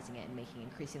polymerizing it and making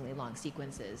increasingly long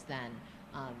sequences than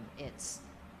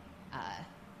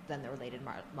the related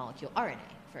molecule RNA,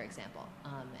 for example.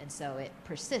 And so it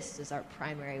persists as our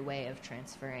primary way of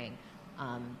transferring,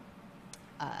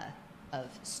 of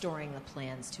storing the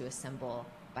plans to assemble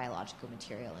biological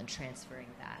material and transferring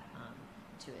that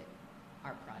to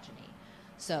our progeny.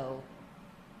 So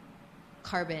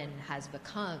carbon has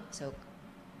become, so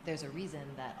there's a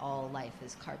reason that all life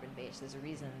is carbon-based. There's a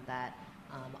reason that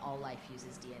all life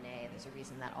uses DNA. There's a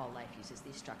reason that all life uses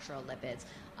these structural lipids.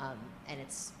 And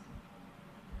it's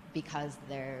because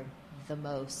they're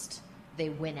they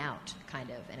win out kind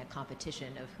of in a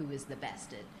competition of who is the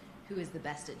best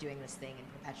at doing this thing and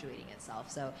perpetuating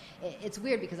itself. So it's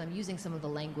weird because I'm using some of the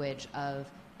language of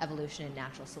evolution and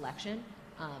natural selection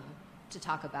to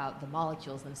talk about the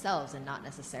molecules themselves and not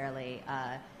necessarily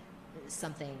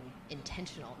something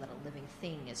intentional that a living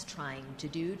thing is trying to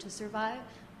do to survive.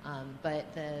 But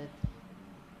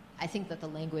I think that the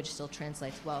language still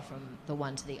translates well from the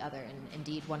one to the other. And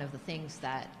indeed, one of the things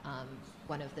that,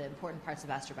 one of the important parts of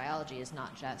astrobiology is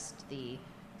not just the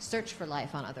search for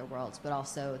life on other worlds, but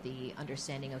also the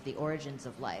understanding of the origins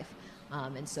of life.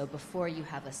 And so before you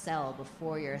have a cell,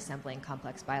 before you're assembling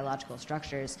complex biological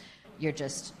structures, you're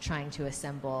just trying to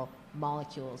assemble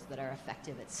molecules that are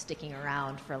effective at sticking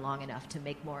around for long enough to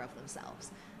make more of themselves.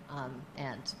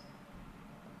 And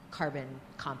carbon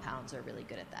compounds are really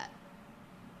good at that.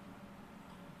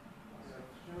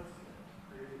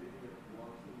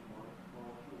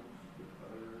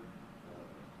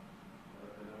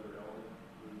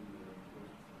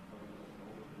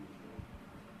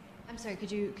 I'm sorry,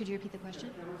 could you repeat the question?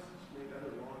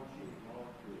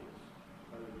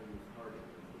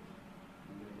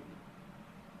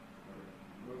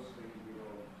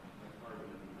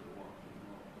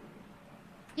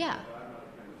 Yeah.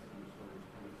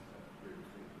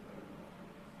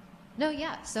 No,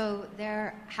 yeah. So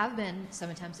there have been some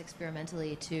attempts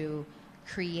experimentally to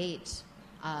create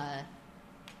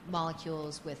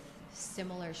molecules with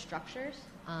similar structures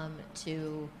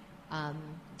to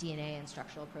DNA and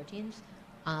structural proteins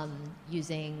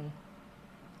using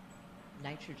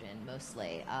nitrogen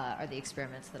mostly are the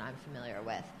experiments that I'm familiar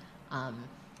with.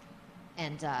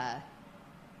 And I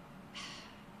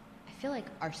feel like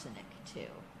arsenic too.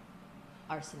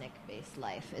 Arsenic-based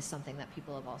life is something that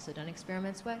people have also done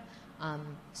experiments with.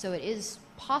 So it is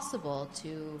possible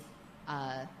to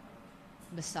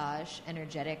massage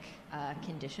energetic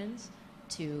conditions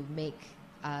to make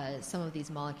some of these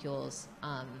molecules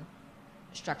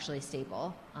structurally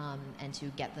stable and to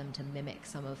get them to mimic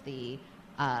some of the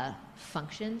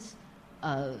functions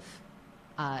of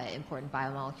important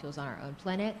biomolecules on our own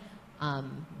planet.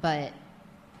 But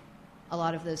a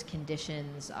lot of those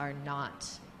conditions are not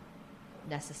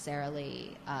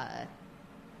necessarily, I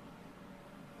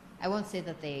won't say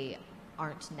that they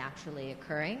aren't naturally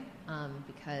occurring,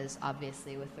 because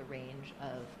obviously with the range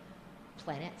of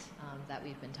planets that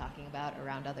we've been talking about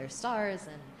around other stars,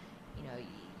 and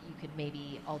you could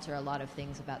maybe alter a lot of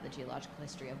things about the geological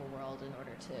history of a world in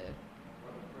order to...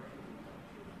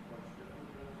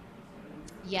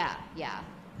 Yeah.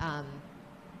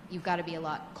 You've got to be a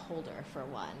lot colder for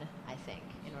one, I think,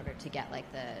 in order to get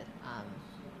like the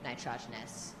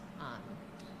nitrogenous,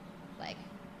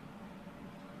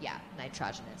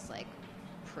 nitrogenous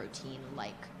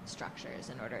protein-like structures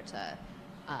in order to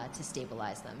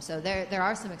stabilize them. So there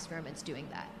are some experiments doing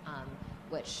that,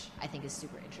 which I think is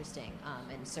super interesting,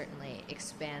 and certainly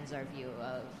expands our view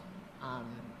of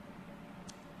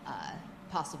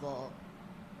possible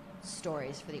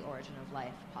stories for the origin of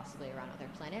life, possibly around other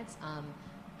planets.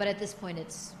 But at this point,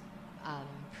 it's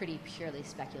pretty purely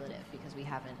speculative because we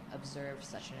haven't observed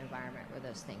such an environment where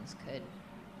those things could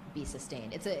be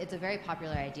sustained. It's a very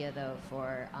popular idea, though,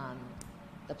 for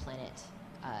the planet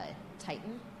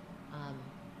Titan.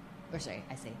 Or sorry,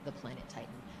 I say the planet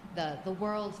Titan. The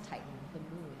world Titan, the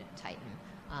moon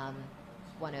Titan,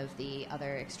 one of the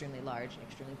other extremely large and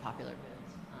extremely popular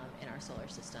moons in our solar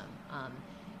system.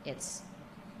 It's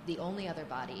the only other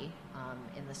body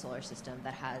in the solar system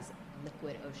that has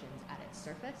liquid oceans at its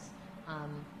surface,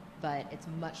 but it's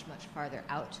much, much farther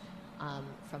out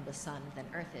from the sun than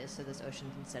Earth is. So those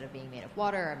oceans, instead of being made of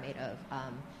water, are made of,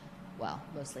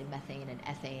 mostly methane and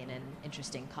ethane and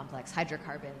interesting complex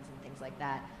hydrocarbons and things like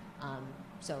that.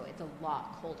 So it's a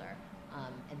lot colder.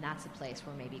 And that's a place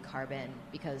where maybe carbon,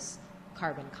 because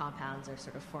carbon compounds are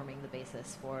sort of forming the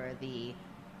basis for the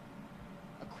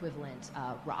equivalent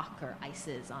rock or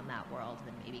ices on that world,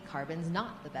 then maybe carbon's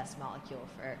not the best molecule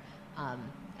for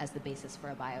as the basis for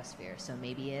a biosphere. So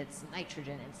maybe it's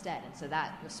nitrogen instead. And so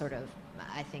that was sort of,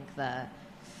 I think, the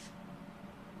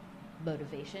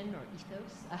motivation or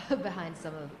ethos behind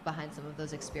some of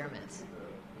those experiments.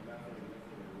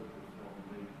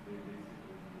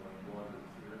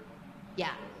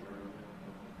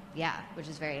 Yeah, which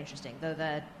is very interesting. Though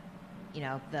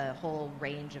the whole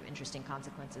range of interesting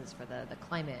consequences for the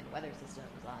climate and weather systems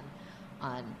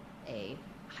on a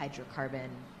hydrocarbon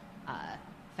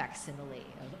facsimile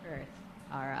of Earth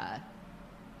are,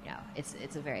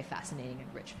 it's a very fascinating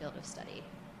and rich field of study.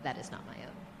 That is not my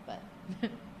own, but.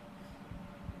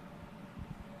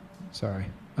 Sorry.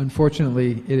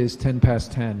 Unfortunately, it is 10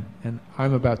 past 10, and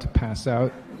I'm about to pass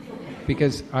out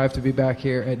because I have to be back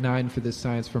here at 9 for this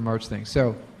Science for March thing.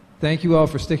 So thank you all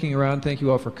for sticking around. Thank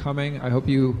you all for coming. I hope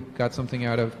you got something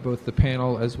out of both the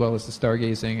panel as well as the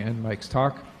stargazing and Mike's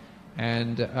talk.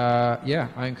 And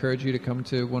I encourage you to come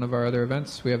to one of our other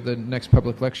events. We have the next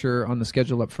public lecture on the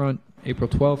schedule up front, April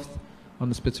 12th, on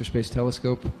the Spitzer Space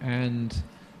Telescope, and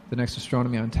the next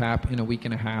Astronomy on Tap in a week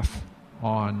and a half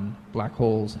on black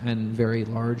holes and very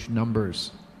large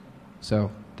numbers.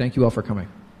 So thank you all for coming.